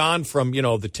moved on from,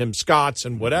 the Tim Scotts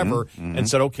and whatever, and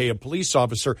said, okay, a police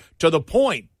officer, to the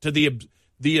point, to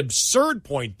the absurd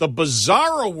point, the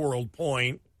bizarro world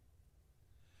point,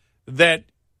 that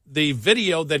the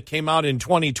video that came out in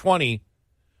 2020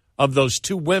 of those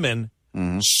two women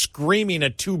screaming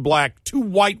at two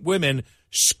white women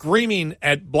screaming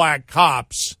at black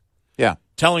cops. Yeah.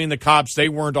 Telling the cops they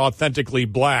weren't authentically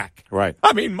black. Right.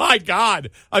 I mean, my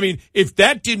God. I mean, if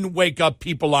that didn't wake up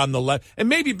people on the left, and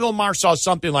maybe Bill Maher saw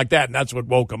something like that, and that's what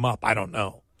woke him up. I don't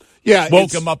know. Yeah.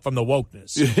 Woke him up from the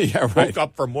wokeness. Yeah, right. Woke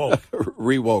up from woke.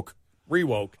 Rewoke.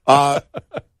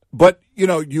 But,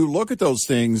 you look at those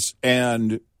things,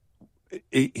 and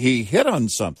he hit on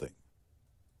something.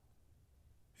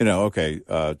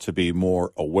 To be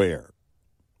more aware.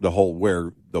 The whole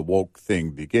where the woke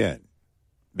thing began.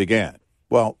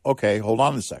 Well, okay, hold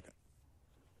on a second.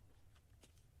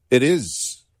 It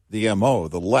is the MO,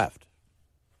 the left,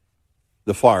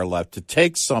 the far left, to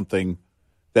take something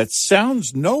that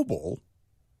sounds noble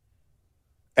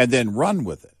and then run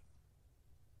with it.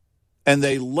 And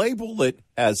they label it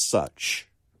as such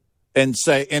and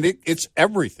say, and it's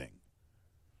everything.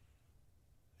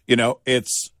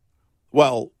 It's,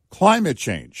 climate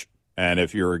change. And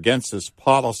if you're against this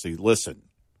policy, listen,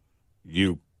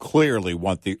 you clearly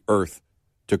want the earth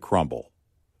to crumble.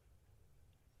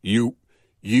 You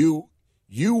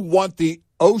want the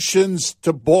oceans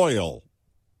to boil.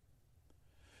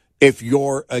 If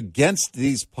you're against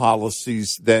these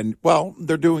policies, then,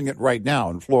 they're doing it right now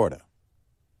in Florida.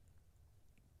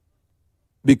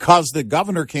 Because the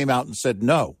governor came out and said,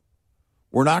 no,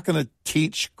 we're not going to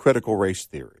teach critical race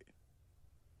theory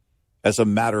as a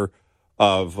matter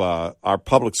of our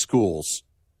public schools.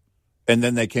 And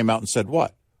then they came out and said,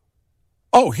 what?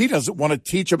 Oh, he doesn't want to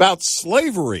teach about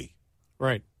slavery.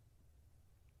 Right.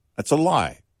 That's a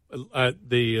lie.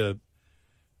 The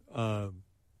the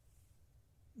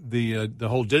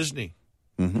whole Disney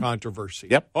controversy.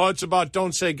 Yep. Oh, it's about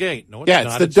don't say gay. No, it's Yeah,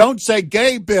 not. it's the don't say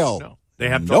gay bill. No, they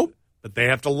have to. Nope. But they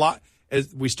have to lie.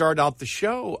 As we start out the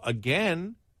show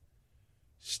again,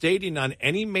 stating on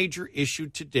any major issue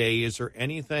today, is there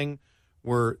anything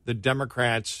where the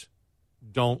Democrats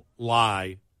don't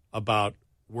lie about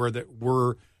where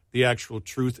the actual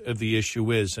truth of the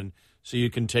issue is? And so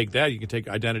you can take that. You can take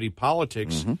identity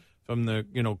politics from the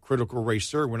critical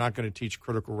race theory. We're not going to teach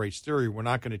critical race theory. We're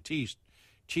not going to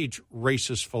teach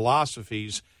racist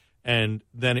philosophies. And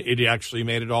then it actually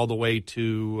made it all the way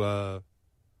to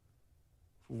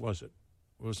who was it?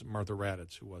 It wasn't Martha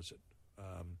Raddatz. Who was it?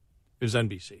 It was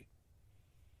NBC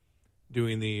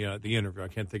doing the interview. I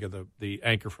can't think of the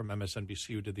anchor from MSNBC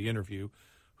who did the interview,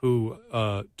 who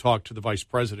talked to the vice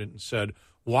president and said,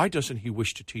 "Why doesn't he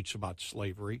wish to teach about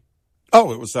slavery?"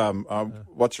 Oh, it was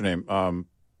what's her name?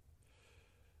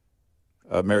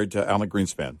 Married to Alan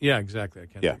Greenspan. Yeah, exactly. I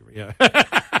can't think of it.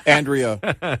 Yeah,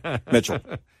 Andrea Mitchell.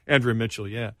 Andrea Mitchell.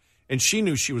 Yeah, and she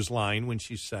knew she was lying when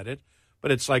she said it.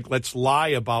 But it's like, let's lie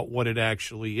about what it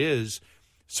actually is.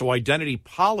 So identity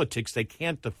politics, they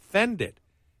can't defend it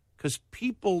because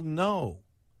people know.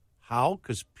 How?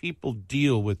 Because people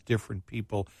deal with different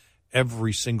people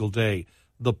every single day.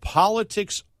 The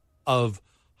politics of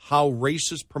how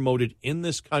race is promoted in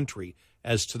this country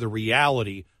as to the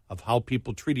reality of how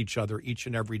people treat each other each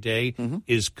and every day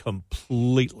is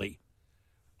completely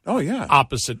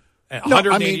opposite.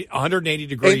 180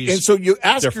 degrees. And so you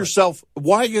ask different. yourself,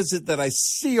 why is it that I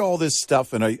see all this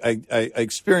stuff and I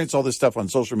experience all this stuff on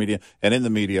social media and in the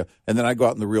media, and then I go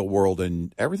out in the real world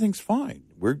and everything's fine.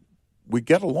 We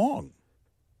get along.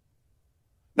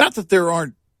 Not that there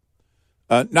aren't,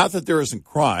 not that there isn't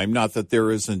crime, not that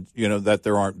there isn't, that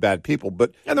there aren't bad people,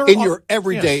 but in your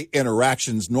everyday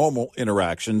interactions, normal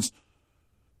interactions,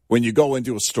 when you go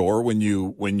into a store, when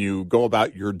you go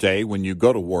about your day, when you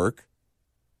go to work,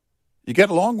 you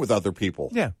get along with other people.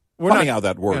 Yeah. Funny how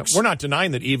that works. Yeah, we're not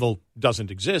denying that evil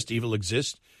doesn't exist. Evil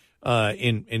exists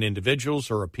in individuals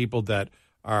or people that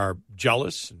are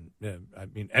jealous. And,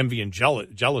 envy and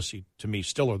jealousy, to me,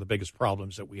 still are the biggest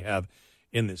problems that we have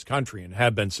in this country and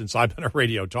have been since I've been a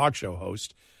radio talk show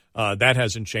host. That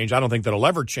hasn't changed. I don't think that'll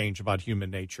ever change about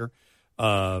human nature.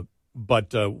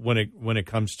 But when it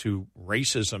comes to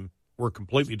racism, we're a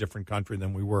completely different country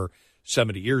than we were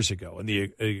 70 years ago. And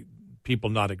the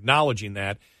people not acknowledging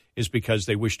that is because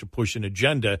they wish to push an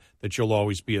agenda that you'll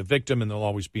always be a victim and there'll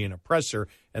always be an oppressor.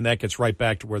 And that gets right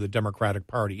back to where the Democratic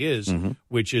Party is,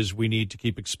 which is we need to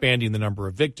keep expanding the number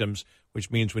of victims,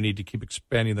 which means we need to keep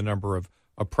expanding the number of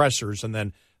oppressors. And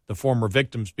then the former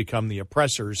victims become the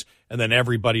oppressors. And then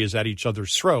everybody is at each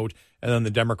other's throat. And then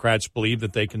the Democrats believe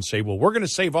that they can say, well, we're going to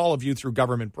save all of you through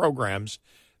government programs.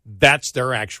 That's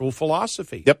their actual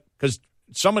philosophy. Yep. Because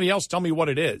somebody else tell me what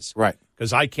it is. Right.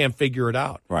 Because I can't figure it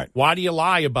out. Right. Why do you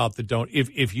lie about the don't?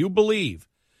 If you believe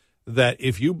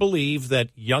that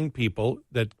young people,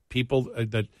 that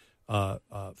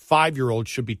 5-year-olds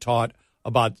should be taught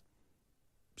about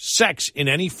sex in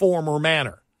any form or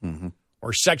manner,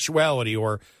 or sexuality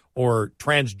or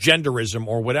transgenderism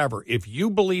or whatever, if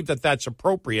you believe that that's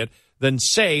appropriate, then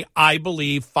say, I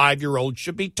believe 5-year-olds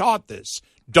should be taught this.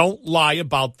 Don't lie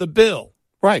about the bill.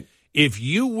 Right. If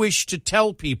you wish to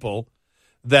tell people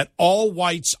that all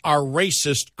whites are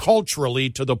racist culturally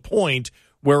to the point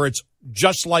where it's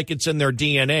just like it's in their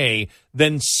DNA,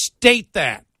 then state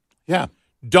that. Yeah.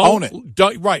 Own it.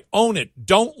 Own it.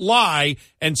 Don't lie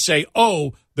and say,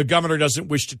 oh, the governor doesn't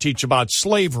wish to teach about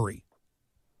slavery.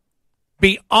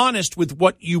 Be honest with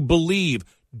what you believe.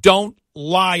 Don't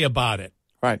lie about it.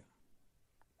 Right.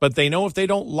 But they know if they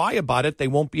don't lie about it, they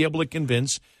won't be able to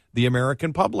convince the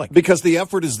American public. Because the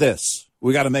effort is this.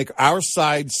 We got to make our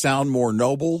side sound more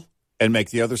noble and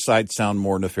make the other side sound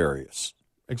more nefarious.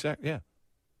 Exactly, yeah.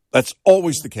 That's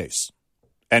always the case.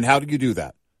 And how do you do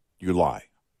that? You lie.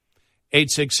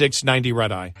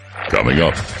 866-90-RED-EYE. Coming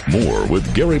up, more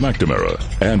with Gary McNamara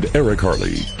and Eric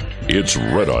Harley. It's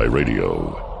Red Eye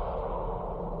Radio.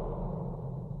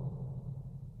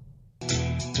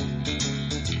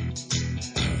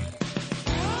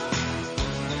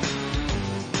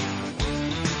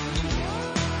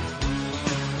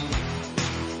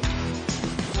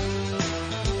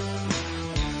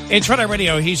 It's Red Eye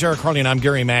Radio. He's Eric Harley, and I'm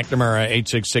Gary McNamara,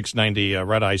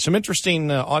 866-90-RED-EYE. Some interesting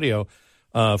audio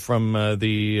from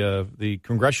the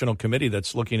Congressional Committee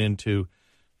that's looking into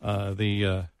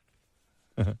the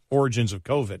origins of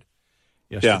COVID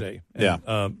yesterday. Yeah.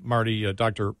 And,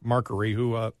 Dr. Markery,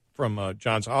 who from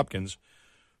Johns Hopkins,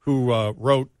 who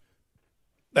wrote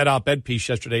that op-ed piece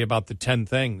yesterday about the 10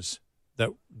 things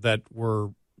that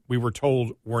were we were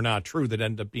told were not true that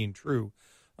ended up being true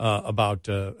about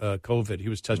COVID. He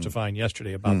was testifying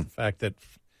yesterday about the fact that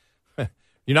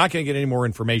you're not going to get any more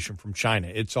information from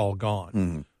China. It's all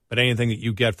gone. But anything that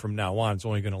you get from now on is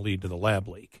only going to lead to the lab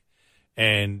leak.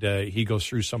 And he goes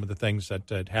through some of the things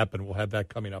that happened. We'll have that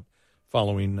coming up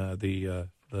following the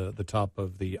top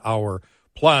of the hour.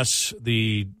 Plus,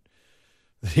 the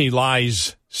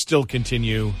lies still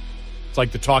continue. It's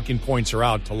like the talking points are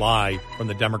out to lie from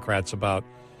the Democrats about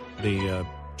the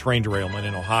train derailment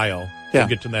in Ohio. Yeah. We'll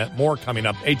get to that more coming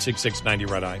up. 866-90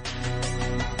 Red Eye.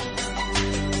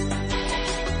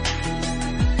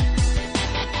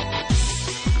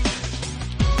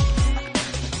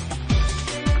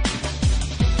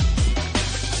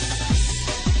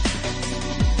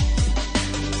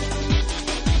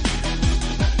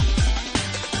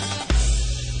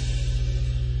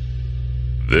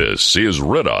 This is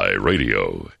Red Eye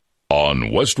Radio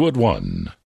on Westwood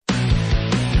One.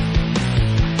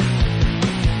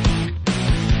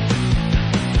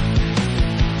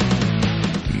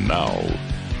 Now,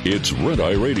 it's Red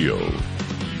Eye Radio.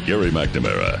 Gary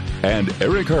McNamara and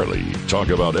Eric Harley talk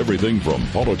about everything from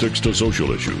politics to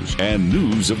social issues and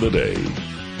news of the day.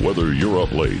 Whether you're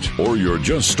up late or you're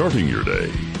just starting your day,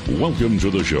 welcome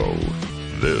to the show.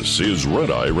 This is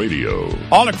Red Eye Radio.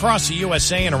 All across the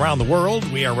USA and around the world,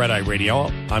 we are Red Eye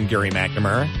Radio. I'm Gary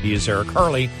McNamara. He is Eric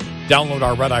Harley. Download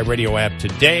our Red Eye Radio app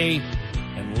today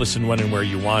and listen when and where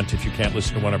you want. If you can't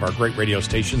listen to one of our great radio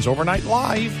stations overnight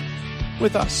live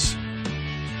with us.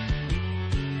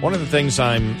 One of the things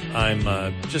I'm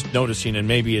just noticing, and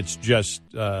maybe it's just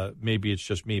me,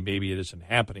 maybe it isn't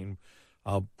happening.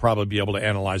 I'll probably be able to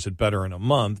analyze it better in a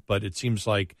month, but it seems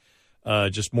like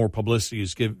just more publicity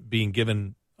is being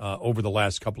given over the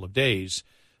last couple of days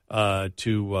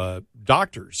to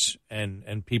doctors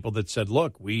and people that said,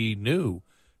 look, we knew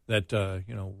that,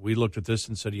 we looked at this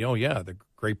and said, oh, yeah, the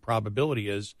great probability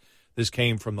is this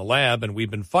came from the lab, and we've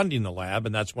been funding the lab,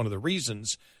 and that's one of the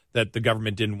reasons that the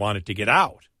government didn't want it to get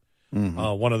out.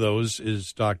 One of those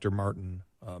is Dr. Martin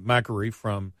Makary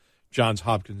from Johns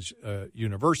Hopkins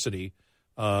University,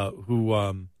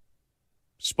 who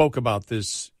spoke about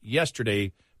this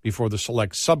yesterday before the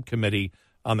Select Subcommittee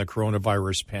on the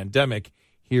Coronavirus Pandemic.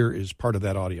 Here is part of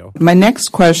that audio. My next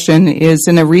question is,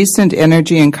 in a recent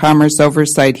Energy and Commerce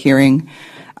Oversight hearing,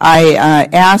 I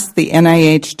asked the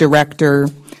NIH director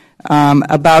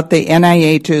about the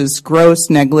NIH's gross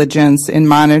negligence in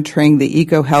monitoring the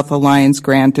EcoHealth Alliance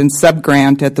grant and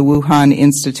subgrant at the Wuhan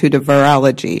Institute of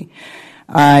Virology.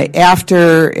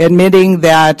 After admitting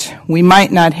that we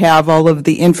might not have all of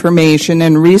the information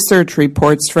and research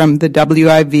reports from the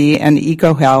WIV and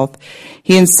EcoHealth,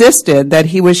 he insisted that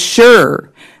he was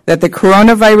sure that the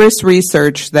coronavirus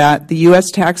research that the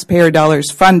U.S. taxpayer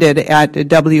dollars funded at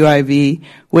WIV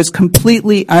was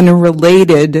completely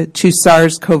unrelated to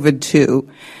SARS-CoV-2.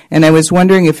 And I was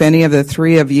wondering if any of the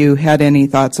three of you had any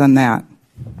thoughts on that.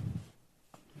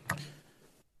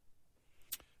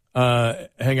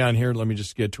 Hang on here. Let me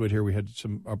just get to it here. We had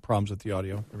some problems with the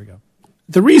audio. Here we go.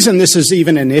 The reason this is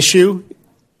even an issue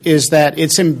is that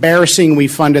it's embarrassing we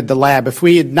funded the lab. If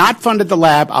we had not funded the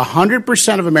lab,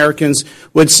 100% of Americans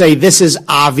would say this is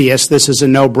obvious, this is a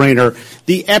no-brainer.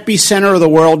 The epicenter of the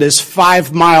world is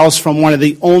 5 miles from one of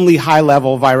the only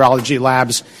high-level virology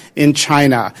labs in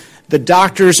China. The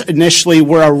doctors initially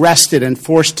were arrested and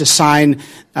forced to sign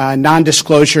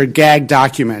non-disclosure gag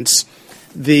documents.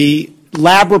 The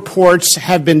lab reports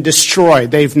have been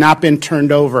destroyed. They've not been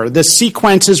turned over. The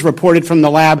sequences reported from the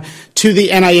lab to the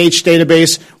NIH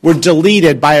database were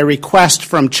deleted by a request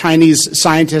from Chinese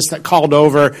scientists that called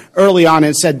over early on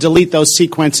and said, delete those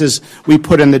sequences we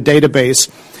put in the database.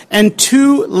 And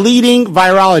two leading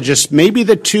virologists, maybe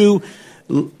the two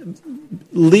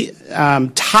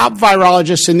top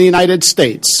virologists in the United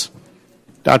States,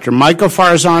 Dr. Michael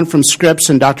Farzan from Scripps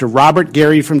and Dr. Robert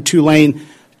Gary from Tulane,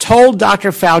 told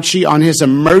Dr. Fauci on his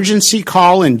emergency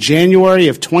call in January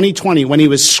of 2020 when he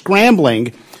was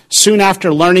scrambling soon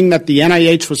after learning that the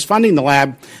NIH was funding the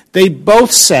lab, they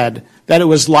both said that it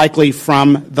was likely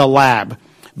from the lab.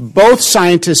 Both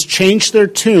scientists changed their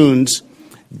tunes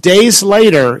days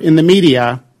later in the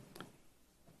media,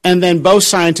 and then both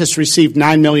scientists received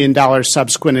 $9 million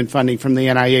subsequent in funding from the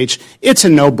NIH. It's a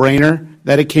no-brainer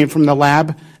that it came from the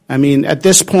lab. I mean, at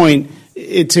this point,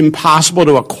 it's impossible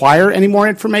to acquire any more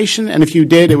information, and if you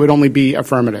did, it would only be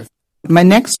affirmative. My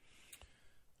next...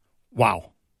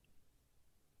 Wow.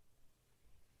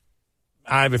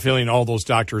 I have a feeling all those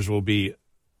doctors will be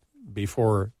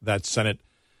before that Senate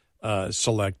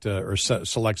select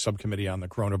subcommittee on the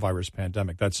coronavirus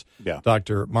pandemic. That's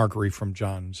Dr. Makary from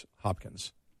Johns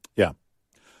Hopkins. Yeah.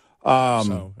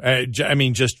 I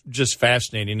mean, just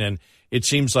fascinating. And it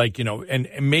seems like, and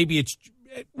maybe it's,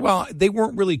 well, they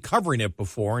weren't really covering it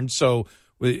before. And so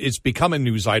it's become a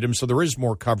news item. So there is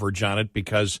more coverage on it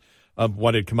because of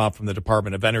what had come out from the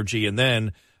Department of Energy. And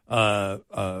then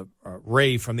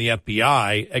Ray from the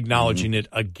FBI acknowledging it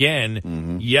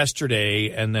again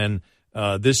yesterday. And then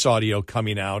this audio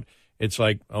coming out. It's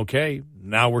like, okay,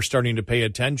 now we're starting to pay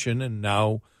attention. And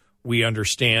now we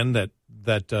understand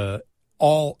that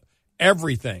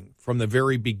everything from the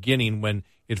very beginning when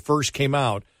it first came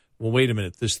out, well, wait a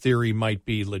minute, this theory might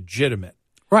be legitimate.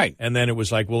 Right. And then it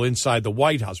was like, well, inside the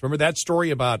White House. Remember that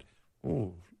story about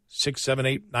 6, 7,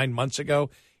 8, 9 months ago?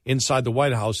 Inside the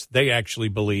White House, they actually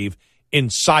believe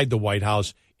inside the White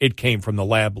House it came from the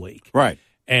lab leak. Right.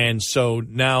 And so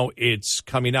now it's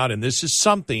coming out, and this is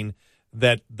something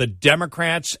that the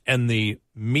Democrats and the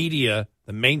media,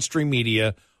 the mainstream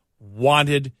media,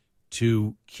 wanted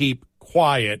to keep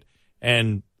quiet.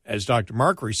 And as Dr.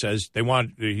 Markery says,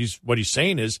 what he's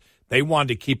saying is they wanted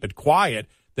to keep it quiet,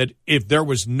 that if there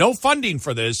was no funding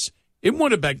for this, it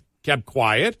would have been kept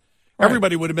quiet. Right.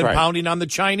 Everybody would have been pounding on the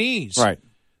Chinese. Right.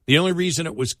 The only reason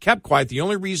it was kept quiet, the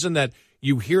only reason that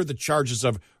you hear the charges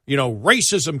of,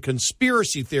 racism,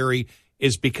 conspiracy theory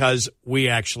is because we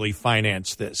actually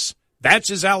financed this. That's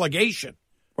his allegation.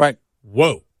 Right.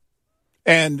 Whoa.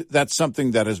 And that's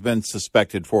something that has been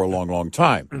suspected for a long, long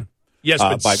time. Yes,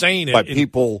 but saying it by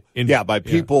people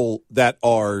that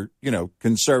are,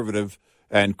 conservative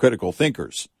and critical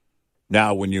thinkers.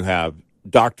 Now, when you have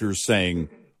doctors saying,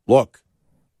 look,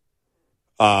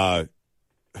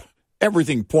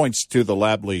 everything points to the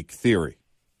lab leak theory.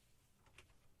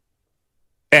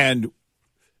 And,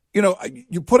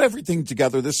 you put everything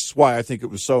together. This is why I think it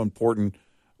was so important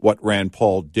what Rand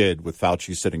Paul did with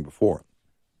Fauci sitting before him.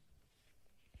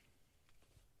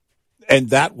 And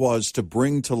that was to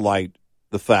bring to light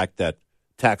the fact that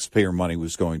taxpayer money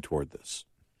was going toward this.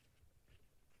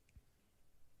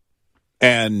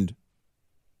 And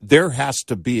there has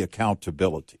to be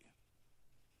accountability.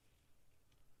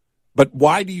 But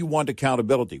why do you want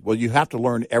accountability? Well, you have to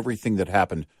learn everything that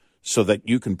happened so that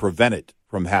you can prevent it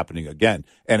from happening again.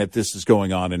 And if this is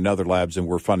going on in other labs and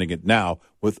we're funding it now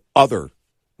with other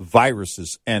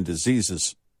viruses and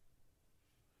diseases,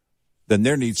 then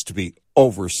there needs to be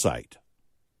oversight.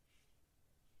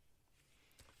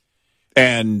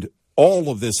 And all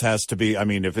of this has to be,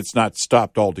 if it's not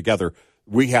stopped altogether,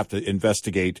 we have to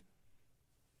investigate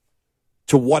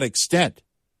to what extent.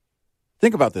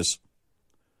 Think about this.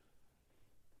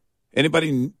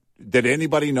 Did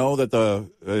anybody know that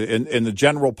in the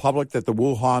general public that the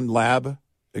Wuhan lab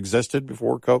existed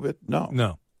before COVID?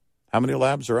 No. How many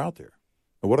labs are out there?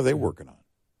 And what are they working on?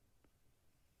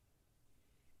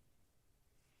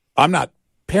 I'm not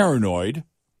paranoid.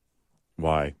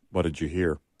 Why? What did you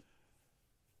hear?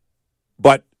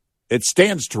 But it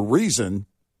stands to reason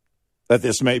that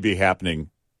this may be happening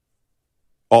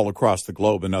all across the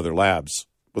globe in other labs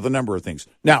with a number of things.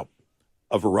 Now,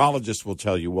 a virologist will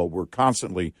tell you, well, we're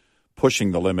constantly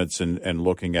pushing the limits and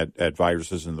looking at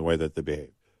viruses and the way that they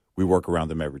behave. We work around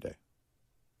them every day.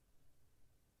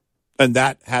 And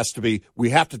that has to be, we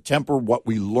have to temper what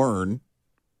we learn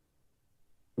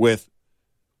with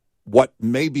what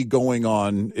may be going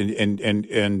on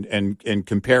and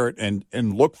compare it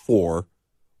and look for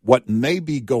what may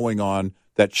be going on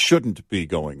that shouldn't be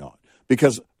going on.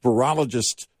 Because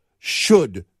virologists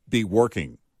should be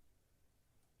working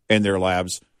in their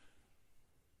labs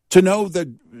to know that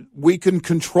we can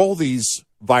control these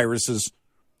viruses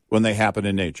when they happen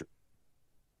in nature.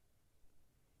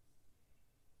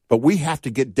 But we have to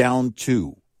get down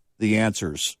to the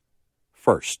answers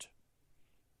first.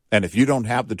 And if you don't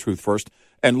have the truth first,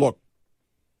 and look,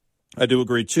 I do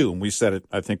agree too, and we said it,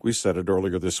 I think we said it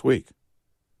earlier this week.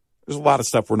 There's a lot of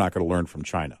stuff we're not going to learn from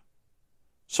China.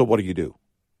 So what do?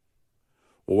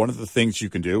 Well, one of the things you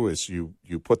can do is you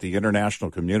put the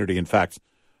international community. In fact,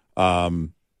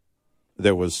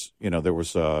 there was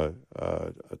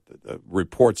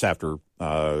reports after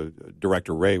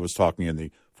Director Wray was talking in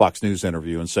the Fox News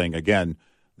interview and saying again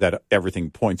that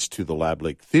everything points to the lab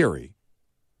leak theory.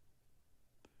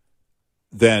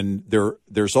 Then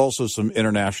there's also some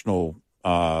international.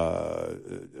 I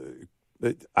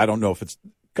don't know if it's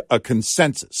a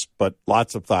consensus, but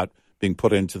lots of thought being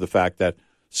put into the fact that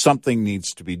something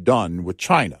needs to be done with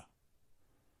China.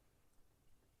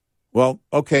 Well,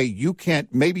 okay,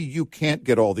 maybe you can't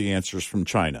get all the answers from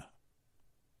China,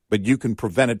 but you can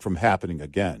prevent it from happening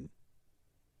again.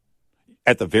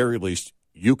 At the very least,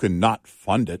 you can not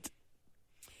fund it.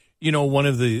 One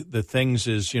of the things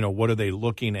is, what are they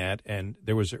looking at? And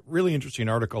there was a really interesting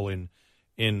article in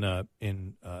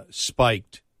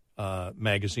Spiked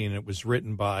magazine, and it was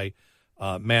written by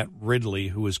Matt Ridley,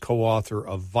 who is co-author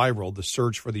of Viral, The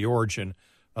Search for the Origin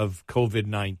of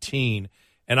COVID-19.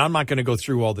 And I'm not going to go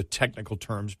through all the technical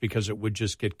terms because it would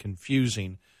just get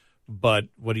confusing. But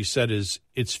what he said is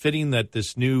it's fitting that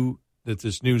this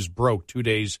news broke 2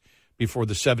 days before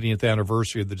the 70th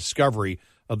anniversary of the discovery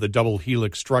of the double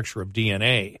helix structure of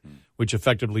DNA, which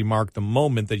effectively marked the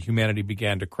moment that humanity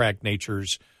began to crack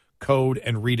nature's code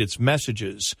and read its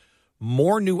messages.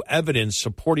 More new evidence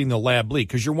supporting the lab leak,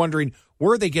 because you're wondering,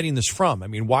 where are they getting this from? I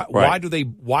mean, why do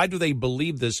they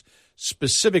believe this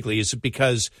specifically? Is it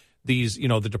because the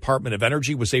Department of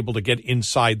Energy was able to get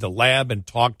inside the lab and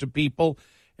talk to people?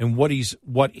 And what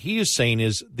he is saying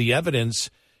is the evidence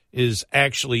is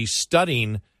actually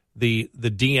studying the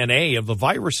DNA of the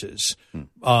viruses.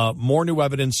 More new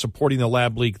evidence supporting the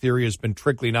lab leak theory has been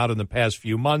trickling out in the past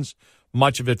few months,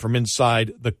 much of it from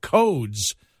inside the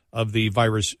codes of the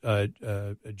virus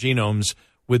genomes.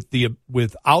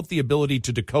 Without the ability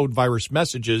to decode virus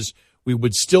messages, we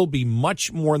would still be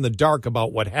much more in the dark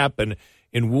about what happened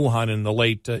in Wuhan in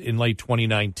late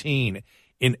 2019.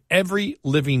 In every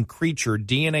living creature,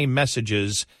 DNA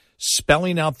messages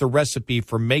spelling out the recipe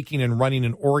for making and running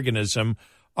an organism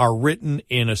are written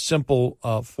in a simple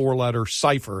four-letter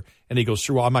cipher. And he goes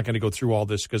through, I'm not going to go through all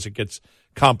this because it gets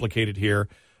complicated here.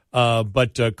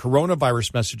 But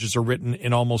coronavirus messages are written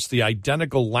in almost the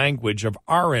identical language of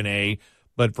RNA,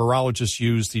 but virologists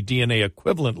use the DNA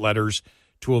equivalent letters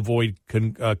to avoid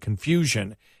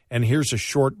confusion. And here's a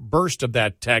short burst of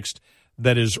that text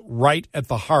that is right at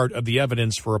the heart of the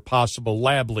evidence for a possible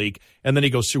lab leak. And then he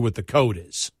goes through what the code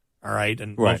is. All right.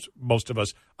 And right. Most of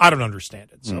us, I don't understand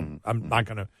it. So I'm not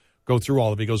going to go through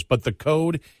all of it. He goes, but the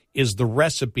code is the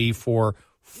recipe for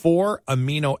 4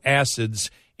 amino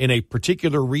acids in a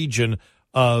particular region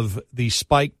of the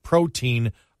spike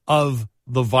protein of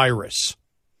the virus.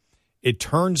 It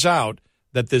turns out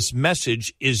that this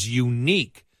message is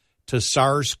unique to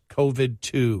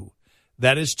SARS-CoV-2.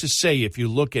 That is to say, if you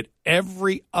look at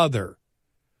every other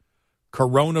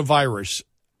coronavirus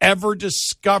ever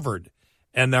discovered,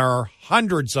 and there are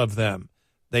hundreds of them,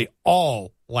 they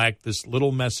all lack this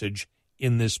little message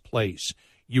in this place.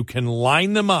 You can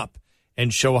line them up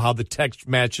and show how the text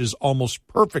matches almost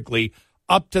perfectly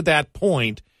up to that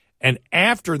point and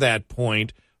after that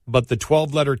point, but the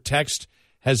 12-letter text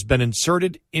has been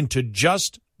inserted into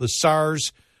just the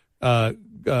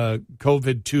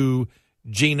SARS-CoV-2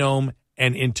 genome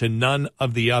and into none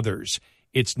of the others.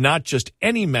 It's not just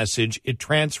any message. It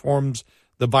transforms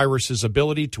the virus's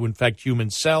ability to infect human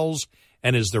cells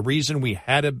and is the reason we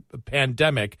had a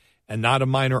pandemic and not a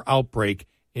minor outbreak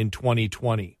in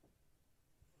 2020.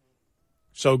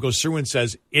 So it goes through and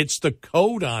says it's the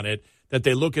code on it that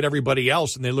they look at everybody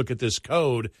else and they look at this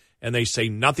code and they say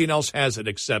nothing else has it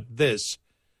except this.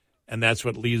 And that's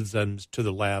what leads them to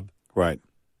the lab. Right.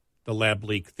 The lab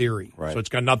leak theory. Right. So it's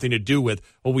got nothing to do with,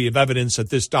 we have evidence that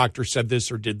this doctor said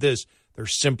this or did this. They're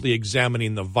simply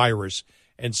examining the virus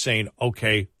and saying,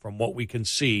 okay, from what we can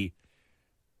see,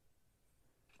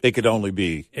 it could only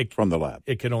be from the lab.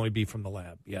 It can only be from the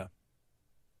lab, yeah.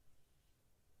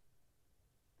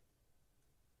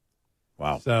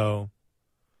 Wow. So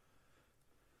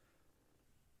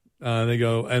they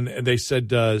go, and they said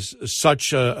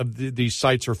these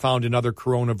sites are found in other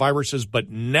coronaviruses, but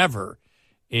never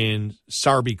in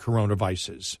SARS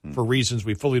coronaviruses for reasons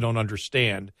we fully don't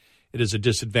understand. It is a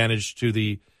disadvantage to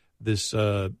this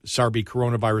SARS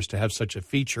coronavirus to have such a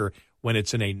feature when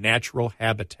it's in a natural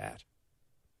habitat.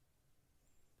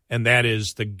 And that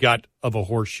is the gut of a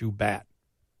horseshoe bat.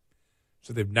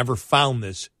 So they've never found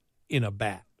this in a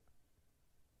bat.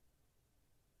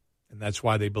 And that's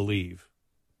why they believe.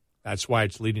 That's why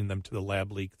it's leading them to the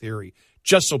lab leak theory.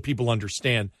 Just so people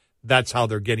understand that's how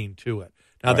they're getting to it.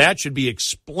 Now, that should be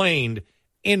explained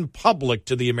in public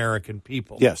to the American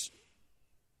people. Yes.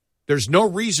 There's no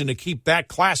reason to keep that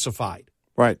classified.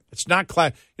 Right. It's not,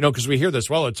 because we hear this,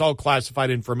 it's all classified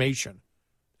information.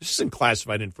 This isn't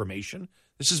classified information.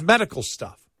 This is medical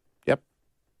stuff. Yep.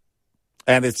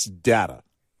 And it's data.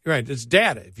 Right. It's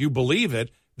data. If you believe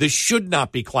it, this should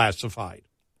not be classified.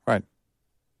 Right.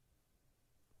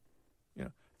 You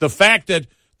know, the fact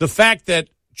that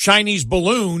Chinese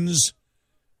balloons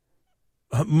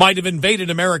might have invaded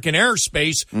American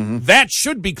airspace, that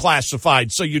should be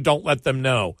classified so you don't let them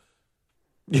know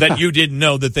that you didn't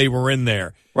know that they were in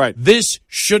there. Right. This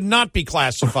should not be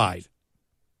classified.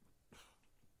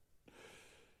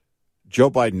 Joe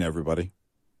Biden, everybody.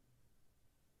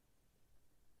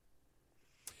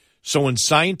 So when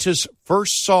scientists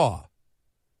first saw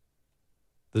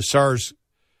the SARS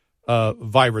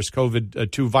virus,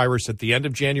 COVID-2 virus, at the end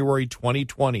of January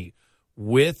 2020,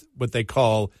 with what they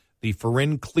call the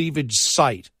furin cleavage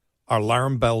site.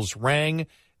 Alarm bells rang,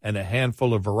 and a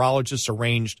handful of virologists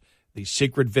arranged the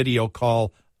secret video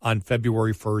call on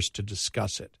February 1st to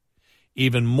discuss it.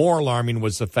 Even more alarming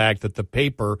was the fact that the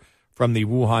paper from the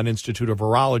Wuhan Institute of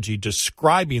Virology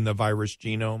describing the virus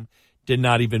genome did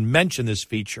not even mention this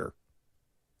feature.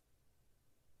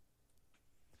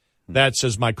 That,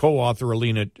 says my co-author,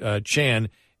 Alina Chan,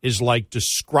 is like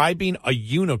describing a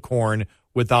unicorn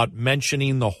without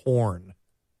mentioning the horn.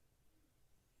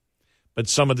 But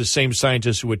some of the same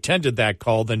scientists who attended that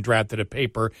call then drafted a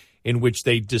paper in which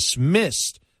they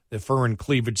dismissed the furin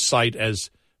cleavage site as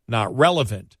not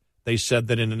relevant. They said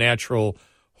that in a natural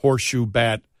horseshoe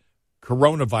bat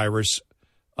coronavirus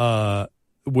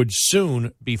would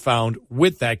soon be found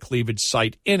with that cleavage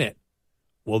site in it.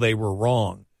 Well, they were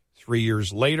wrong. 3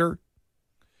 years later,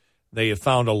 they have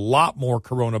found a lot more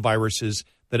coronaviruses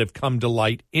that have come to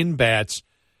light in bats.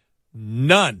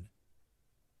 None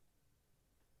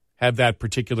have that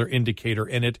particular indicator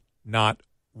in it, not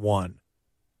one.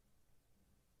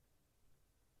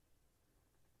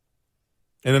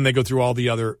 And then they go through all the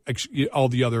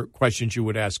other questions you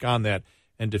would ask on that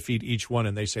and defeat each one,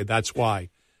 and they say that's why.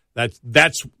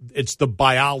 It's the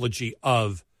biology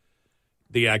of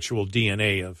the actual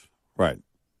DNA of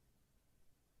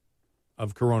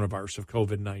of coronavirus, of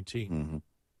COVID-19. Mm-hmm.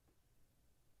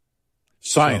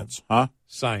 Science, huh?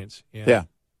 Science, yeah. Yeah.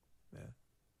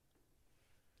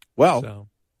 Well, So,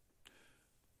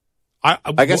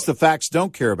 I guess the facts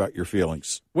don't care about your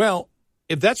feelings. well,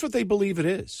 if that's what they believe it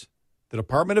is, the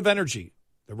Department of Energy,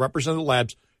 the representative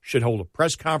labs, should hold a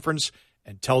press conference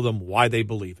and tell them why they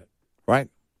believe it. Right.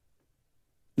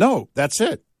 No, that's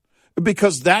it.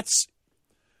 Because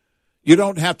you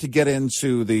don't have to get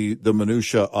into the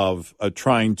minutia of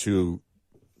trying to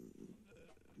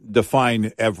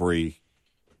define every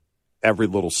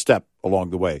little step along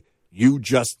the way. You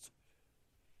just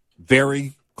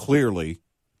very clearly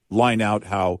line out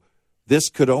how this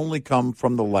could only come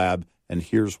from the lab, and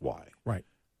here's why. Right.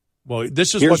 Well,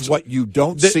 this is here's what you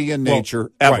don't see in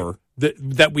nature ever. Right.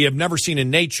 That we have never seen in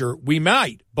nature. We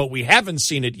might, but we haven't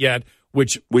seen it yet,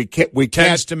 which we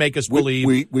tends to make us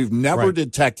believe. We've never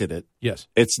detected it. Yes.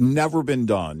 It's never been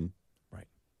done. Right.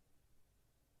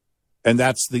 And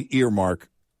that's the earmark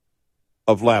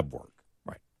of lab work.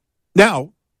 Right.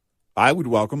 Now, I would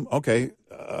welcome,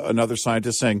 another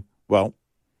scientist saying, well,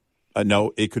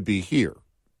 no, it could be here.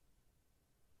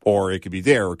 Or it could be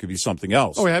there, or it could be something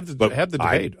else. Oh, we have the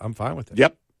debate. I'm fine with it.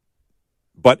 Yep.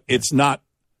 But it's not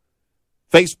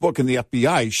Facebook and the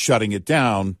FBI shutting it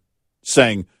down,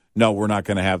 saying, no, we're not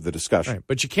going to have the discussion. Right.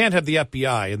 But you can't have the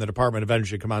FBI and the Department of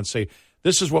Energy come out and say,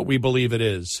 this is what we believe it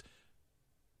is.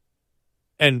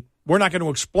 And we're not going to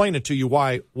explain it to you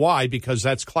why, because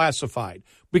that's classified.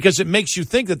 Because it makes you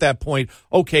think at that point,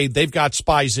 okay, they've got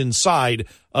spies inside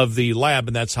of the lab,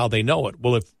 and that's how they know it.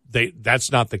 Well, if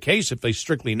that's not the case, if they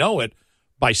strictly know it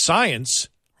by science,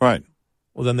 right?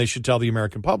 Well, then they should tell the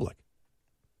American public.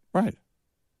 Right.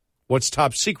 What's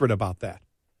top secret about that?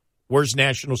 Where's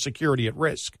national security at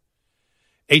risk?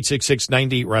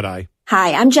 866-98 Red Eye.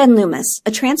 Hi, I'm Jen Loomis,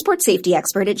 a transport safety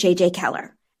expert at J.J.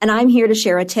 Keller, and I'm here to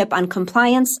share a tip on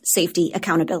compliance, safety,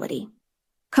 accountability.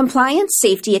 Compliance,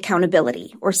 Safety,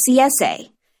 Accountability, or CSA,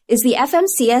 is the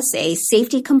FMCSA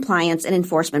Safety, Compliance, and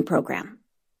Enforcement Program.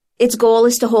 Its goal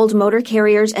is to hold motor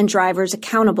carriers and drivers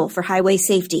accountable for highway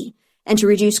safety and to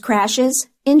reduce crashes,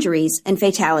 injuries, and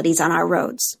fatalities on our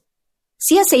roads.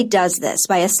 CSA does this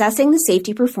by assessing the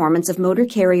safety performance of motor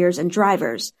carriers and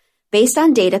drivers based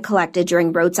on data collected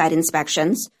during roadside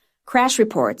inspections, crash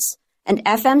reports, and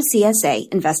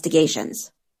FMCSA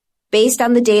investigations. Based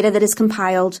on the data that is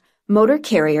compiled, motor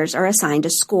carriers are assigned a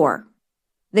score.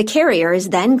 The carrier is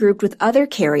then grouped with other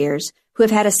carriers who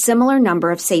have had a similar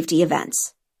number of safety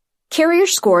events. Carrier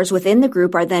scores within the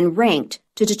group are then ranked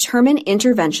to determine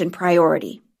intervention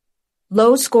priority.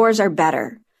 Low scores are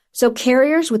better, so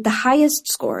carriers with the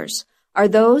highest scores are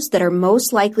those that are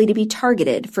most likely to be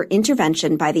targeted for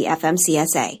intervention by the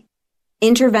FMCSA.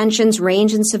 Interventions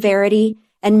range in severity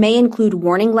and may include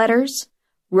warning letters,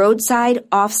 roadside,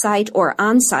 off-site, or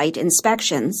on-site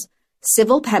inspections,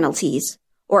 civil penalties,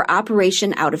 or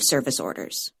operation out-of-service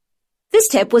orders. This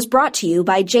tip was brought to you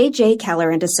by J.J.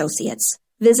 Keller and Associates.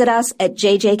 Visit us at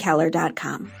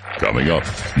jjkeller.com. Coming up,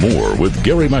 more with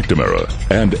Gary McNamara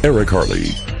and Eric Harley.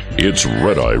 It's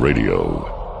Red Eye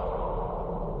Radio.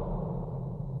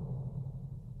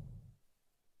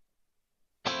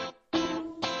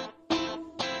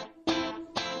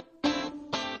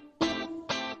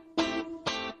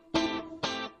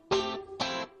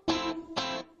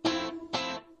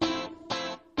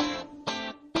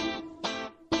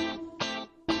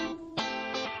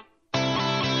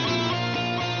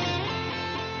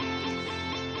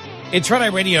 It's Red Eye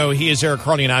Radio. He is Eric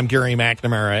Carly, and I'm Gary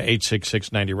McNamara,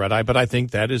 866-90 Red Eye. But I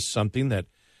think that is something that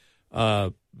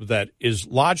that is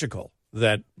logical,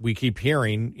 that we keep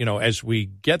hearing, as we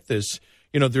get this.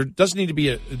 There doesn't need to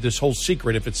be this whole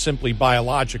secret if it's simply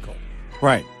biological.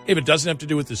 Right. If it doesn't have to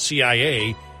do with the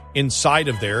CIA inside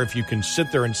of there, if you can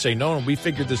sit there and say, no, we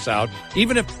figured this out,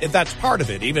 even if that's part of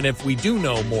it, even if we do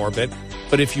know more of it,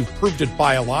 but if you've proved it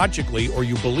biologically or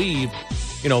you believe,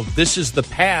 this is the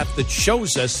path that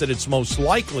shows us that it's most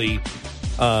likely,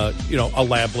 a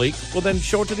lab leak, well, then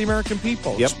show it to the American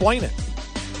people. Yep. Explain it.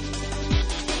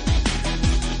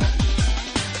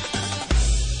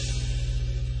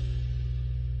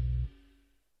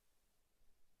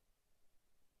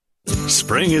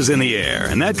 Spring is in the air,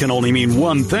 and that can only mean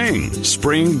one thing: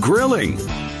 spring grilling.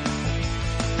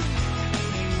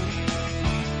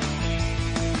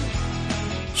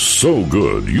 So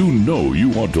good, you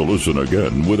want to listen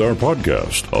again with our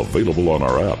podcast, available on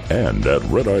our app and at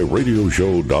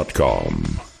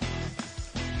RedEyeRadioShow.com.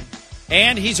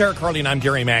 And he's Eric Carly, and I'm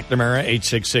Gary McNamara,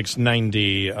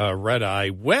 866-90 Red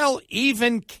Eye. Well,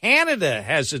 even Canada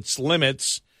has its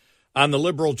limits on the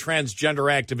liberal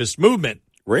transgender activist movement.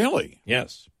 Really?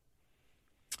 Yes.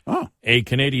 Oh. A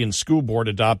Canadian school board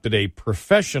adopted a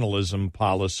professionalism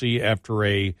policy after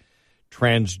a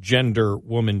transgender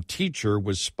woman teacher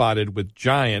was spotted with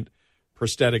giant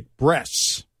prosthetic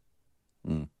breasts.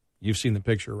 Mm. You've seen the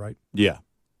picture, right? Yeah.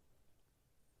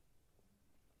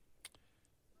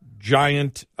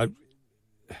 Giant.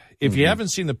 If you haven't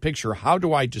seen the picture, how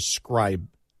do I describe?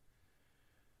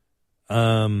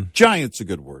 Giant's a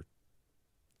good word.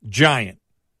 Giant.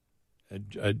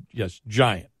 Yes,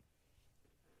 giant.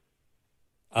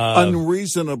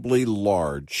 Unreasonably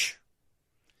large.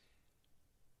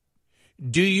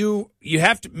 Do you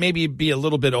have to maybe be a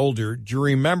little bit older? Do you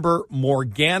remember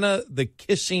Morgana the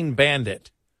Kissing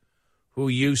Bandit, who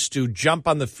used to jump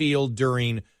on the field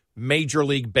during Major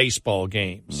League Baseball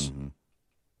games? Mm-hmm.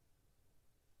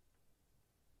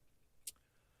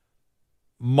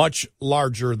 Much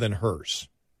larger than hers.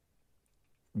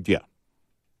 Yeah.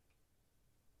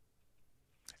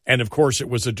 And, of course, it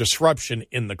was a disruption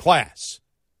in the class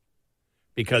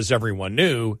because everyone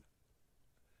knew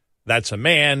that's a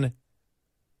man.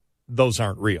 Those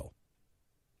aren't real.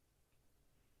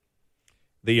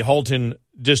 The Halton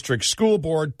District School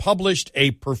Board published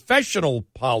a professional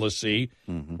policy.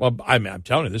 Mm-hmm. Well, I'm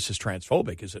telling you, this is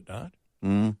transphobic, is it not?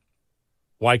 Mm-hmm.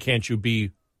 Why can't you be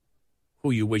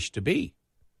who you wish to be?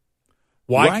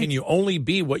 Why can you only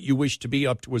be what you wish to be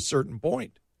up to a certain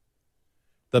point?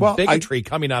 The bigotry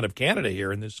coming out of Canada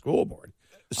here in this school board.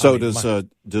 So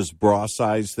does bra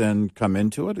size then come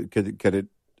into it? Could it?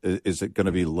 Is it going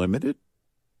to be limited?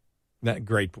 That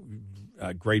great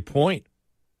point.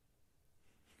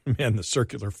 Man, the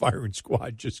circular firing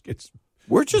squad just gets.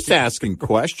 We're just asking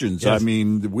questions. Yes. I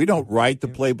mean, we don't write the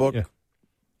playbook. Yeah.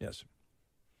 Yes.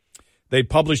 They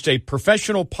published a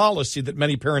professional policy that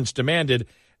many parents demanded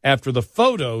after the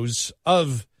photos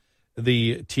of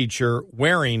the teacher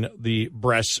wearing the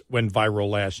breasts went viral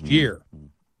last year.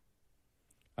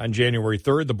 On January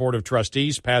 3rd, the Board of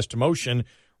Trustees passed a motion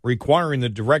requiring the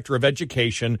Director of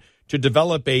Education to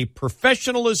develop a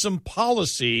professionalism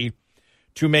policy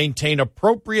to maintain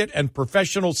appropriate and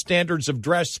professional standards of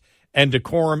dress and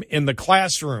decorum in the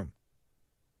classroom.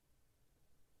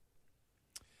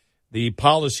 The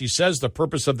policy says the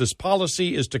purpose of this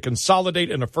policy is to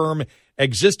consolidate and affirm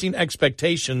existing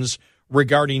expectations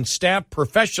regarding staff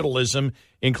professionalism,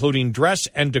 including dress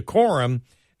and decorum,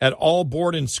 at all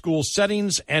board and school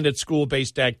settings and at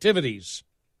school-based activities.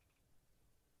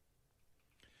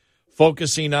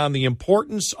 Focusing on the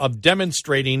importance of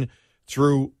demonstrating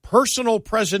through personal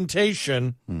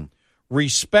presentation,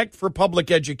 respect for public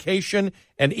education,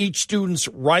 and each student's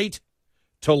right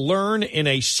to learn in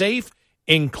a safe,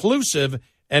 inclusive,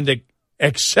 and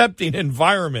accepting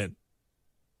environment.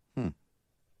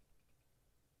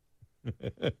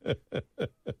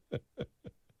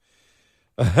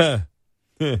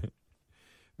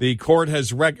 The court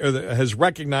has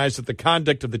recognized that the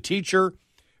conduct of the teacher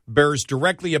bears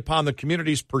directly upon the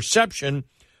community's perception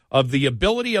of the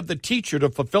ability of the teacher to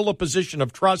fulfill a position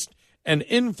of trust and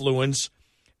influence,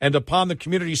 and upon the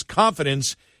community's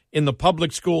confidence in the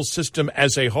public school system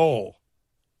as a whole.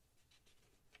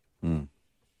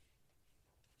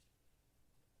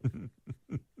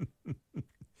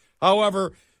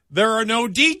 However, there are no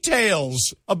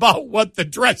details about what the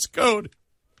dress code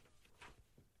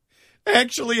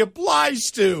actually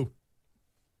applies to.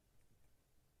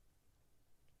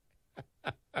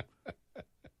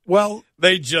 Well,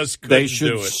 they just couldn't they should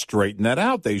do it. Straighten that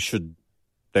out. They're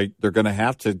going to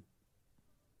have to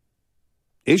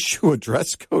issue a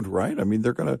dress code, right? I mean,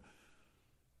 they're going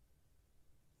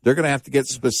to have to get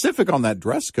specific on that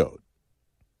dress code.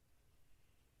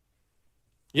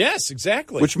 Yes,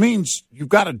 exactly. Which means you've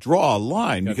got to draw a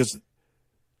line because,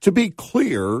 to be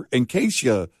clear, in case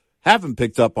you haven't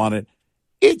picked up on it,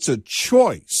 it's a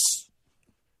choice.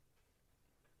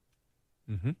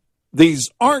 Mm-hmm. These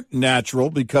aren't natural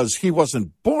because he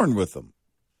wasn't born with them.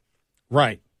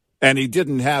 Right. And he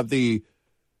didn't have the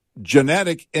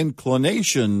genetic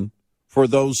inclination for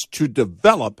those to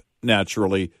develop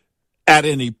naturally at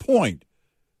any point.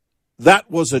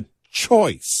 That was a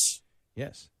choice.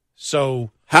 Yes.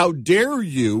 So how dare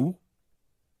you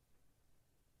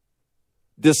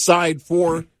decide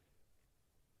for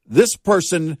this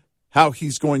person how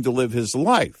he's going to live his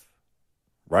life,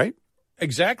 right?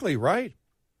 Exactly right.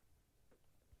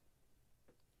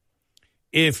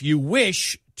 If you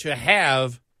wish to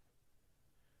have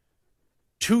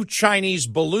 2 Chinese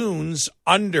balloons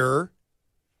under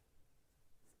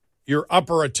your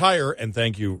upper attire, and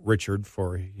thank you, Richard,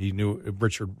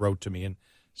 Richard wrote to me and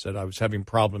said I was having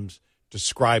problems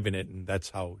describing it, and that's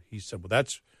how he said, well, that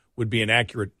would be an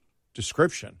accurate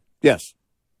description. Yes.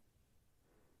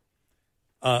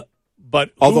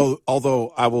 But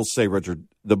although I will say, Richard,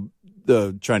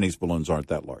 the Chinese balloons aren't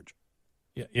that large.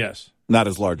 Yes. Not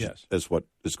as large as what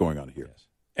is going on here. Yes.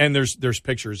 And there's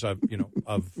pictures of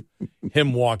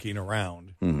him walking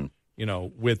around,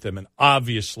 with them, and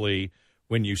obviously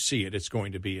when you see it, it's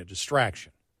going to be a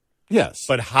distraction. Yes.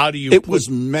 But how do you? It was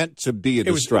meant to be a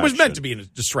distraction. It was meant to be a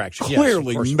distraction.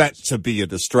 Clearly yes, meant to be a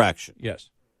distraction. Yes.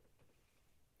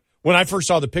 When I first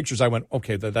saw the pictures, I went,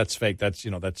 "Okay, that's fake. That's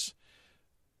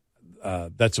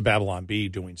a Babylon Bee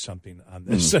doing something on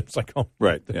this." It's like, oh,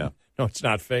 right, yeah. No, it's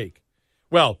not fake.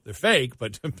 Well, they're fake,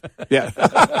 but yeah.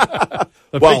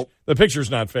 The picture's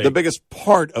not fake. The biggest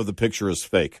part of the picture is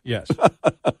fake. Yes.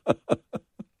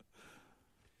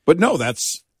 But no,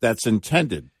 that's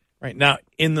intended. Right. Now,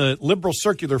 in the liberal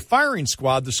circular firing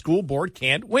squad, the school board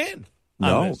can't win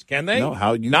on this, can they? No,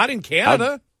 not in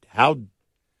Canada. How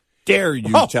dare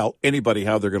you tell anybody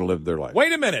how they're going to live their life?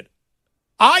 Wait a minute.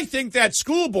 I think that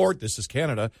school board, this is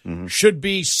Canada, should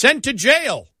be sent to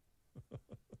jail.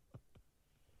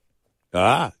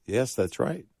 Yes, that's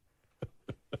right.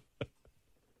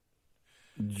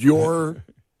 You're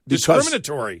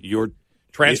discriminatory. You're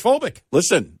transphobic.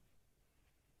 Listen,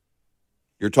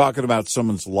 you're talking about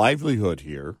someone's livelihood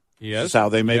here. Yes. This is how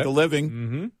they make a living.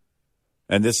 Mm-hmm.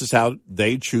 And this is how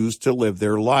they choose to live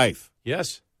their life.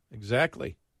 Yes,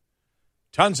 exactly.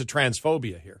 Tons of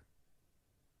transphobia here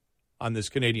on this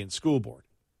Canadian school board.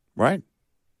 Right.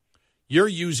 You're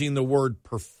using the word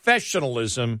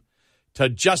professionalism to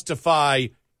justify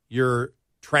your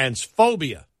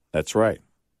transphobia. That's right.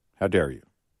 How dare you?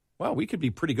 Well, we could be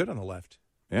pretty good on the left.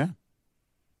 Yeah.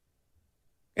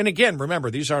 And again, remember,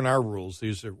 these aren't our rules.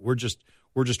 We're just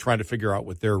trying to figure out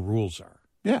what their rules are.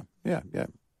 Yeah. Yes.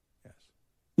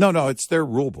 No, it's their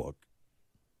rule book.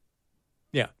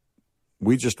 Yeah.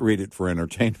 We just read it for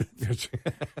entertainment.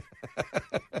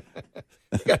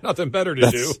 You got nothing better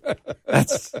to do.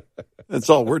 That's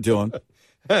all we're doing.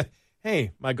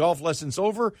 Hey, my golf lesson's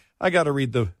over. I got to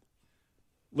read the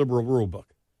liberal rule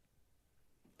book.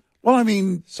 Well, I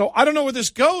mean, so I don't know where this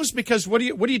goes because what do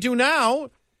you do now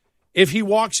if he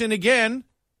walks in again?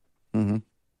 Mm-hmm.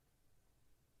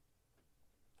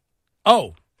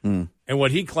 Oh, and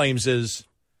what he claims is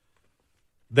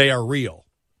they are real.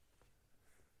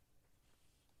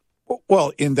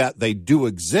 Well, in that they do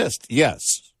exist,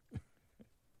 yes.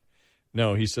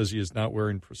 No, he says he is not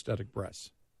wearing prosthetic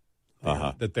breasts.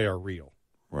 That they are real.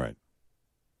 Right.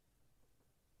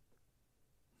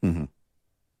 Mm-hmm.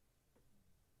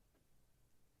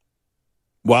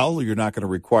 Well, you're not going to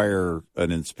require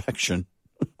an inspection.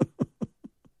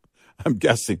 I'm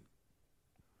guessing.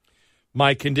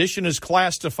 My condition is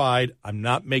classified. I'm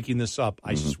not making this up.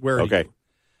 I swear to you.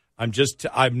 I'm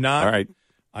not. All right.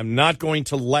 I'm not going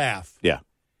to laugh. Yeah.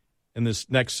 In this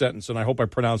next sentence, and I hope I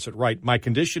pronounce it right. My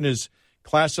condition is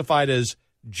classified as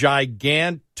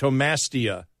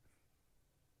gigantomastia.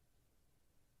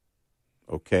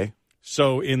 Okay.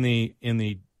 So in the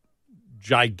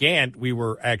gigant, we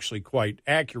were actually quite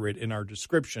accurate in our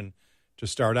description to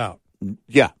start out.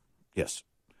 Yeah. Yes.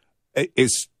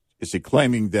 Is he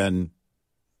claiming then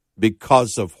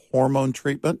because of hormone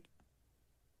treatment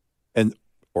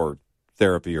or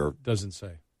therapy or doesn't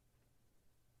say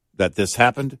that this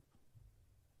happened?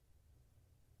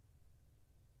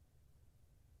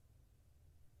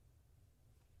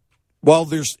 Well,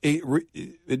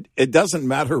 it doesn't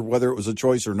matter whether it was a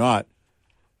choice or not,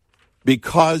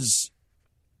 because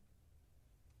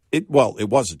it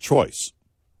was a choice.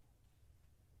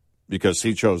 because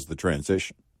he chose the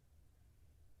transition.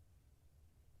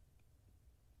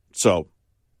 So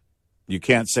you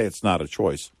can't say it's not a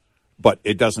choice, but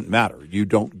it doesn't matter. You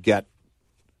don't get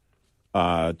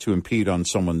to impede on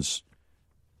someone's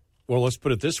Well, let's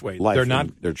put it this way: life they're not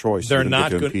and their choice. They're You don't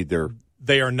not get to going. impede their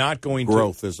They are not going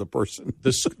growth to as a person.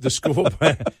 The school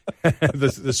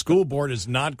the school board is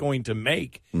not going to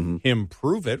make him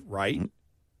prove it. Right?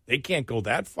 They can't go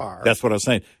that far. That's what I was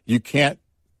saying. You can't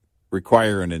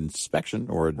require an inspection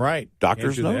or a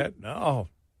doctor's Can't do note. that. No.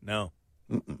 No.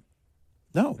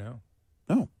 No.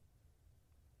 No.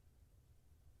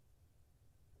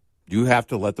 You have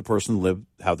to let the person live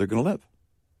how they're going to live.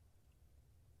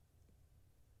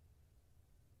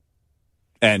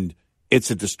 And it's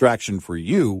a distraction for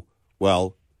you.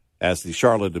 Well, as the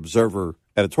Charlotte Observer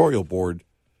editorial board,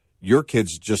 your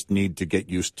kids just need to get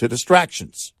used to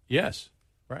distractions. Yes.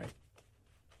 Right.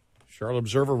 Charlotte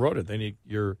Observer wrote it. They need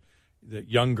the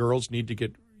young girls need to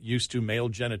get used to male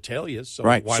genitalia. So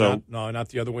Right. why So not? No, not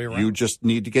the other way around. You just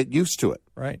need to get used to it.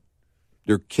 Right.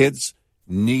 Your kids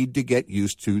need to get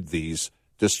used to these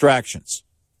distractions.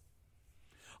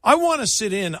 I want to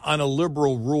sit in on a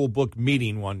liberal rule book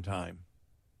meeting one time.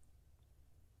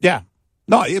 Yeah.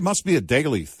 No, it must be a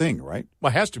daily thing, right?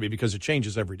 Well, it has to be because it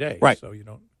changes every day. Right. So you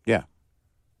don't. Yeah.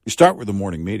 You start with the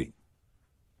morning meeting.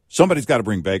 Somebody's got to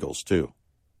bring bagels, too.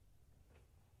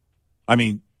 I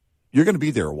mean, you're going to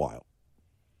be there a while.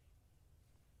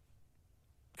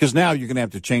 Because now you're going to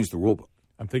have to change the rule book.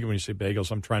 I'm thinking when you say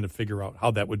bagels, I'm trying to figure out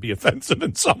how that would be offensive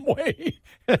in some way.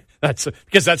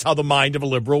 Because that's how the mind of a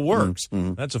liberal works.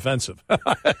 Mm-hmm. That's offensive.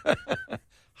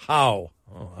 How?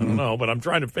 Oh, I don't know, but I'm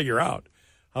trying to figure out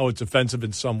how it's offensive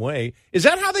in some way. Is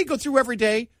that how they go through every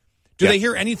day? Do they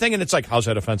hear anything and it's like, how's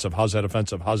that offensive? How's that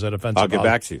offensive? How's that offensive? I'll get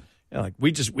back to you. Yeah, like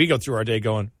we go through our day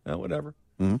going, oh, whatever.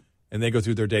 Mm-hmm. And they go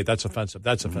through their day, that's offensive,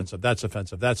 that's offensive, that's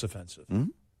offensive, that's offensive. Mm-hmm.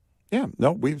 Yeah,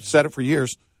 no, we've said it for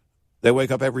years. They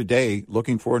wake up every day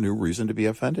looking for a new reason to be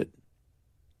offended.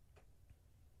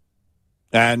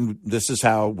 And this is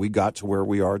how we got to where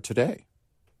we are today.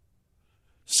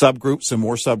 Subgroups and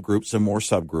more subgroups and more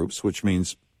subgroups, which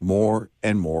means more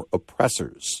and more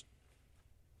oppressors.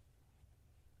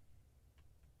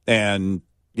 And,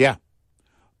 yeah,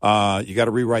 you got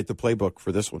to rewrite the playbook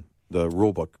for this one, the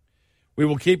rule book. We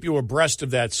will keep you abreast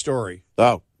of that story.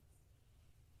 Oh,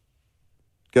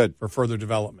 good. For further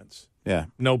developments. Yeah.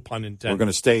 No pun intended. We're going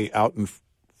to stay out in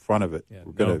front of it. Yeah,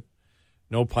 We're going to.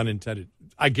 No pun intended.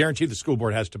 I guarantee the school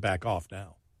board has to back off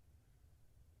now.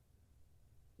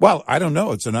 Well, I don't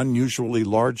know. It's an unusually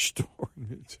large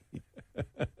story.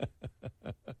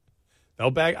 They'll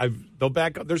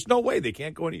back up. There's no way they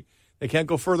can't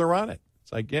go further on it.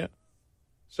 It's like, yeah,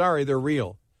 sorry, they're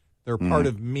real. They're part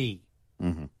of me.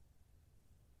 Mm-hmm.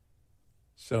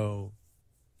 So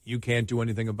you can't do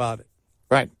anything about it.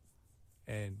 Right.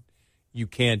 And you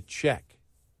can't check.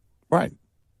 Right.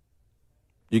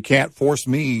 You can't force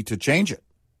me to change it.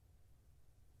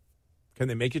 Can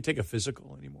they make you take a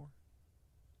physical anymore?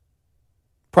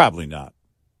 Probably not.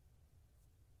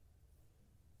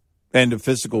 And a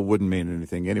physical wouldn't mean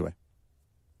anything anyway.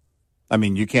 I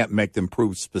mean, you can't make them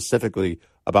prove specifically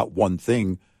about one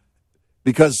thing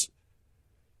because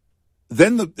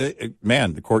then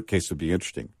the court case would be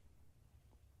interesting.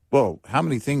 Well, how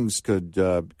many things could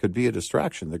be a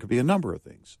distraction? There could be a number of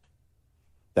things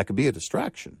that could be a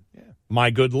distraction. Yeah. My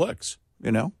good looks.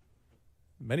 You know?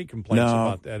 Many complaints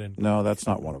about that. No, that's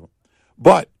not one of them.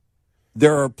 But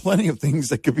there are plenty of things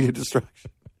that could be a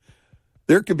distraction.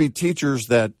 There could be teachers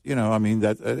that,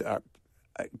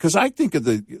 because I think of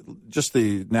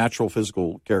the natural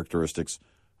physical characteristics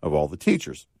of all the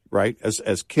teachers, right?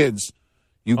 As kids,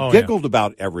 you giggled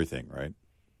about everything, right?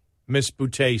 Miss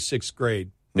Boutte, 6th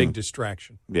grade, big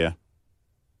distraction. Yeah.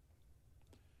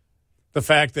 The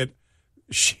fact that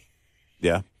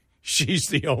she's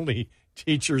the only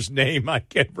teacher's name I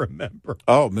can remember.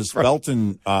 Oh, Miss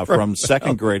Belton from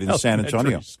 2nd grade in San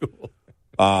Antonio. School.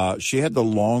 She had the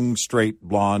long, straight,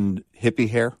 blonde, hippie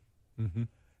hair. Mm-hmm.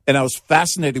 And I was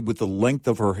fascinated with the length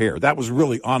of her hair. That was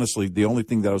really, honestly, the only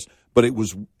thing that but it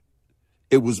was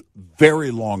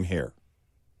very long hair.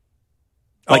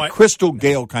 Like Crystal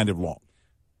Gale kind of long.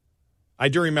 I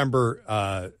do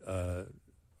remember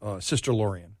Sister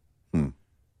Lorian.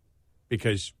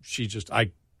 Because she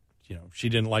she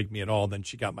didn't like me at all. Then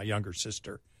she got my younger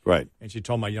sister. Right. And she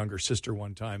told my younger sister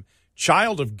one time,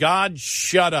 "Child of God,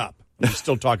 shut up." We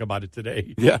still talk about it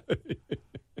today. Yeah.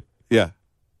 Yeah.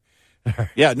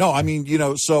 Yeah. No, I mean,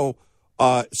 so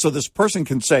this person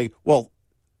can say, well,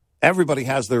 everybody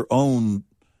has their own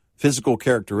physical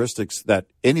characteristics that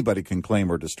anybody can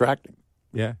claim are distracting.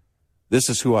 Yeah. This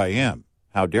is who I am.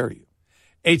 How dare you?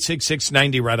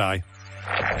 866-90-RED-EYE.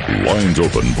 Lines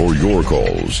open for your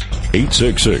calls.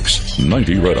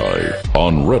 866-90-RED-EYE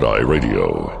on Red Eye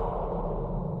Radio.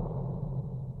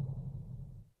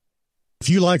 If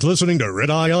you like listening to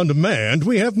Red Eye On Demand,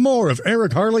 we have more of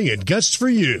Eric Harley and guests for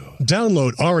you.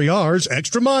 Download RER's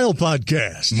Extra Mile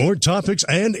podcast. More topics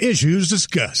and issues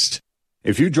discussed.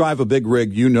 If you drive a big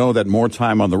rig, you know that more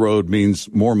time on the road means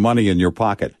more money in your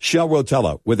pocket. Shell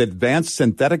Rotella, with advanced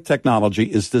synthetic technology,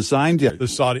 is designed to... The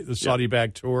Saudi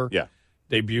Bag Tour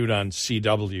debuted on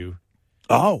CW.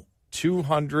 Oh.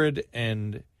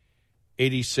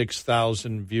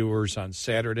 286,000 viewers on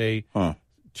Saturday.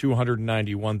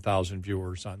 291,000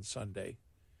 viewers on Sunday.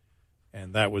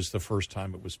 And that was the first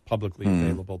time it was publicly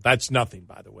available. That's nothing,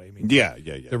 by the way. I mean,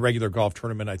 the regular golf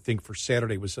tournament, I think, for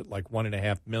Saturday was at like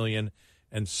 1.5 million,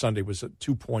 and Sunday was at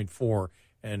 2.4.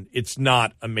 And it's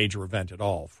not a major event at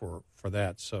all for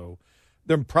that. So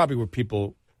there probably were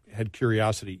people had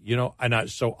curiosity,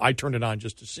 so I turned it on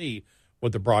just to see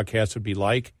what the broadcast would be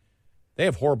like. They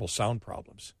have horrible sound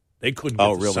problems. They couldn't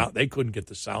get sound. They couldn't get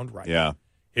the sound right. Yeah.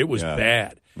 It was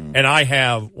bad. And I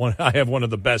have one of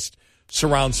the best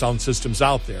surround sound systems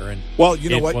out there. And well, you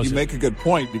know what? You make a good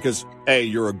point because, A,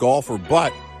 you're a golfer,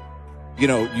 but,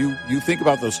 you think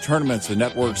about those tournaments, the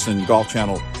networks and Golf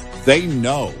Channel, they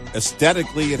know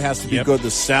aesthetically it has to be good.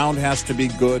 The sound has to be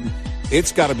good.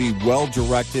 It's got to be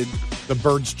well-directed. The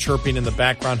birds chirping in the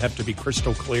background have to be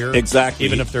crystal clear. Exactly.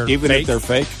 Even if they're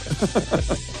fake.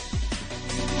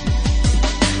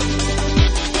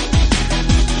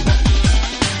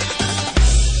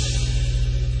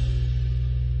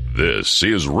 This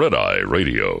is Red Eye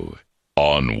Radio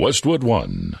on Westwood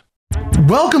One.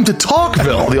 Welcome to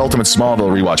Talkville, the ultimate Smallville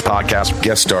rewatch podcast.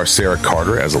 Guest star Sarah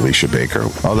Carter as Alicia Baker,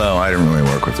 although I didn't really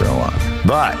work with her a lot.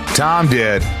 But Tom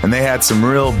did, and they had some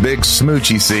real big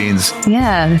smoochy scenes.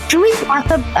 Yeah. Can we talk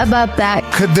about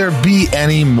that? Could there be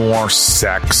any more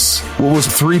sex? What was a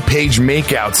 3-page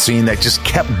makeout scene that just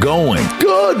kept going?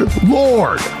 Good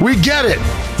Lord. We get it.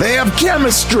 They have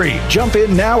chemistry. Jump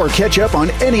in now or catch up on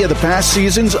any of the past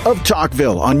seasons of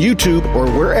Talkville on YouTube or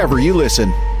wherever you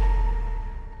listen.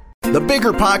 The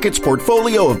Bigger Pockets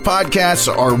portfolio of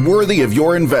podcasts are worthy of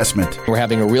your investment. We're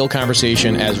having a real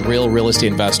conversation as real estate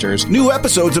investors. New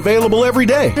episodes available every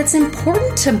day. It's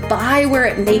important to buy where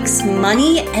it makes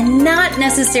money and not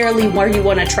necessarily where you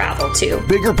want to travel to.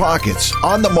 Bigger Pockets,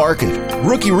 On the Market,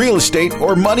 Rookie Real Estate,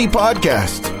 or Money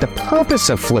Podcast. The purpose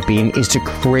of flipping is to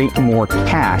create more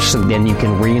cash so then you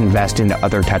can reinvest into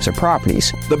other types of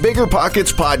properties. The Bigger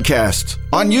Pockets Podcast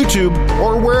on YouTube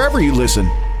or wherever you listen.